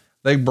fight.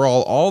 They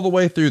brawl all the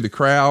way through the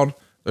crowd.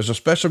 There's a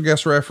special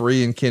guest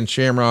referee in Ken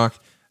Shamrock.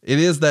 It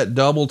is that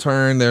double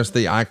turn. There's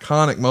the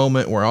iconic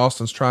moment where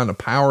Austin's trying to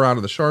power out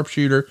of the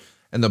sharpshooter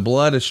and the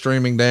blood is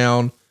streaming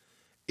down.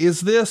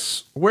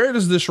 Where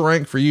does this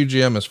rank for you,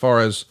 Jim, as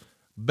far as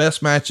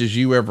best matches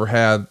you ever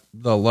had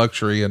the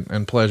luxury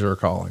and pleasure of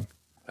calling?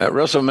 At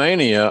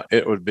WrestleMania,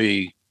 it would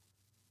be,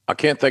 I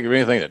can't think of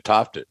anything that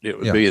topped it. It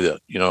would be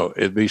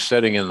it'd be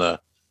sitting in the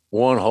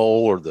 1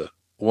 hole or the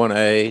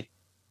 1A.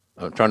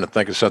 I'm trying to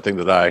think of something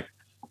that I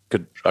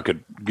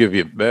could give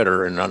you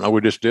better. And I know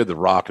we just did the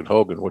Rock and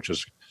Hogan,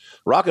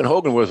 Rock and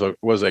Hogan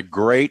was a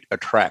great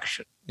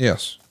attraction.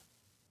 Yes.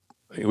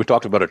 We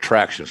talked about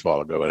attractions a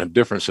while ago and a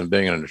difference in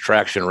being an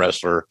attraction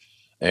wrestler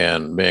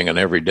and being an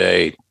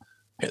everyday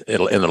in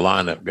the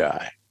lineup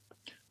guy.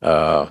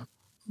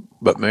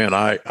 But man,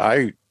 I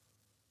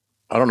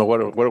don't know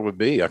what it would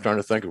be. I'm trying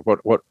to think of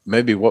what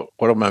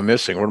am I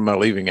missing? What am I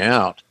leaving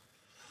out?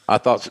 I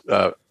thought,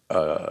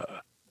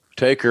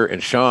 Taker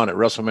and Shawn at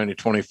WrestleMania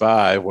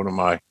 25, one of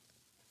my,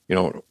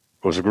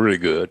 was really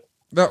good.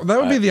 That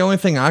would be the only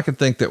thing I could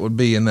think that would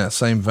be in that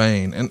same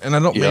vein. And I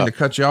don't mean to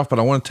cut you off, but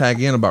I want to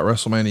tag in about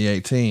WrestleMania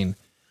 18.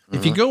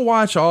 If you go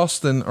watch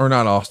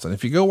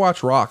if you go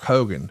watch Rock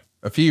Hogan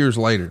a few years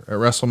later at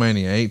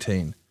WrestleMania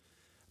 18,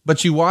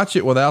 but you watch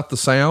it without the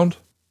sound,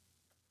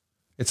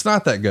 it's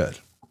not that good.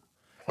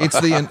 It's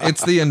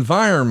the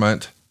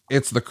environment.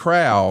 It's the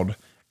crowd.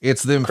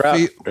 It's them.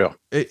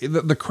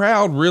 The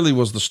crowd really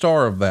was the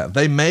star of that.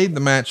 They made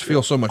the match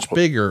feel so much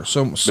bigger,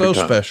 so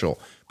special.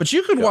 But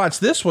you could watch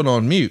this one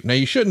on mute. Now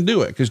you shouldn't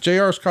do it because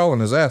JR's calling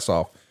his ass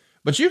off.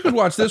 But you could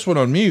watch this one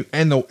on mute,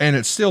 and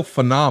it's still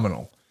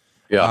phenomenal.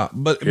 Yeah,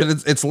 but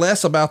it's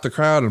less about the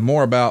crowd and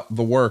more about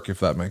the work, if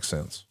that makes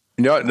sense.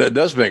 That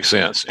does make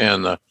sense.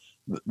 And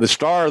the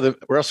star of the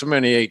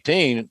WrestleMania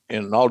 18,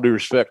 in all due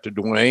respect to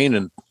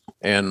Dwayne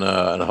and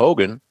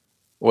Hogan,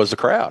 was the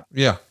crowd.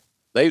 Yeah.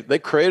 They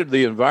created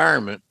the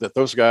environment that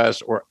those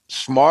guys were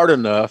smart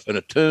enough and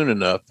attuned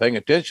enough, paying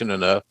attention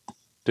enough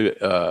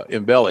to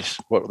embellish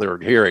what they were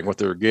hearing, what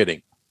they were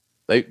getting.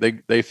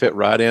 They fit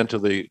right into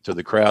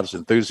the crowd's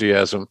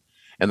enthusiasm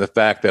and the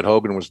fact that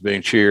Hogan was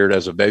being cheered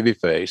as a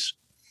babyface,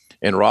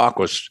 and Rock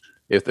was,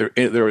 if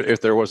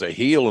there was a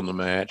heel in the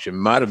match, it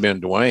might have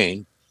been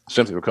Dwayne,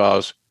 simply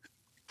because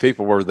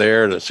people were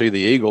there to see the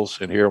Eagles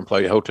and hear them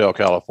play Hotel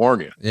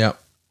California. Yeah.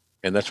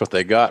 And that's what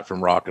they got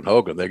from Rock and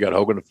Hogan. They got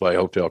Hogan to play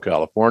Hotel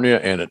California,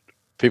 and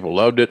people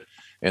loved it,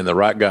 and the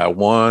right guy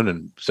won,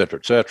 and et cetera,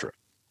 et cetera.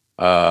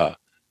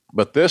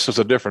 But this is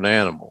a different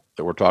animal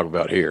that we're talking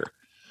about here.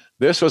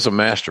 This was a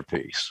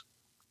masterpiece,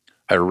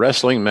 a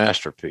wrestling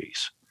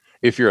masterpiece.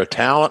 If you're a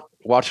talent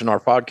watching our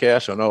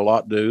podcast, I know a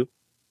lot do,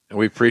 and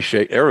we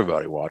appreciate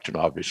everybody watching,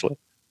 obviously.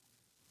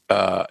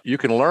 You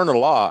can learn a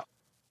lot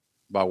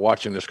by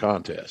watching this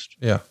contest.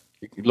 Yeah.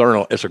 You can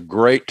learn. It's a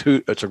great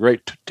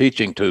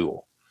teaching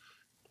tool.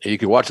 You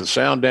can watch the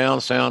sound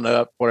down, sound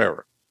up,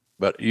 whatever.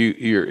 But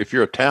if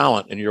you're a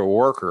talent and you're a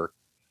worker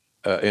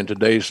in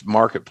today's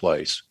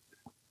marketplace,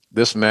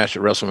 this match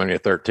at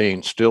WrestleMania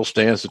 13 still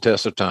stands the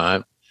test of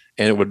time,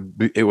 and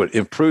it would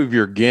improve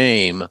your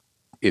game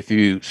if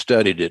you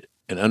studied it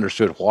and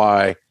understood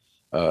why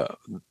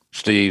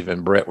Steve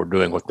and Bret were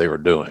doing what they were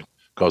doing,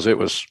 because it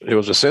was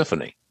a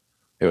symphony.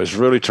 It was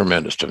really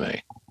tremendous to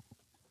me.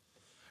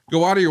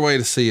 Go out of your way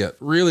to see it.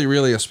 Really,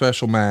 really a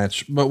special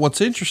match. But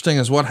what's interesting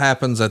is what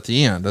happens at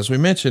the end. As we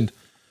mentioned,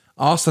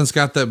 Austin's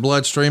got that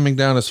blood streaming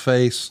down his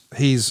face.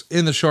 He's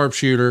in the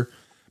sharpshooter,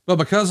 but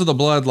because of the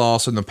blood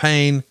loss and the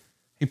pain,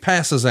 he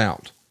passes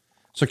out.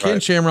 So Ken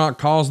Shamrock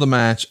calls the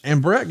match,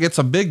 and Bret gets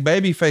a big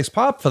baby face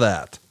pop for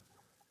that.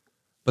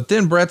 But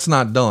then Bret's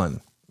not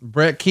done.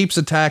 Bret keeps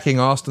attacking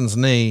Austin's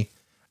knee.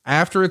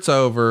 After it's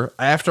over,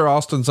 after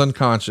Austin's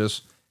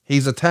unconscious,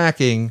 he's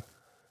attacking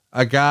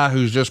a guy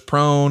who's just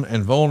prone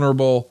and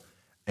vulnerable,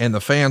 and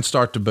the fans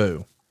start to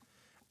boo.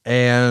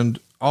 And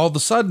all of a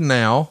sudden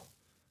now,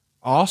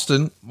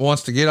 Austin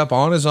wants to get up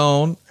on his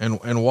own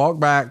and walk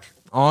back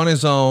on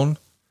his own.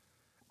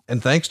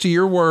 And thanks to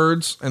your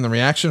words and the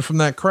reaction from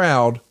that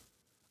crowd,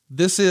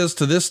 this is,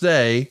 to this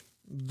day,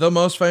 the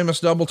most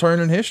famous double turn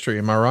in history.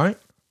 Am I right?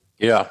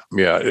 Yeah.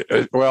 Yeah.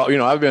 Well,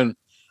 I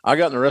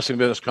got in the wrestling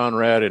business,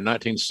 Conrad, in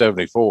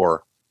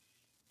 1974.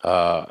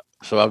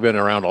 So I've been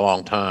around a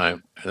long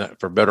time,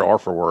 for better or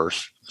for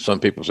worse,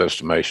 some people's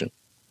estimation,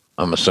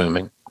 I'm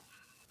assuming.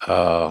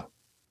 But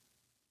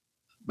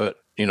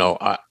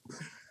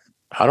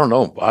I don't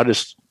know. I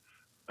just,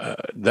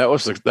 that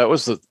was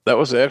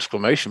the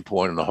exclamation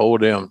point in the whole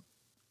damn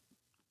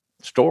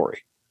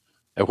story.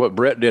 And what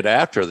Bret did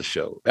after the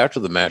show,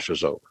 after the match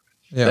was over,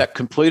 that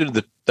completed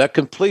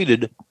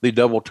the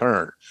double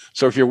turn.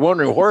 So if you're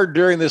wondering where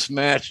during this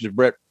match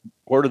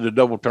where did the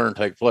double turn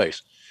take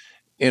place?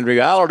 In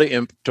reality,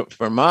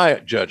 for my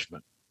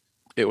judgment,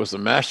 it was the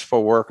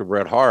masterful work of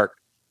Bret Hart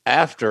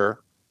after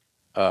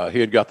he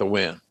had got the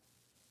win.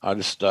 I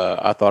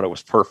thought it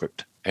was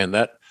perfect, and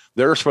that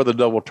there's where the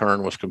double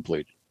turn was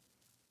completed.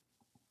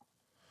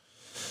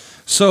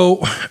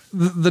 So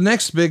the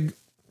next big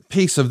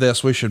piece of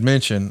this we should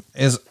mention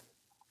is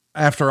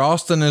after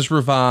Austin is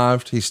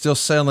revived, he's still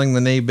selling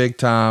the knee big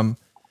time.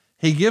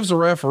 He gives a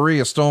referee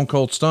a stone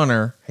cold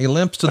stunner. He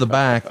limps to the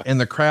back and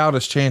the crowd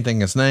is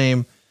chanting his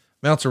name.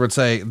 Meltzer would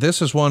say, this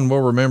is one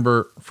we'll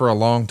remember for a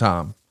long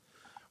time.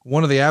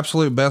 One of the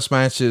absolute best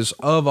matches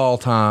of all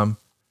time.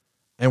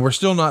 And we're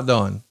still not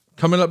done.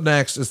 Coming up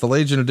next is the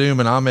Legion of Doom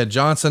and Ahmed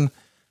Johnson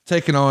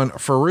taking on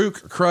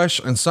Farouk, Crush,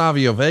 and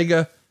Savio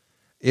Vega.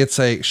 It's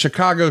a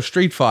Chicago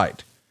street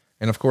fight.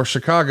 And of course,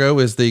 Chicago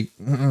is the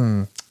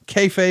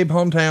kayfabe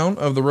hometown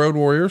of the Road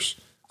Warriors.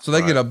 So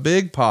they get a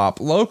big pop.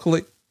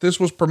 Locally, this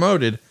was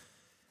promoted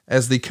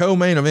as the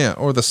co-main event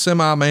or the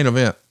semi-main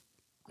event.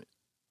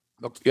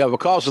 Yeah,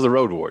 because of the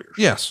Road Warriors.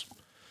 Yes.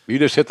 You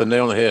just hit the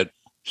nail on the head.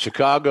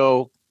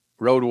 Chicago,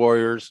 Road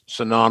Warriors,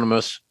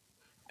 synonymous.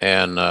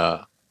 And,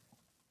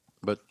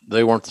 but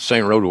they weren't the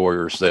same Road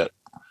Warriors that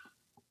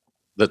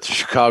the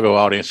Chicago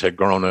audience had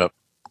grown up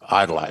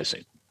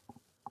idolizing.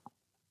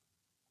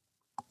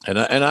 And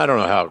I don't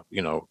know how,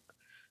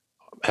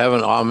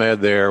 having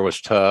Ahmed there was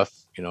tough.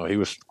 He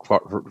was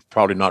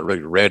probably not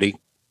really ready.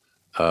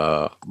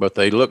 But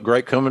they looked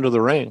great coming to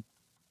the ring.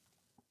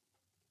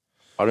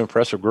 What an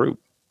impressive group.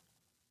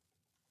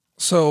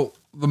 So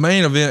the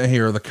main event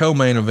here, the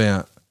co-main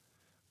event,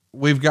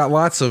 we've got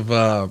lots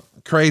of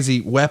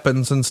crazy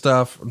weapons and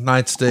stuff,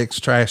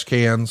 nightsticks, trash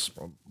cans.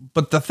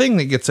 But the thing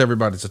that gets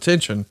everybody's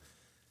attention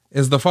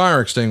is the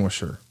fire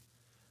extinguisher.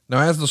 Now,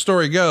 as the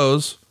story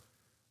goes,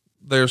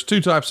 there's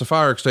two types of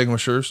fire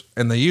extinguishers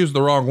and they use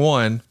the wrong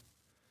one.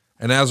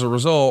 And as a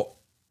result,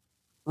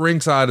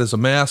 ringside is a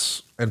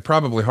mess and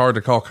probably hard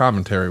to call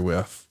commentary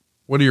with.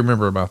 What do you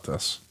remember about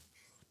this?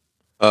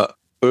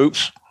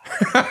 Oops.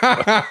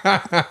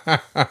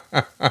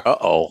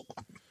 Uh-oh.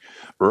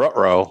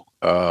 Ruh-roh.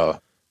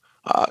 Well,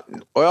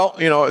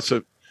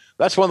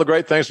 that's one of the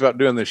great things about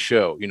doing this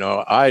show.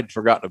 I'd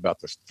forgotten about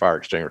the fire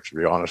extinguisher,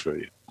 to be honest with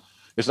you.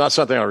 It's not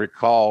something I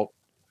recall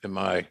in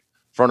my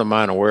front of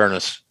mind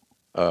awareness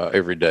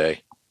every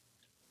day.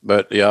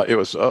 But yeah, it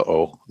was,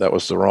 that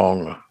was the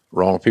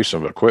wrong piece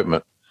of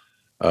equipment.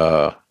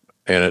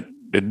 And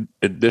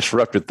it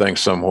disrupted things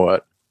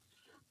somewhat,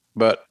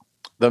 but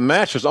the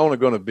match is only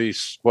going to be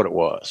what it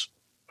was.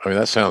 I mean,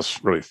 that sounds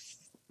really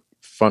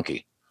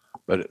funky,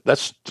 but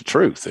that's the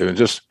truth. It was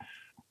just,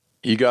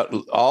 you got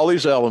all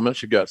these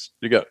elements. You got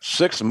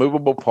 6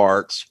 movable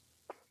parts,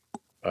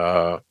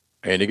 and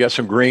you got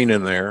some green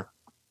in there,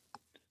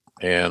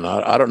 And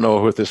I don't know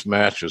what this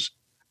match is.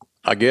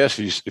 I guess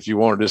if you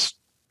want to just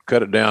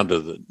cut it down to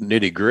the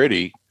nitty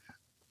gritty,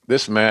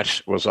 this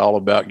match was all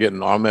about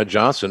getting Ahmed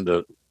Johnson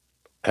to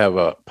have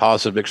a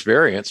positive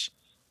experience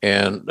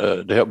and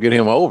to help get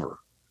him over.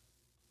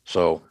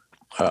 So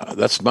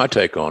that's my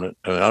take on it.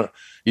 I mean,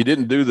 you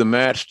didn't do the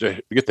match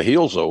to get the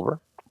heels over.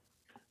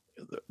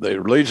 The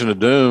Legion of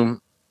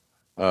Doom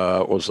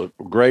was a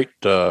great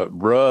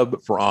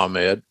rub for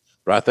Ahmed,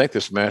 but I think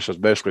this match was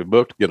basically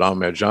booked to get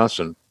Ahmed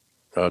Johnson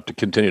to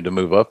continue to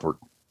move upward.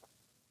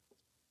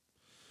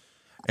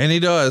 And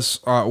he does.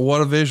 What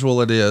a visual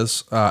it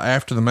is.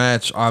 After the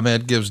match,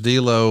 Ahmed gives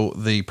D'Lo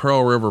the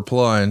Pearl River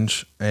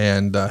plunge,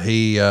 and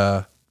he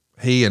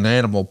and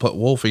Animal put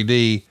Wolfie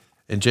D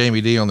and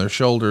Jamie D on their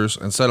shoulders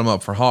and set them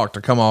up for Hawk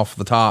to come off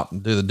the top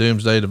and do the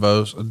Doomsday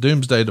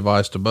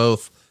device to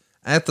both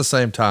at the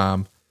same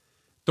time.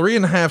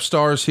 3.5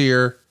 stars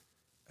here.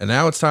 And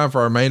now it's time for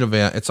our main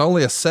event. It's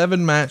only a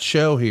 7-match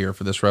show here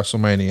for this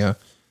WrestleMania.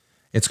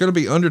 It's going to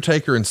be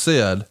Undertaker and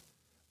Sid,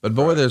 but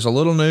boy, there's a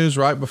little news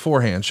right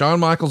beforehand. Shawn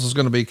Michaels is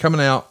going to be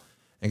coming out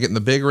and getting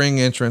the big ring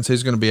entrance.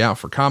 He's going to be out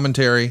for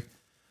commentary,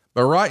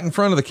 but right in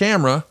front of the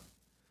camera,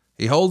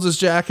 he holds his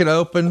jacket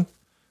open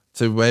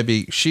to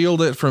maybe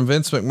shield it from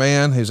Vince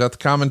McMahon, who's at the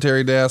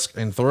commentary desk,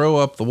 and throw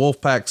up the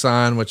Wolfpack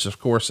sign, which of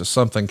course is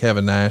something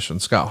Kevin Nash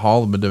and Scott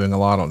Hall have been doing a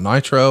lot on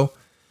Nitro,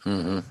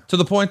 to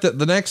the point that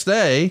the next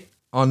day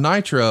on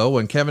Nitro,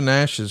 when Kevin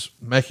Nash is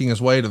making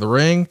his way to the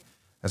ring,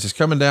 as he's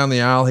coming down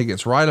the aisle, he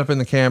gets right up in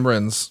the camera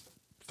and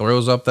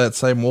throws up that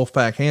same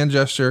Wolfpack hand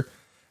gesture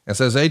and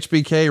says,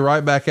 HBK,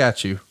 right back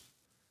at you.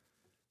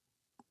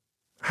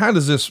 How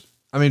does this,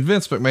 I mean,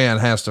 Vince McMahon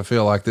has to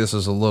feel like this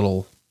is a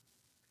little,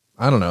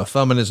 I don't know,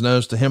 thumbing his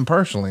nose to him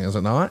personally, is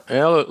it not?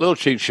 Yeah, a little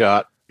cheap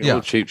shot,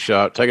 little cheap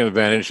shot, taking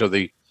advantage of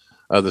the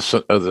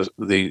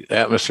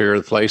atmosphere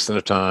of the place and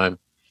the time.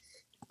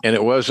 And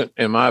it wasn't,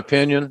 in my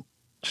opinion,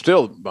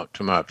 still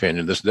to my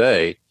opinion, this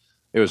day,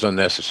 it was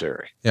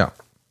unnecessary. Yeah.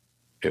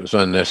 It was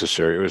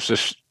unnecessary. It was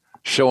just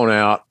showing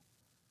out,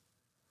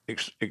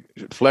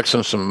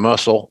 flexing some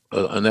muscle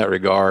in that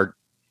regard.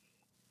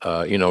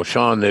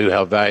 Shawn knew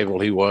how valuable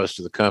he was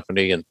to the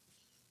company, and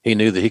he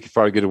knew that he could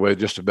probably get away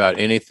with just about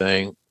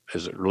anything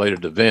as it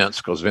related to Vince,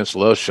 because Vince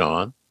loves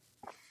Shawn.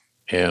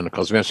 And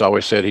because Vince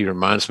always said he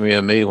reminds me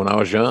of me when I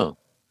was young,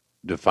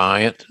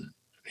 defiant,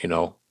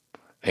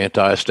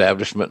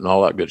 anti-establishment and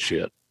all that good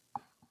shit.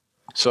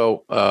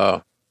 So,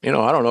 I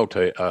don't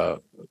know,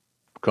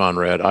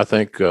 Conrad, I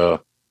think, I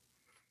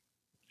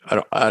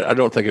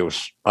don't think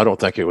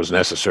it was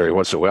necessary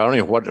whatsoever. I don't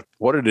even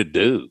what did it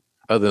do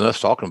other than us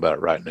talking about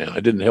it right now?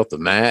 It didn't help the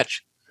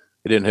match.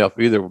 It didn't help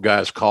either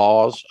guy's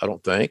cause, I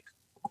don't think.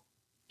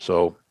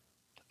 So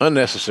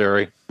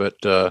unnecessary, but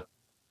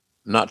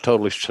not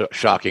totally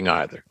shocking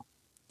either.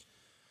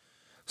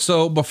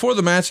 So before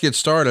the match gets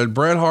started,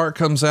 Bret Hart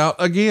comes out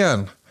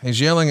again. He's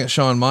yelling at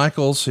Shawn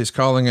Michaels. He's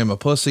calling him a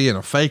pussy and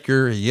a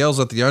faker. He yells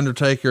at the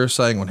Undertaker,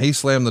 saying when he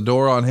slammed the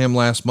door on him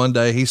last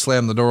Monday, he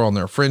slammed the door on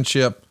their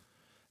friendship.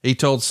 He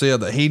told Sid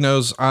that he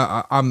knows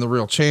I'm the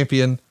real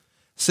champion.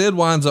 Sid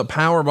winds up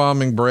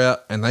powerbombing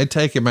Bret, and they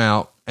take him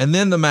out, and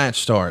then the match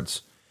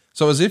starts.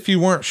 So as if you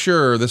weren't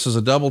sure this is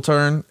a double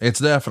turn, it's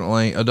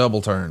definitely a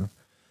double turn.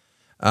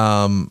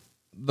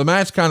 The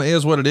match kind of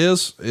is what it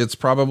is. It's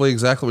probably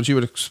exactly what you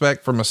would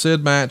expect from a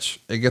Sid match.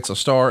 It gets a 1.25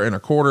 stars.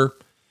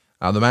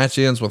 The match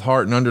ends with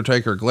Hart and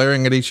Undertaker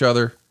glaring at each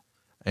other.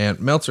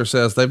 And Meltzer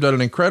says they've done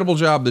an incredible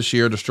job this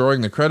year,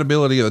 destroying the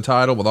credibility of the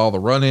title with all the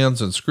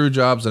run-ins and screw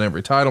jobs in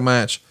every title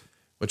match,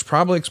 which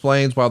probably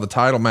explains why the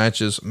title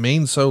matches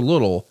mean so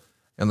little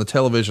in the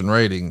television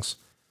ratings.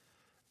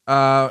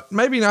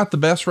 Maybe not the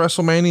best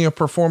WrestleMania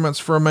performance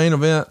for a main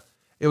event.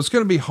 It was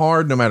going to be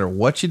hard no matter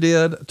what you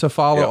did to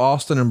follow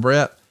Austin and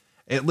Bret.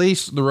 At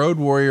least the Road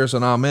Warriors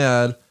and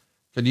Ahmed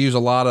could use a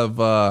lot of,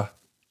 I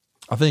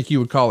think you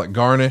would call it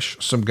garnish,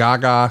 some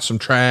gaga, some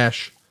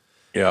trash.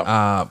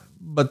 Yeah.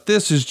 But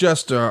this is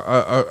just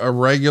a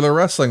regular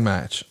wrestling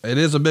match. It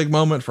is a big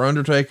moment for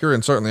Undertaker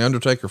and certainly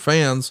Undertaker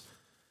fans.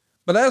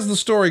 But as the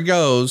story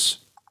goes,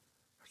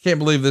 I can't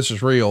believe this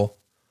is real.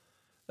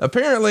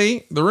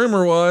 Apparently the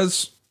rumor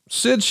was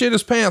Sid shit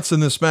his pants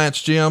in this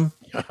match, Jim.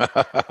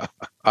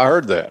 I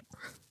heard that.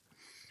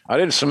 I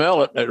didn't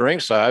smell it at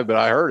ringside, but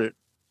I heard it.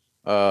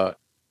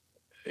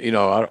 You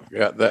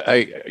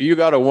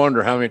got to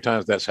wonder how many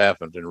times that's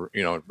happened in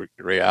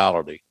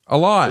reality. A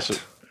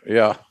lot.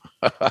 Yeah.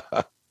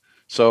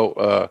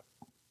 So,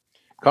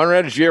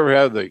 Conrad, did you ever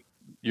have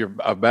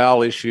a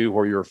bowel issue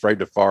where you're afraid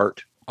to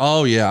fart?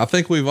 Oh yeah. I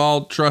think we've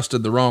all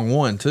trusted the wrong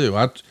one too.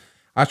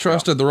 I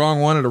trusted the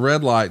wrong one at a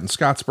red light in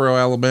Scottsboro,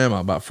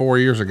 Alabama about 4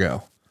 years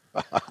ago.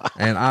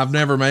 And I've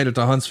never made it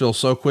to Huntsville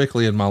so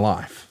quickly in my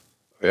life.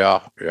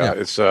 Yeah.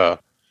 It's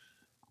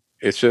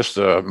just,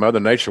 Mother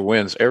Nature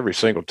wins every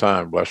single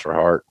time, bless her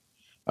heart.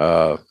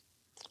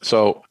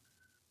 So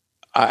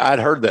I'd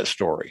heard that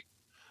story.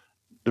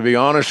 To be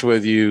honest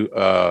with you,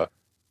 after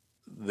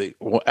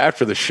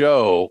the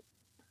show,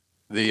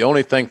 the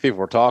only thing people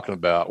were talking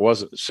about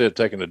wasn't Sid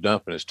taking a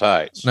dump in his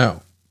tights.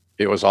 No,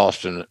 it was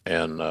Austin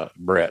and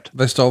Brett.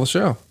 They stole the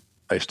show.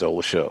 They stole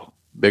the show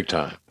big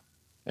time.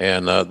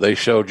 And they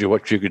showed you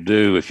what you could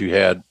do if you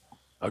had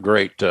a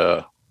great,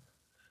 you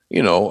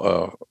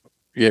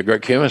had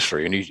great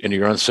chemistry and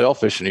you're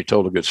unselfish and you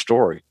told a good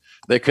story.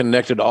 They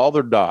connected all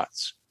their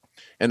dots.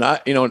 And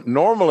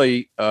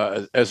normally,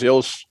 as the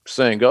old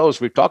saying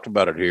goes, we've talked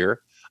about it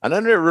here. And I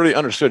never really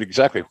understood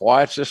exactly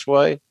why it's this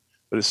way,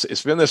 but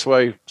it's been this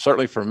way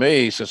certainly for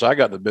me since I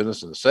got in the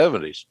business in the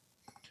 70s.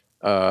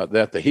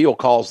 That the heel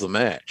calls the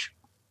match.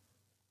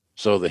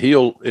 So the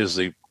heel is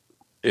the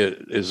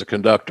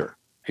conductor.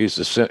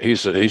 He's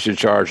in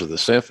charge of the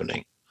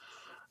symphony.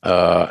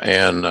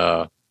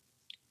 And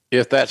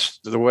if that's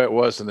the way it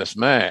was in this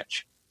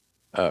match,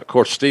 of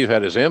course, Steve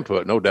had his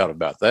input, no doubt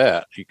about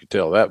that. You could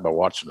tell that by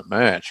watching the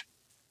match.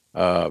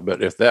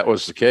 But if that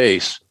was the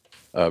case,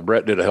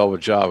 Brett did a hell of a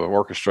job of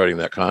orchestrating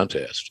that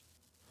contest.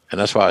 And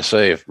that's why I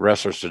say if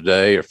wrestlers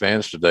today or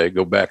fans today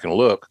go back and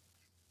look,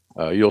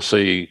 you'll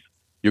get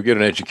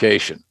an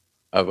education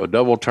of a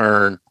double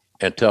turn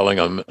and telling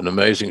an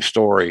amazing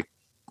story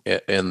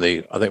in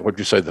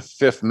the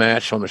fifth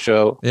match on the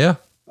show. Yeah.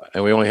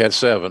 And we only had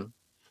 7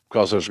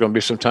 because there's going to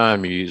be some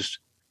time used.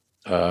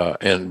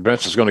 And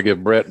Vince is going to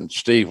give Brett and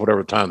Steve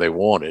whatever time they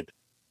wanted.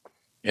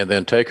 And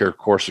then Taker, of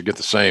course, to get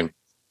the same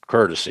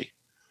courtesy.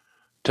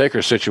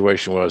 Taker's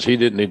situation was he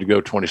didn't need to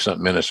go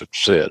 20-something minutes with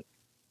Sid.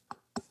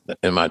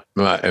 In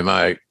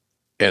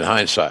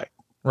hindsight.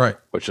 Right.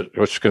 Which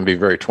is going to be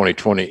very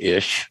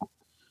 2020-ish.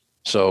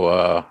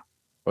 So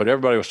what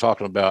everybody was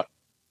talking about,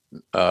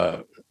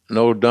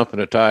 no dumping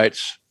the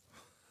tights.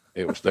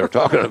 They were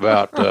talking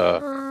about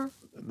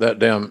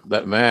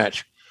that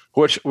match,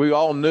 which we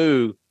all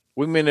knew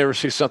we may never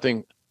see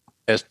something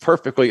as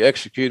perfectly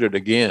executed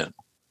again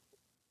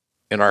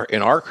in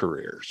our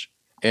careers.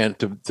 And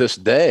to this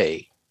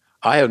day,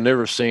 I have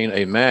never seen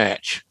a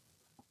match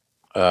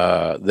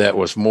that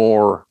was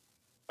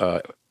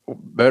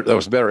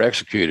better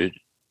executed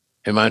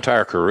in my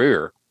entire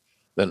career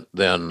than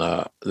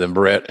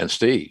Brett and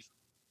Steve.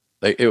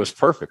 It was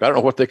perfect. I don't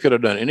know what they could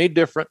have done any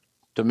different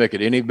to make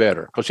it any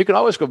better. Because you can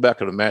always go back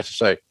to the match and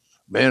say,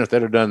 man, if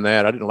they'd have done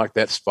that, I didn't like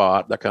that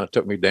spot. That kind of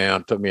took me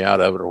down, took me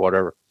out of it or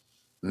whatever.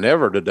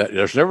 Never did that.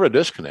 There's never a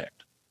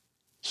disconnect.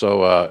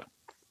 So,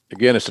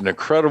 again, it's an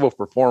incredible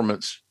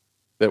performance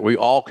that we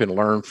all can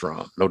learn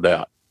from, no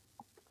doubt.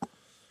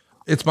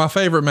 It's my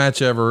favorite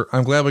match ever.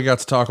 I'm glad we got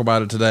to talk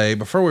about it today.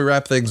 Before we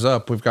wrap things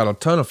up, we've got a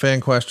ton of fan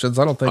questions.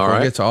 I don't think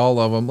we'll get to all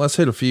of them. Let's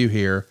hit a few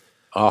here.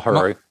 I'll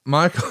hurry.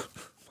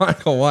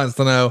 Michael wants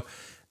to know,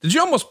 did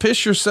you almost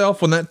piss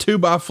yourself when that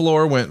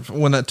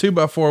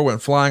 2x4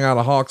 went flying out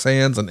of Hawk's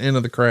hands and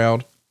into the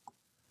crowd?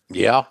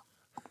 Yeah.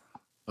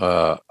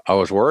 I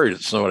was worried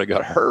that somebody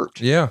got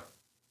hurt. Yeah.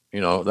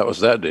 That was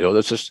that deal.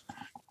 That's just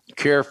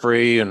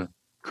carefree and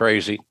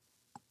crazy.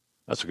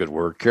 That's a good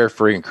word.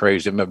 Carefree and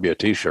crazy. It might be a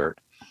t-shirt.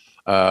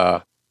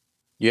 It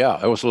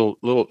was a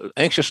little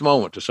anxious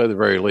moment to say the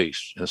very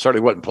least, and it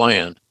certainly wasn't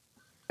planned.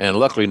 And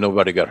luckily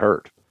nobody got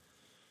hurt.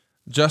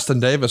 Justin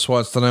Davis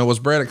wants to know, was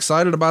Brett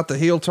excited about the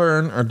heel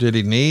turn or did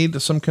he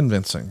need some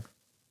convincing?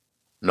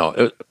 No,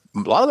 a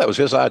lot of that was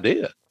his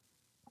idea.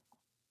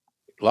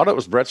 A lot of it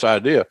was Brett's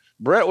idea.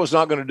 Brett was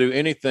not going to do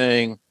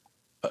anything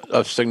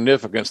of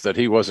significance that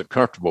he wasn't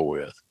comfortable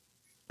with,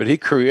 but he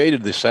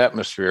created this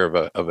atmosphere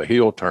of a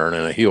heel turn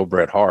and a heel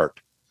Bret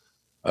Hart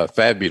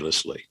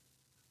fabulously.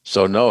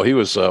 So no, he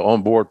was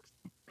on board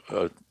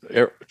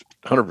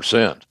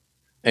 100%.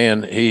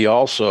 And he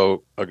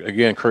also,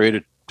 again,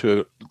 created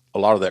to a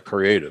lot of that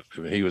creative.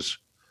 I mean, he was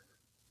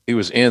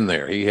in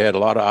there. He had a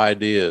lot of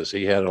ideas.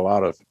 He had a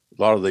lot of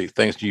the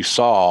things you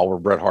saw were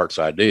Bret Hart's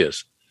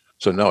ideas.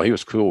 So no, he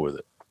was cool with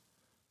it.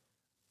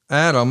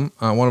 Adam,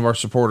 one of our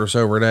supporters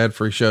over at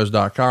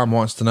adfreeshows.com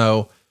wants to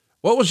know,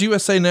 what was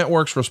USA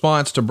Network's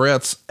response to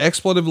Bret's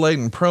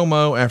expletive-laden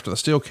promo after the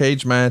steel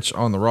cage match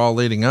on the Raw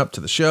leading up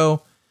to the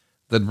show?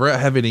 Did Bret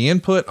have any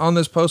input on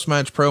this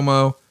post-match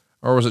promo,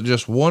 or was it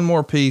just one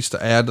more piece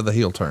to add to the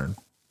heel turn?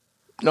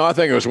 No, I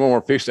think it was one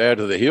more piece to add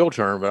to the heel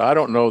turn, but I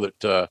don't know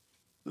that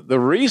the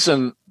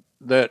reason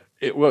that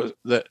it was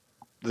that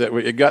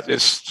it got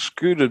this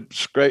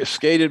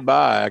skated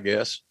by, I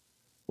guess,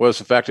 was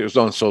the fact it was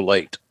on so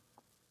late.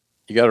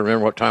 You got to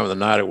remember what time of the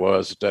night it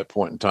was at that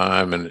point in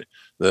time, and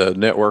the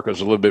network was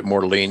a little bit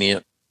more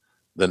lenient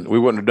than we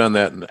wouldn't have done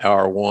that in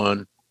hour 1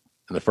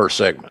 in the first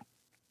segment.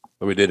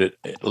 But we did it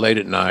late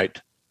at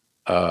night.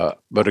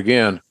 But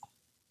again,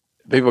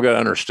 people got to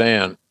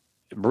understand,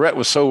 Bret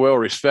was so well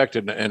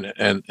respected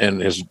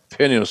and his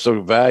opinion was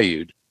so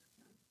valued.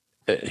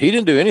 He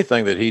didn't do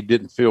anything that he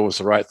didn't feel was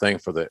the right thing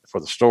for the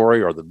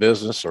story or the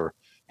business or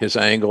his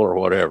angle or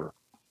whatever.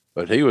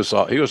 But he was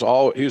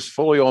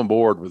fully on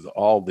board with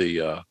all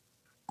the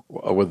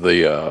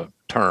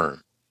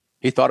turn.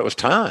 He thought it was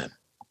time,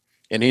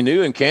 and he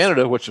knew in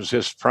Canada, which was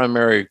his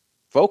primary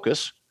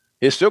focus,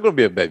 he's still going to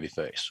be a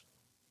babyface.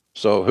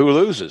 So who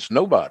loses?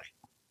 Nobody.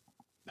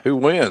 Who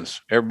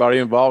wins? Everybody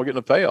involved getting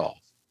a payoff.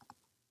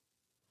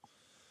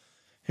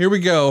 Here we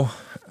go.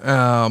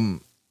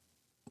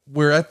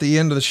 we're at the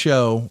end of the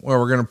show where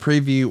we're going to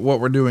preview what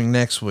we're doing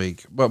next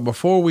week. But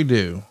before we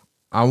do,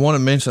 I want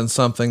to mention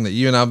something that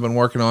you and I've been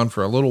working on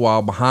for a little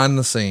while behind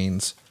the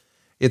scenes.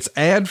 It's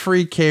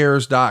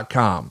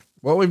adfreecares.com.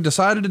 What we've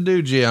decided to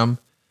do, Jim,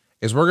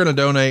 is we're going to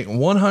donate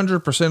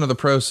 100% of the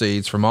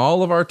proceeds from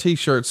all of our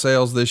t-shirt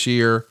sales this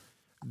year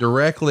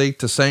directly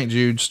to St.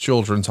 Jude's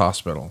Children's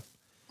Hospital.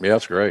 Yeah,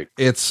 that's great.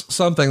 It's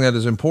something that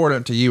is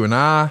important to you and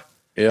I,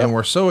 and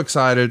we're so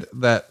excited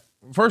that,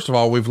 first of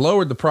all, we've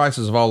lowered the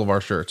prices of all of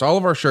our shirts. All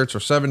of our shirts are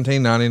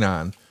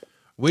 $17.99.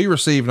 We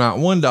receive not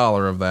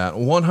 $1 of that.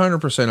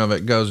 100% of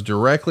it goes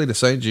directly to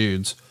St.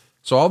 Jude's.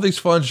 So all these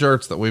fun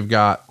shirts that we've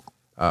got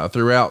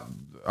throughout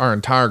our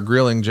entire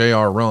Grilling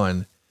JR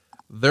run,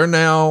 they're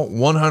now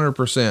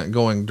 100%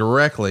 going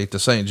directly to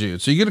St.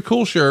 Jude's. So you get a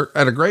cool shirt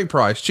at a great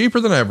price, cheaper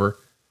than ever,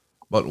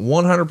 but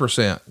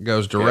 100%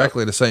 goes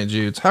directly to St.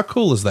 Jude's. How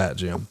cool is that,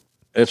 Jim?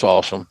 It's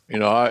awesome. You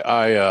know,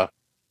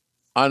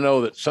 I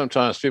know that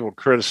sometimes people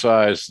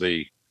criticize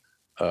the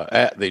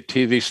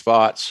TV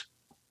spots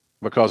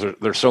because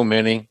there's so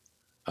many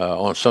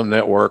on some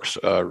networks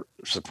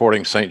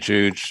supporting St.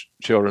 Jude's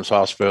Children's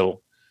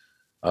Hospital.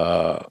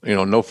 You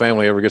know, no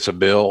family ever gets a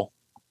bill.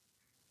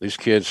 These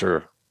kids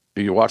are.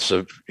 If you watch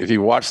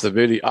the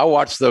video, I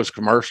watch those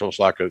commercials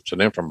like it's an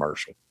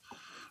infomercial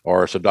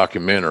or it's a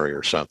documentary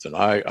or something.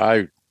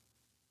 I'm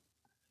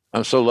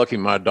so lucky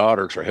my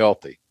daughters are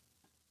healthy.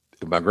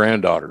 My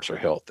granddaughters are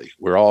healthy.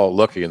 We're all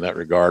lucky in that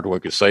regard. We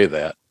could say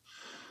that,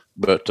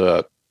 but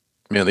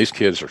man, these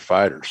kids are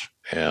fighters,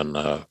 and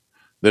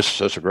this is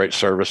such a great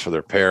service for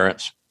their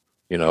parents.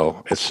 You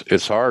know,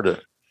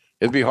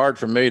 it'd be hard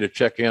for me to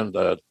check in,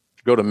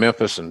 go to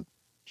Memphis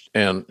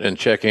and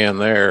check in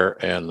there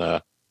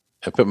and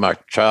put my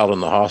child in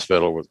the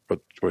hospital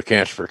with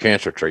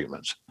cancer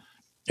treatments.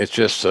 It's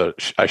just,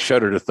 I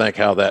shudder to think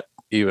how that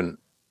even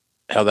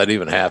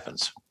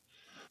happens,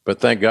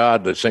 but thank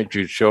God that St.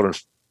 Jude's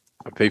Children's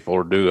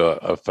people do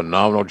a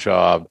phenomenal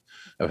job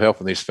of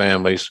helping these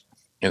families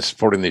and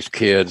supporting these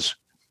kids.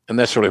 And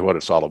that's really what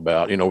it's all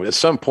about. You know, at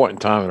some point in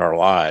time in our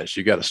lives,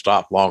 you got to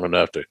stop long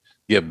enough to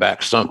give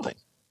back something.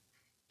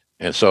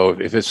 And so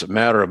if it's a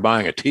matter of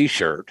buying a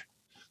t-shirt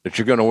that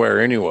you're going to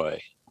wear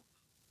anyway,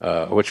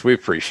 which we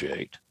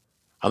appreciate,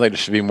 I think there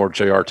should be more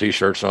JR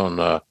t-shirts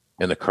on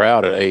in the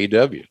crowd at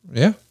AEW.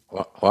 Yeah.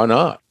 Why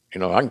not? You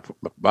know, I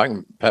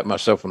can pat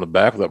myself on the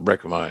back without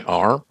breaking my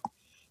arm,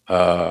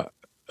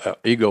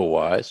 ego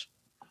wise,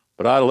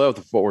 but I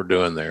love what we're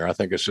doing there. I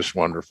think it's just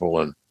wonderful.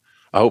 And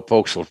I hope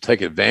folks will take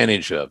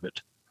advantage of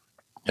it.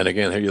 And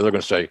again, they're going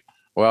to say,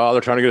 well,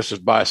 they're trying to get us to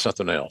buy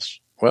something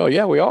else. Well,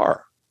 yeah, we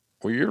are.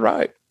 Well, you're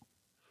right.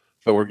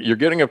 But you're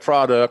getting a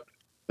product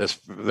that's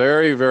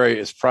very, very,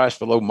 it's priced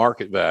below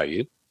market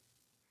value.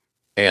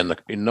 And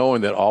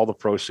knowing that all the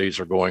proceeds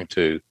are going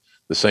to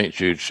the St.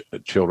 Jude's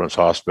Children's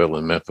Hospital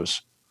in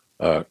Memphis,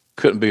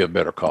 couldn't be a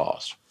better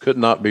cause. Could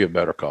not be a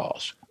better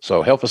cause.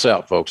 So help us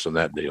out, folks, in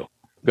that deal.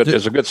 Good.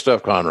 It's a good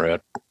stuff,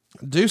 Conrad.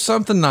 Do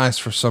something nice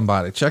for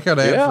somebody. Check out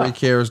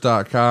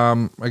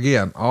adfreecares.com.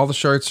 Again, all the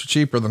shirts are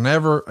cheaper than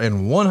ever,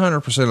 and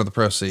 100% of the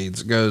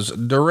proceeds goes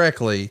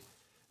directly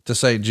to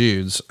St.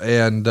 Jude's.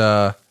 And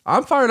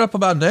I'm fired up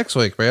about next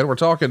week, man. We're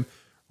talking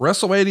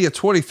WrestleMania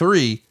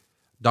 23.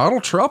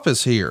 Donald Trump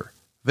is here.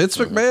 Vince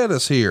McMahon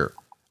is here.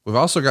 We've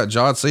also got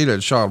John Cena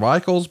and Shawn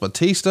Michaels,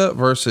 Batista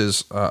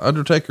versus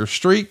Undertaker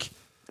Streak,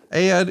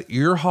 and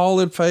your Hall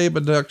of Fame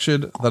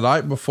induction the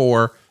night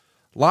before.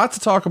 Lots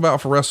to talk about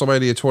for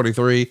WrestleMania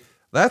 23.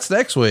 That's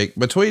next week.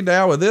 Between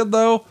now and then,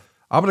 though,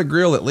 I'm going to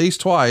grill at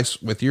least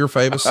twice with your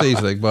famous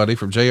seasoning, buddy,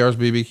 from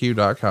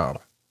jrsbbq.com.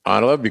 I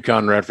love you,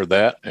 Conrad, for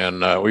that.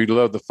 And we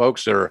love the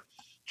folks that are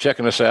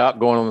checking us out,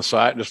 going on the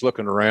site, just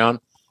looking around.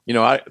 You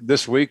know,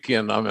 this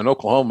weekend, I'm in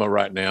Oklahoma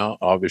right now,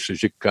 obviously,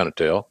 as you can kind of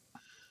tell,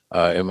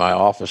 in my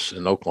office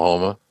in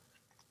Oklahoma.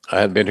 I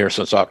hadn't been here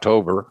since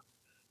October,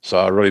 so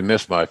I really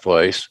missed my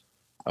place.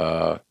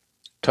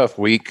 Tough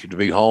week to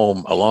be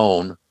home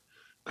alone,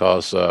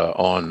 because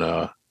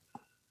on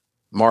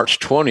March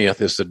 20th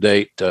is the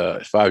date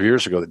 5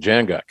 years ago that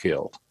Jan got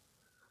killed.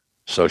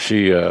 So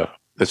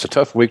it's a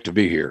tough week to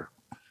be here,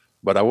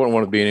 but I wouldn't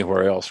want to be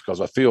anywhere else because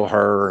I feel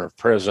her and her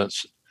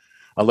presence.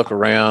 I look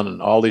around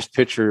and all these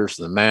pictures,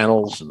 the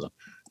mantles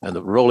and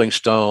the Rolling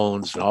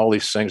Stones and all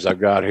these things I've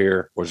got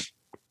here was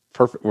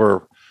perfect.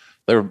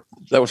 That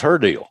was her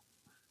deal.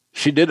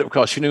 She did it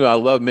because she knew I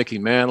loved Mickey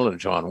Mantle and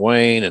John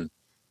Wayne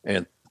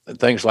and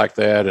things like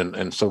that.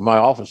 And so my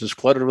office is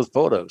cluttered with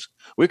photos.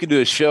 We could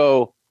do a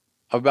show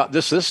about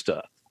just this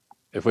stuff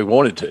if we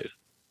wanted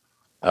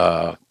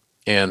to.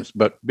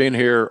 But being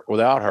here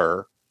without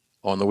her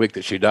on the week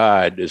that she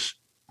died is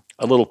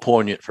a little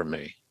poignant for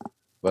me.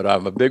 But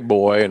I'm a big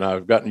boy and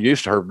I've gotten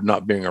used to her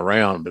not being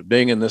around, but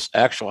being in this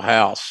actual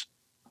house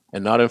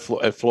and not at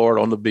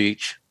Florida on the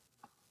beach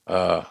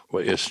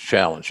is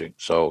challenging.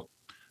 So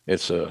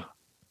it's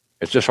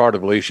just hard to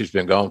believe she's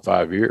been gone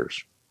 5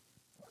 years.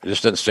 It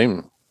just doesn't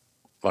seem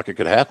like it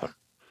could happen.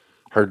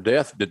 Her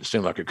death didn't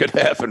seem like it could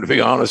happen, to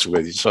be honest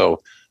with you.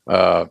 So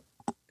I'm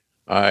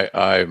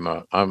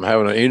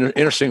having an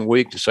interesting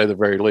week, to say the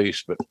very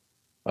least. But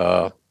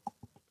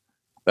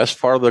That's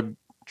part of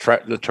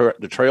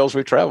the trails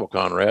we travel,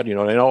 Conrad. It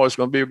ain't always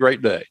going to be a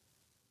great day,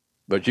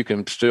 but you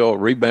can still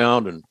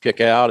rebound and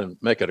kick out and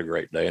make it a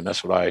great day. And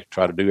that's what I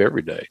try to do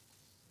every day,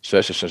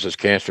 especially since this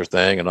cancer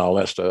thing and all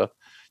that stuff.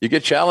 You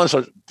get challenged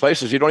at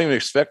places you don't even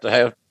expect to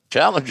have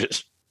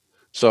challenges.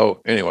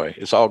 So anyway,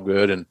 it's all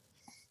good. And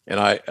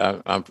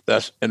I'm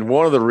that's, and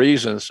one of the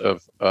reasons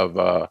of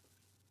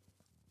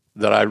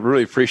that I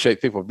really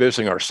appreciate people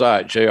visiting our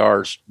site,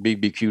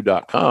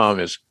 jrsbbq.com,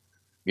 is,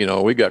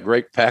 we got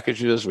great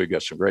packages. We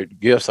got some great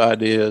gift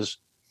ideas.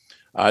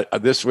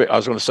 This week, I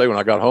was going to say, when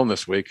I got home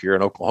this week here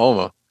in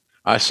Oklahoma,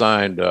 I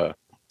signed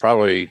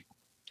probably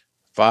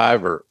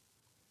 5 or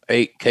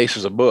 8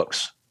 cases of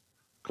books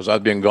because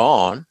I'd been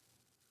gone,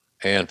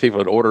 and people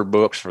had ordered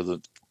books for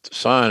the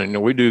sign.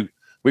 And we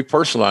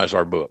personalize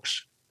our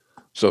books.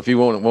 So if you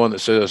want one that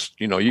says,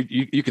 you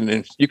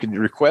can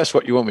request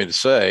what you want me to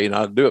say, and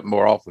I do it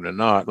more often than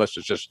not, unless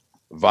it's just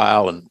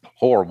vile and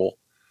horrible.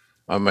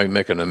 I may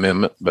make an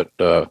amendment, but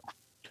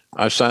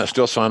I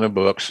still sign the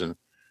books,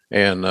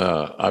 and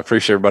I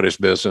appreciate everybody's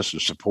business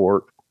and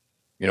support.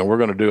 We're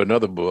going to do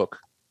another book.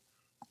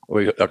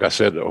 Like I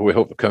said, we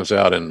hope it comes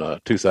out in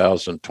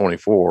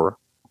 2024,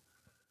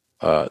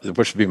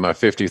 which would be my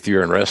 50th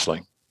year in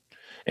wrestling.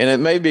 And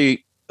it may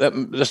be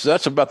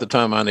that's about the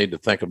time I need to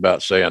think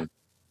about saying,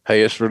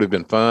 hey, it's really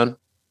been fun,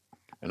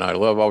 and I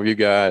love all you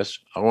guys.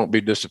 I won't be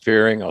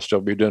disappearing. I'll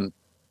still be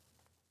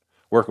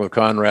working with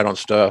Conrad on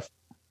stuff,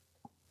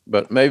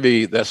 but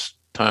maybe that's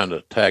time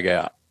to tag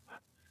out.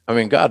 I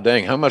mean, God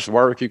dang, how much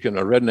barbecue can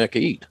a redneck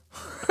eat?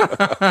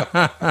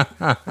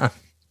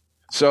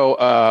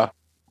 So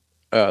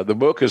the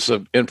book is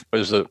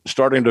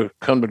starting to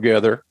come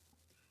together,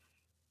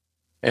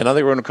 and I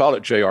think we're going to call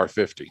it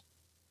JR50.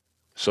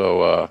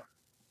 So,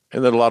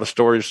 and then a lot of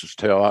stories to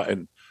tell.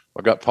 And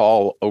I got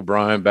Paul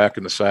O'Brien back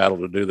in the saddle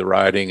to do the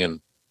writing,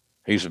 and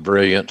he's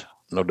brilliant,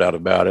 no doubt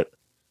about it.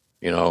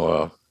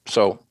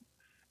 So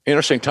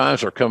interesting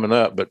times are coming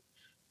up, but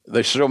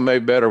they still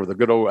made better with a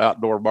good old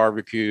outdoor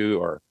barbecue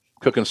or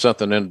cooking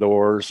something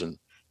indoors. And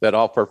that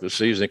all-purpose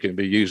seasoning can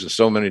be used in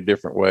so many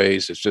different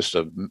ways. It's just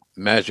a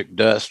magic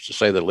dust, to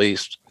say the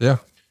least. Yeah.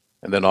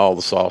 And then all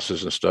the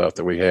sauces and stuff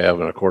that we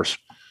have. And of course,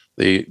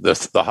 the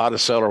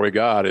hottest seller we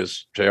got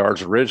is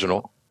JR's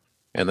Original.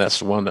 And that's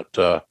the one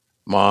that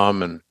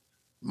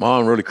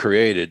Mom really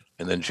created,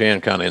 and then Jan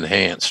kind of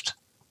enhanced.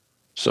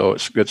 So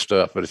it's good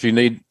stuff. But if you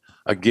need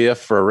a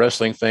gift for a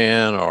wrestling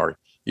fan, or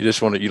you just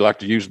you like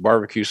to use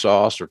barbecue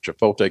sauce or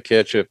chipotle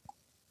ketchup,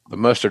 the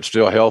mustard's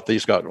still healthy.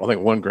 It's got, I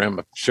think, 1 gram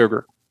of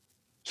sugar.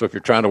 So if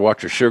you're trying to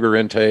watch your sugar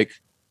intake,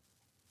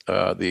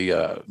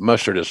 the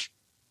mustard is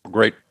a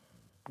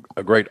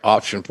great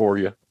option for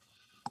you.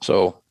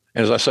 So,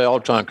 and as I say all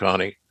the time,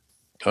 Connie,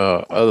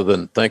 other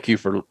than thank you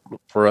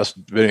for us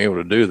being able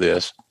to do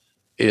this,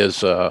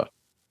 is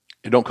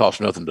it don't cost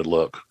nothing to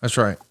look. That's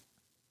right.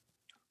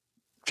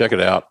 Check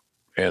it out.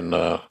 And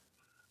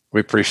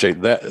we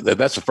appreciate that.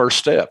 That's the first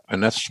step,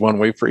 and that's one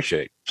we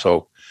appreciate.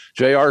 So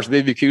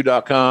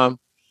jrsbbq.com.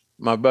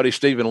 My buddy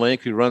Stephen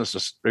Link, who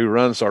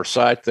runs our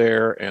site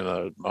there,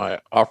 and my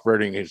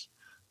his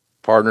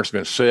partner's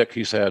been sick.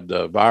 He's had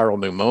viral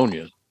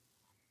pneumonia.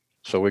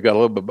 So we got a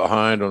little bit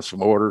behind on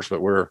some orders,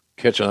 but we're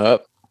catching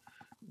up.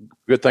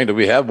 Good thing that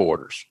we have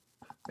orders.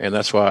 And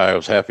that's why I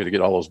was happy to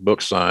get all those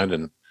books signed.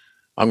 And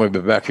I'm going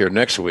to be back here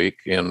next week,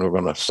 and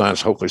we're going to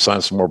hopefully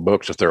sign some more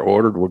books. If they're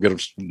ordered, we'll get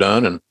them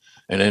done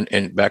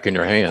and back in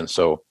your hands.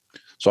 So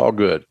it's all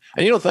good.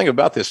 And the thing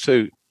about this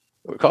too,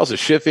 because of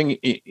shipping,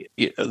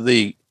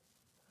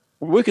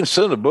 we can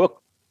send a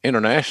book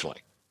internationally.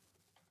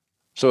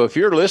 So if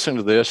you're listening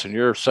to this and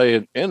you're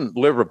saying in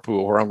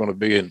Liverpool, where I'm going to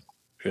be in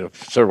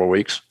few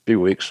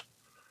weeks,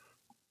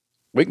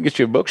 we can get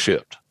you a book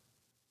shipped.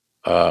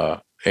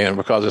 And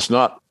because it's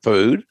not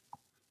food,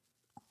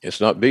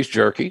 it's not beef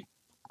jerky.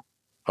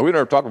 We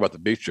never talk about the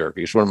beef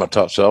jerky. It's one of my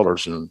top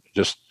sellers, and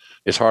just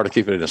it's hard to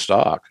keep it in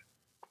stock.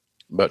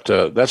 But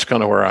that's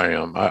kind of where I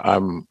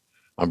am.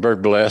 I'm very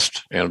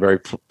blessed and very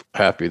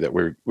happy that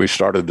we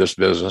started this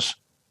business.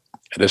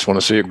 I just want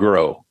to see it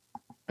grow,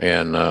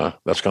 and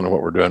that's kind of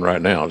what we're doing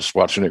right now. Just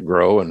watching it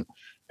grow, and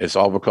it's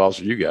all because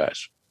of you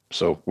guys.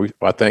 So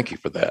I thank you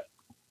for that.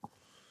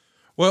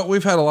 Well,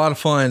 we've had a lot of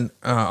fun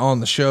on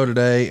the show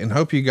today, and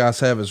hope you guys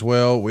have as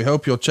well. We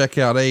hope you'll check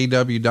out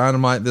AEW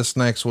Dynamite this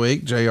next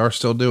week. JR's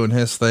still doing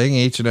his thing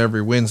each and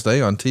every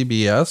Wednesday on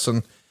TBS.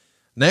 And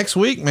next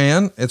week,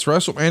 man, it's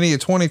WrestleMania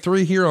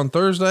 23 here on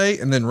Thursday,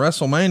 and then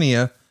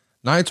WrestleMania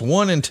nights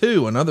 1 and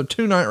 2. Another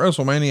 2-night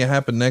WrestleMania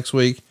happened next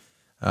week.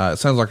 It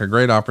sounds like a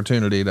great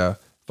opportunity to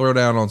throw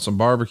down on some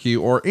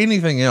barbecue or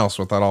anything else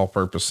with that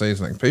all-purpose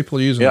seasoning. People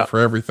are using it for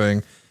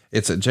everything.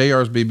 It's at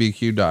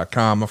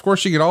jrsbbq.com. Of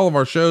course, you get all of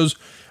our shows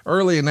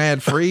early and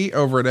ad-free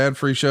over at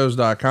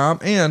adfreeshows.com.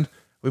 And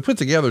we put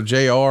together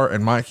JR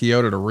and Mike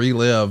Chioda to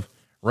relive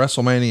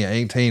WrestleMania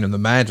 18 and the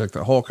magic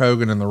that Hulk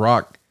Hogan and The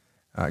Rock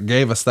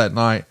gave us that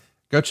night.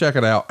 Go check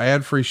it out,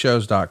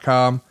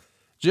 adfreeshows.com.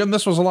 Jim,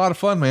 this was a lot of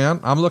fun, man.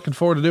 I'm looking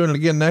forward to doing it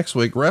again next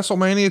week.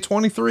 WrestleMania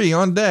 23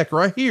 on deck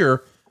right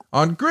here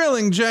on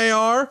Grilling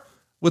JR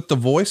with the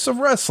voice of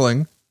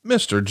wrestling,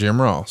 Mr.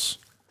 Jim Ross.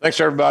 Thanks,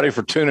 everybody,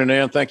 for tuning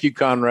in. Thank you,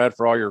 Conrad,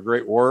 for all your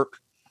great work.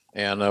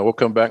 And we'll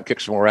come back and kick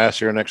some more ass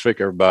here next week,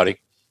 everybody.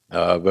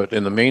 But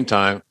in the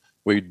meantime,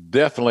 we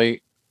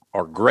definitely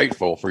are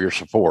grateful for your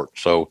support.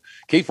 So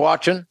keep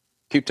watching,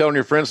 keep telling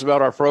your friends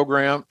about our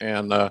program,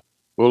 and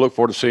we'll look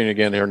forward to seeing you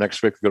again here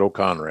next week. Good old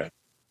Conrad.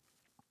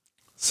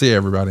 See you,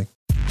 everybody.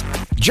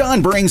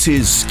 John brings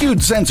his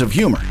skewed sense of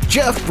humor.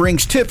 Jeff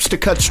brings tips to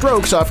cut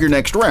strokes off your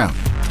next round.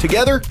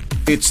 Together,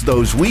 it's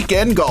those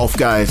weekend golf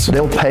guys.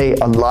 They'll pay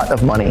a lot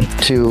of money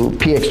to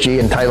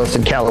PXG and Titleist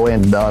and Callaway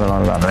and on and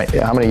on and on, right?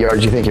 How many yards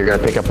do you think you're going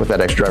to pick up with that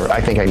extra driver?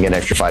 I think I can get an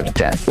extra 5 to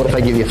 10. What if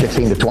I give you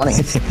 15 to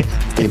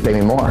 20? You pay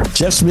me more.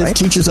 Jeff Smith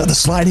teaches on the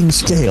sliding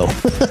scale.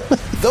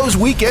 Those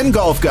Weekend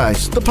Golf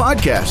Guys, the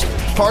podcast,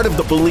 part of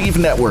the Believe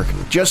Network.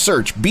 Just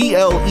search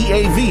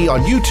BLEAV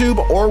on YouTube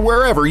or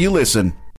wherever you listen.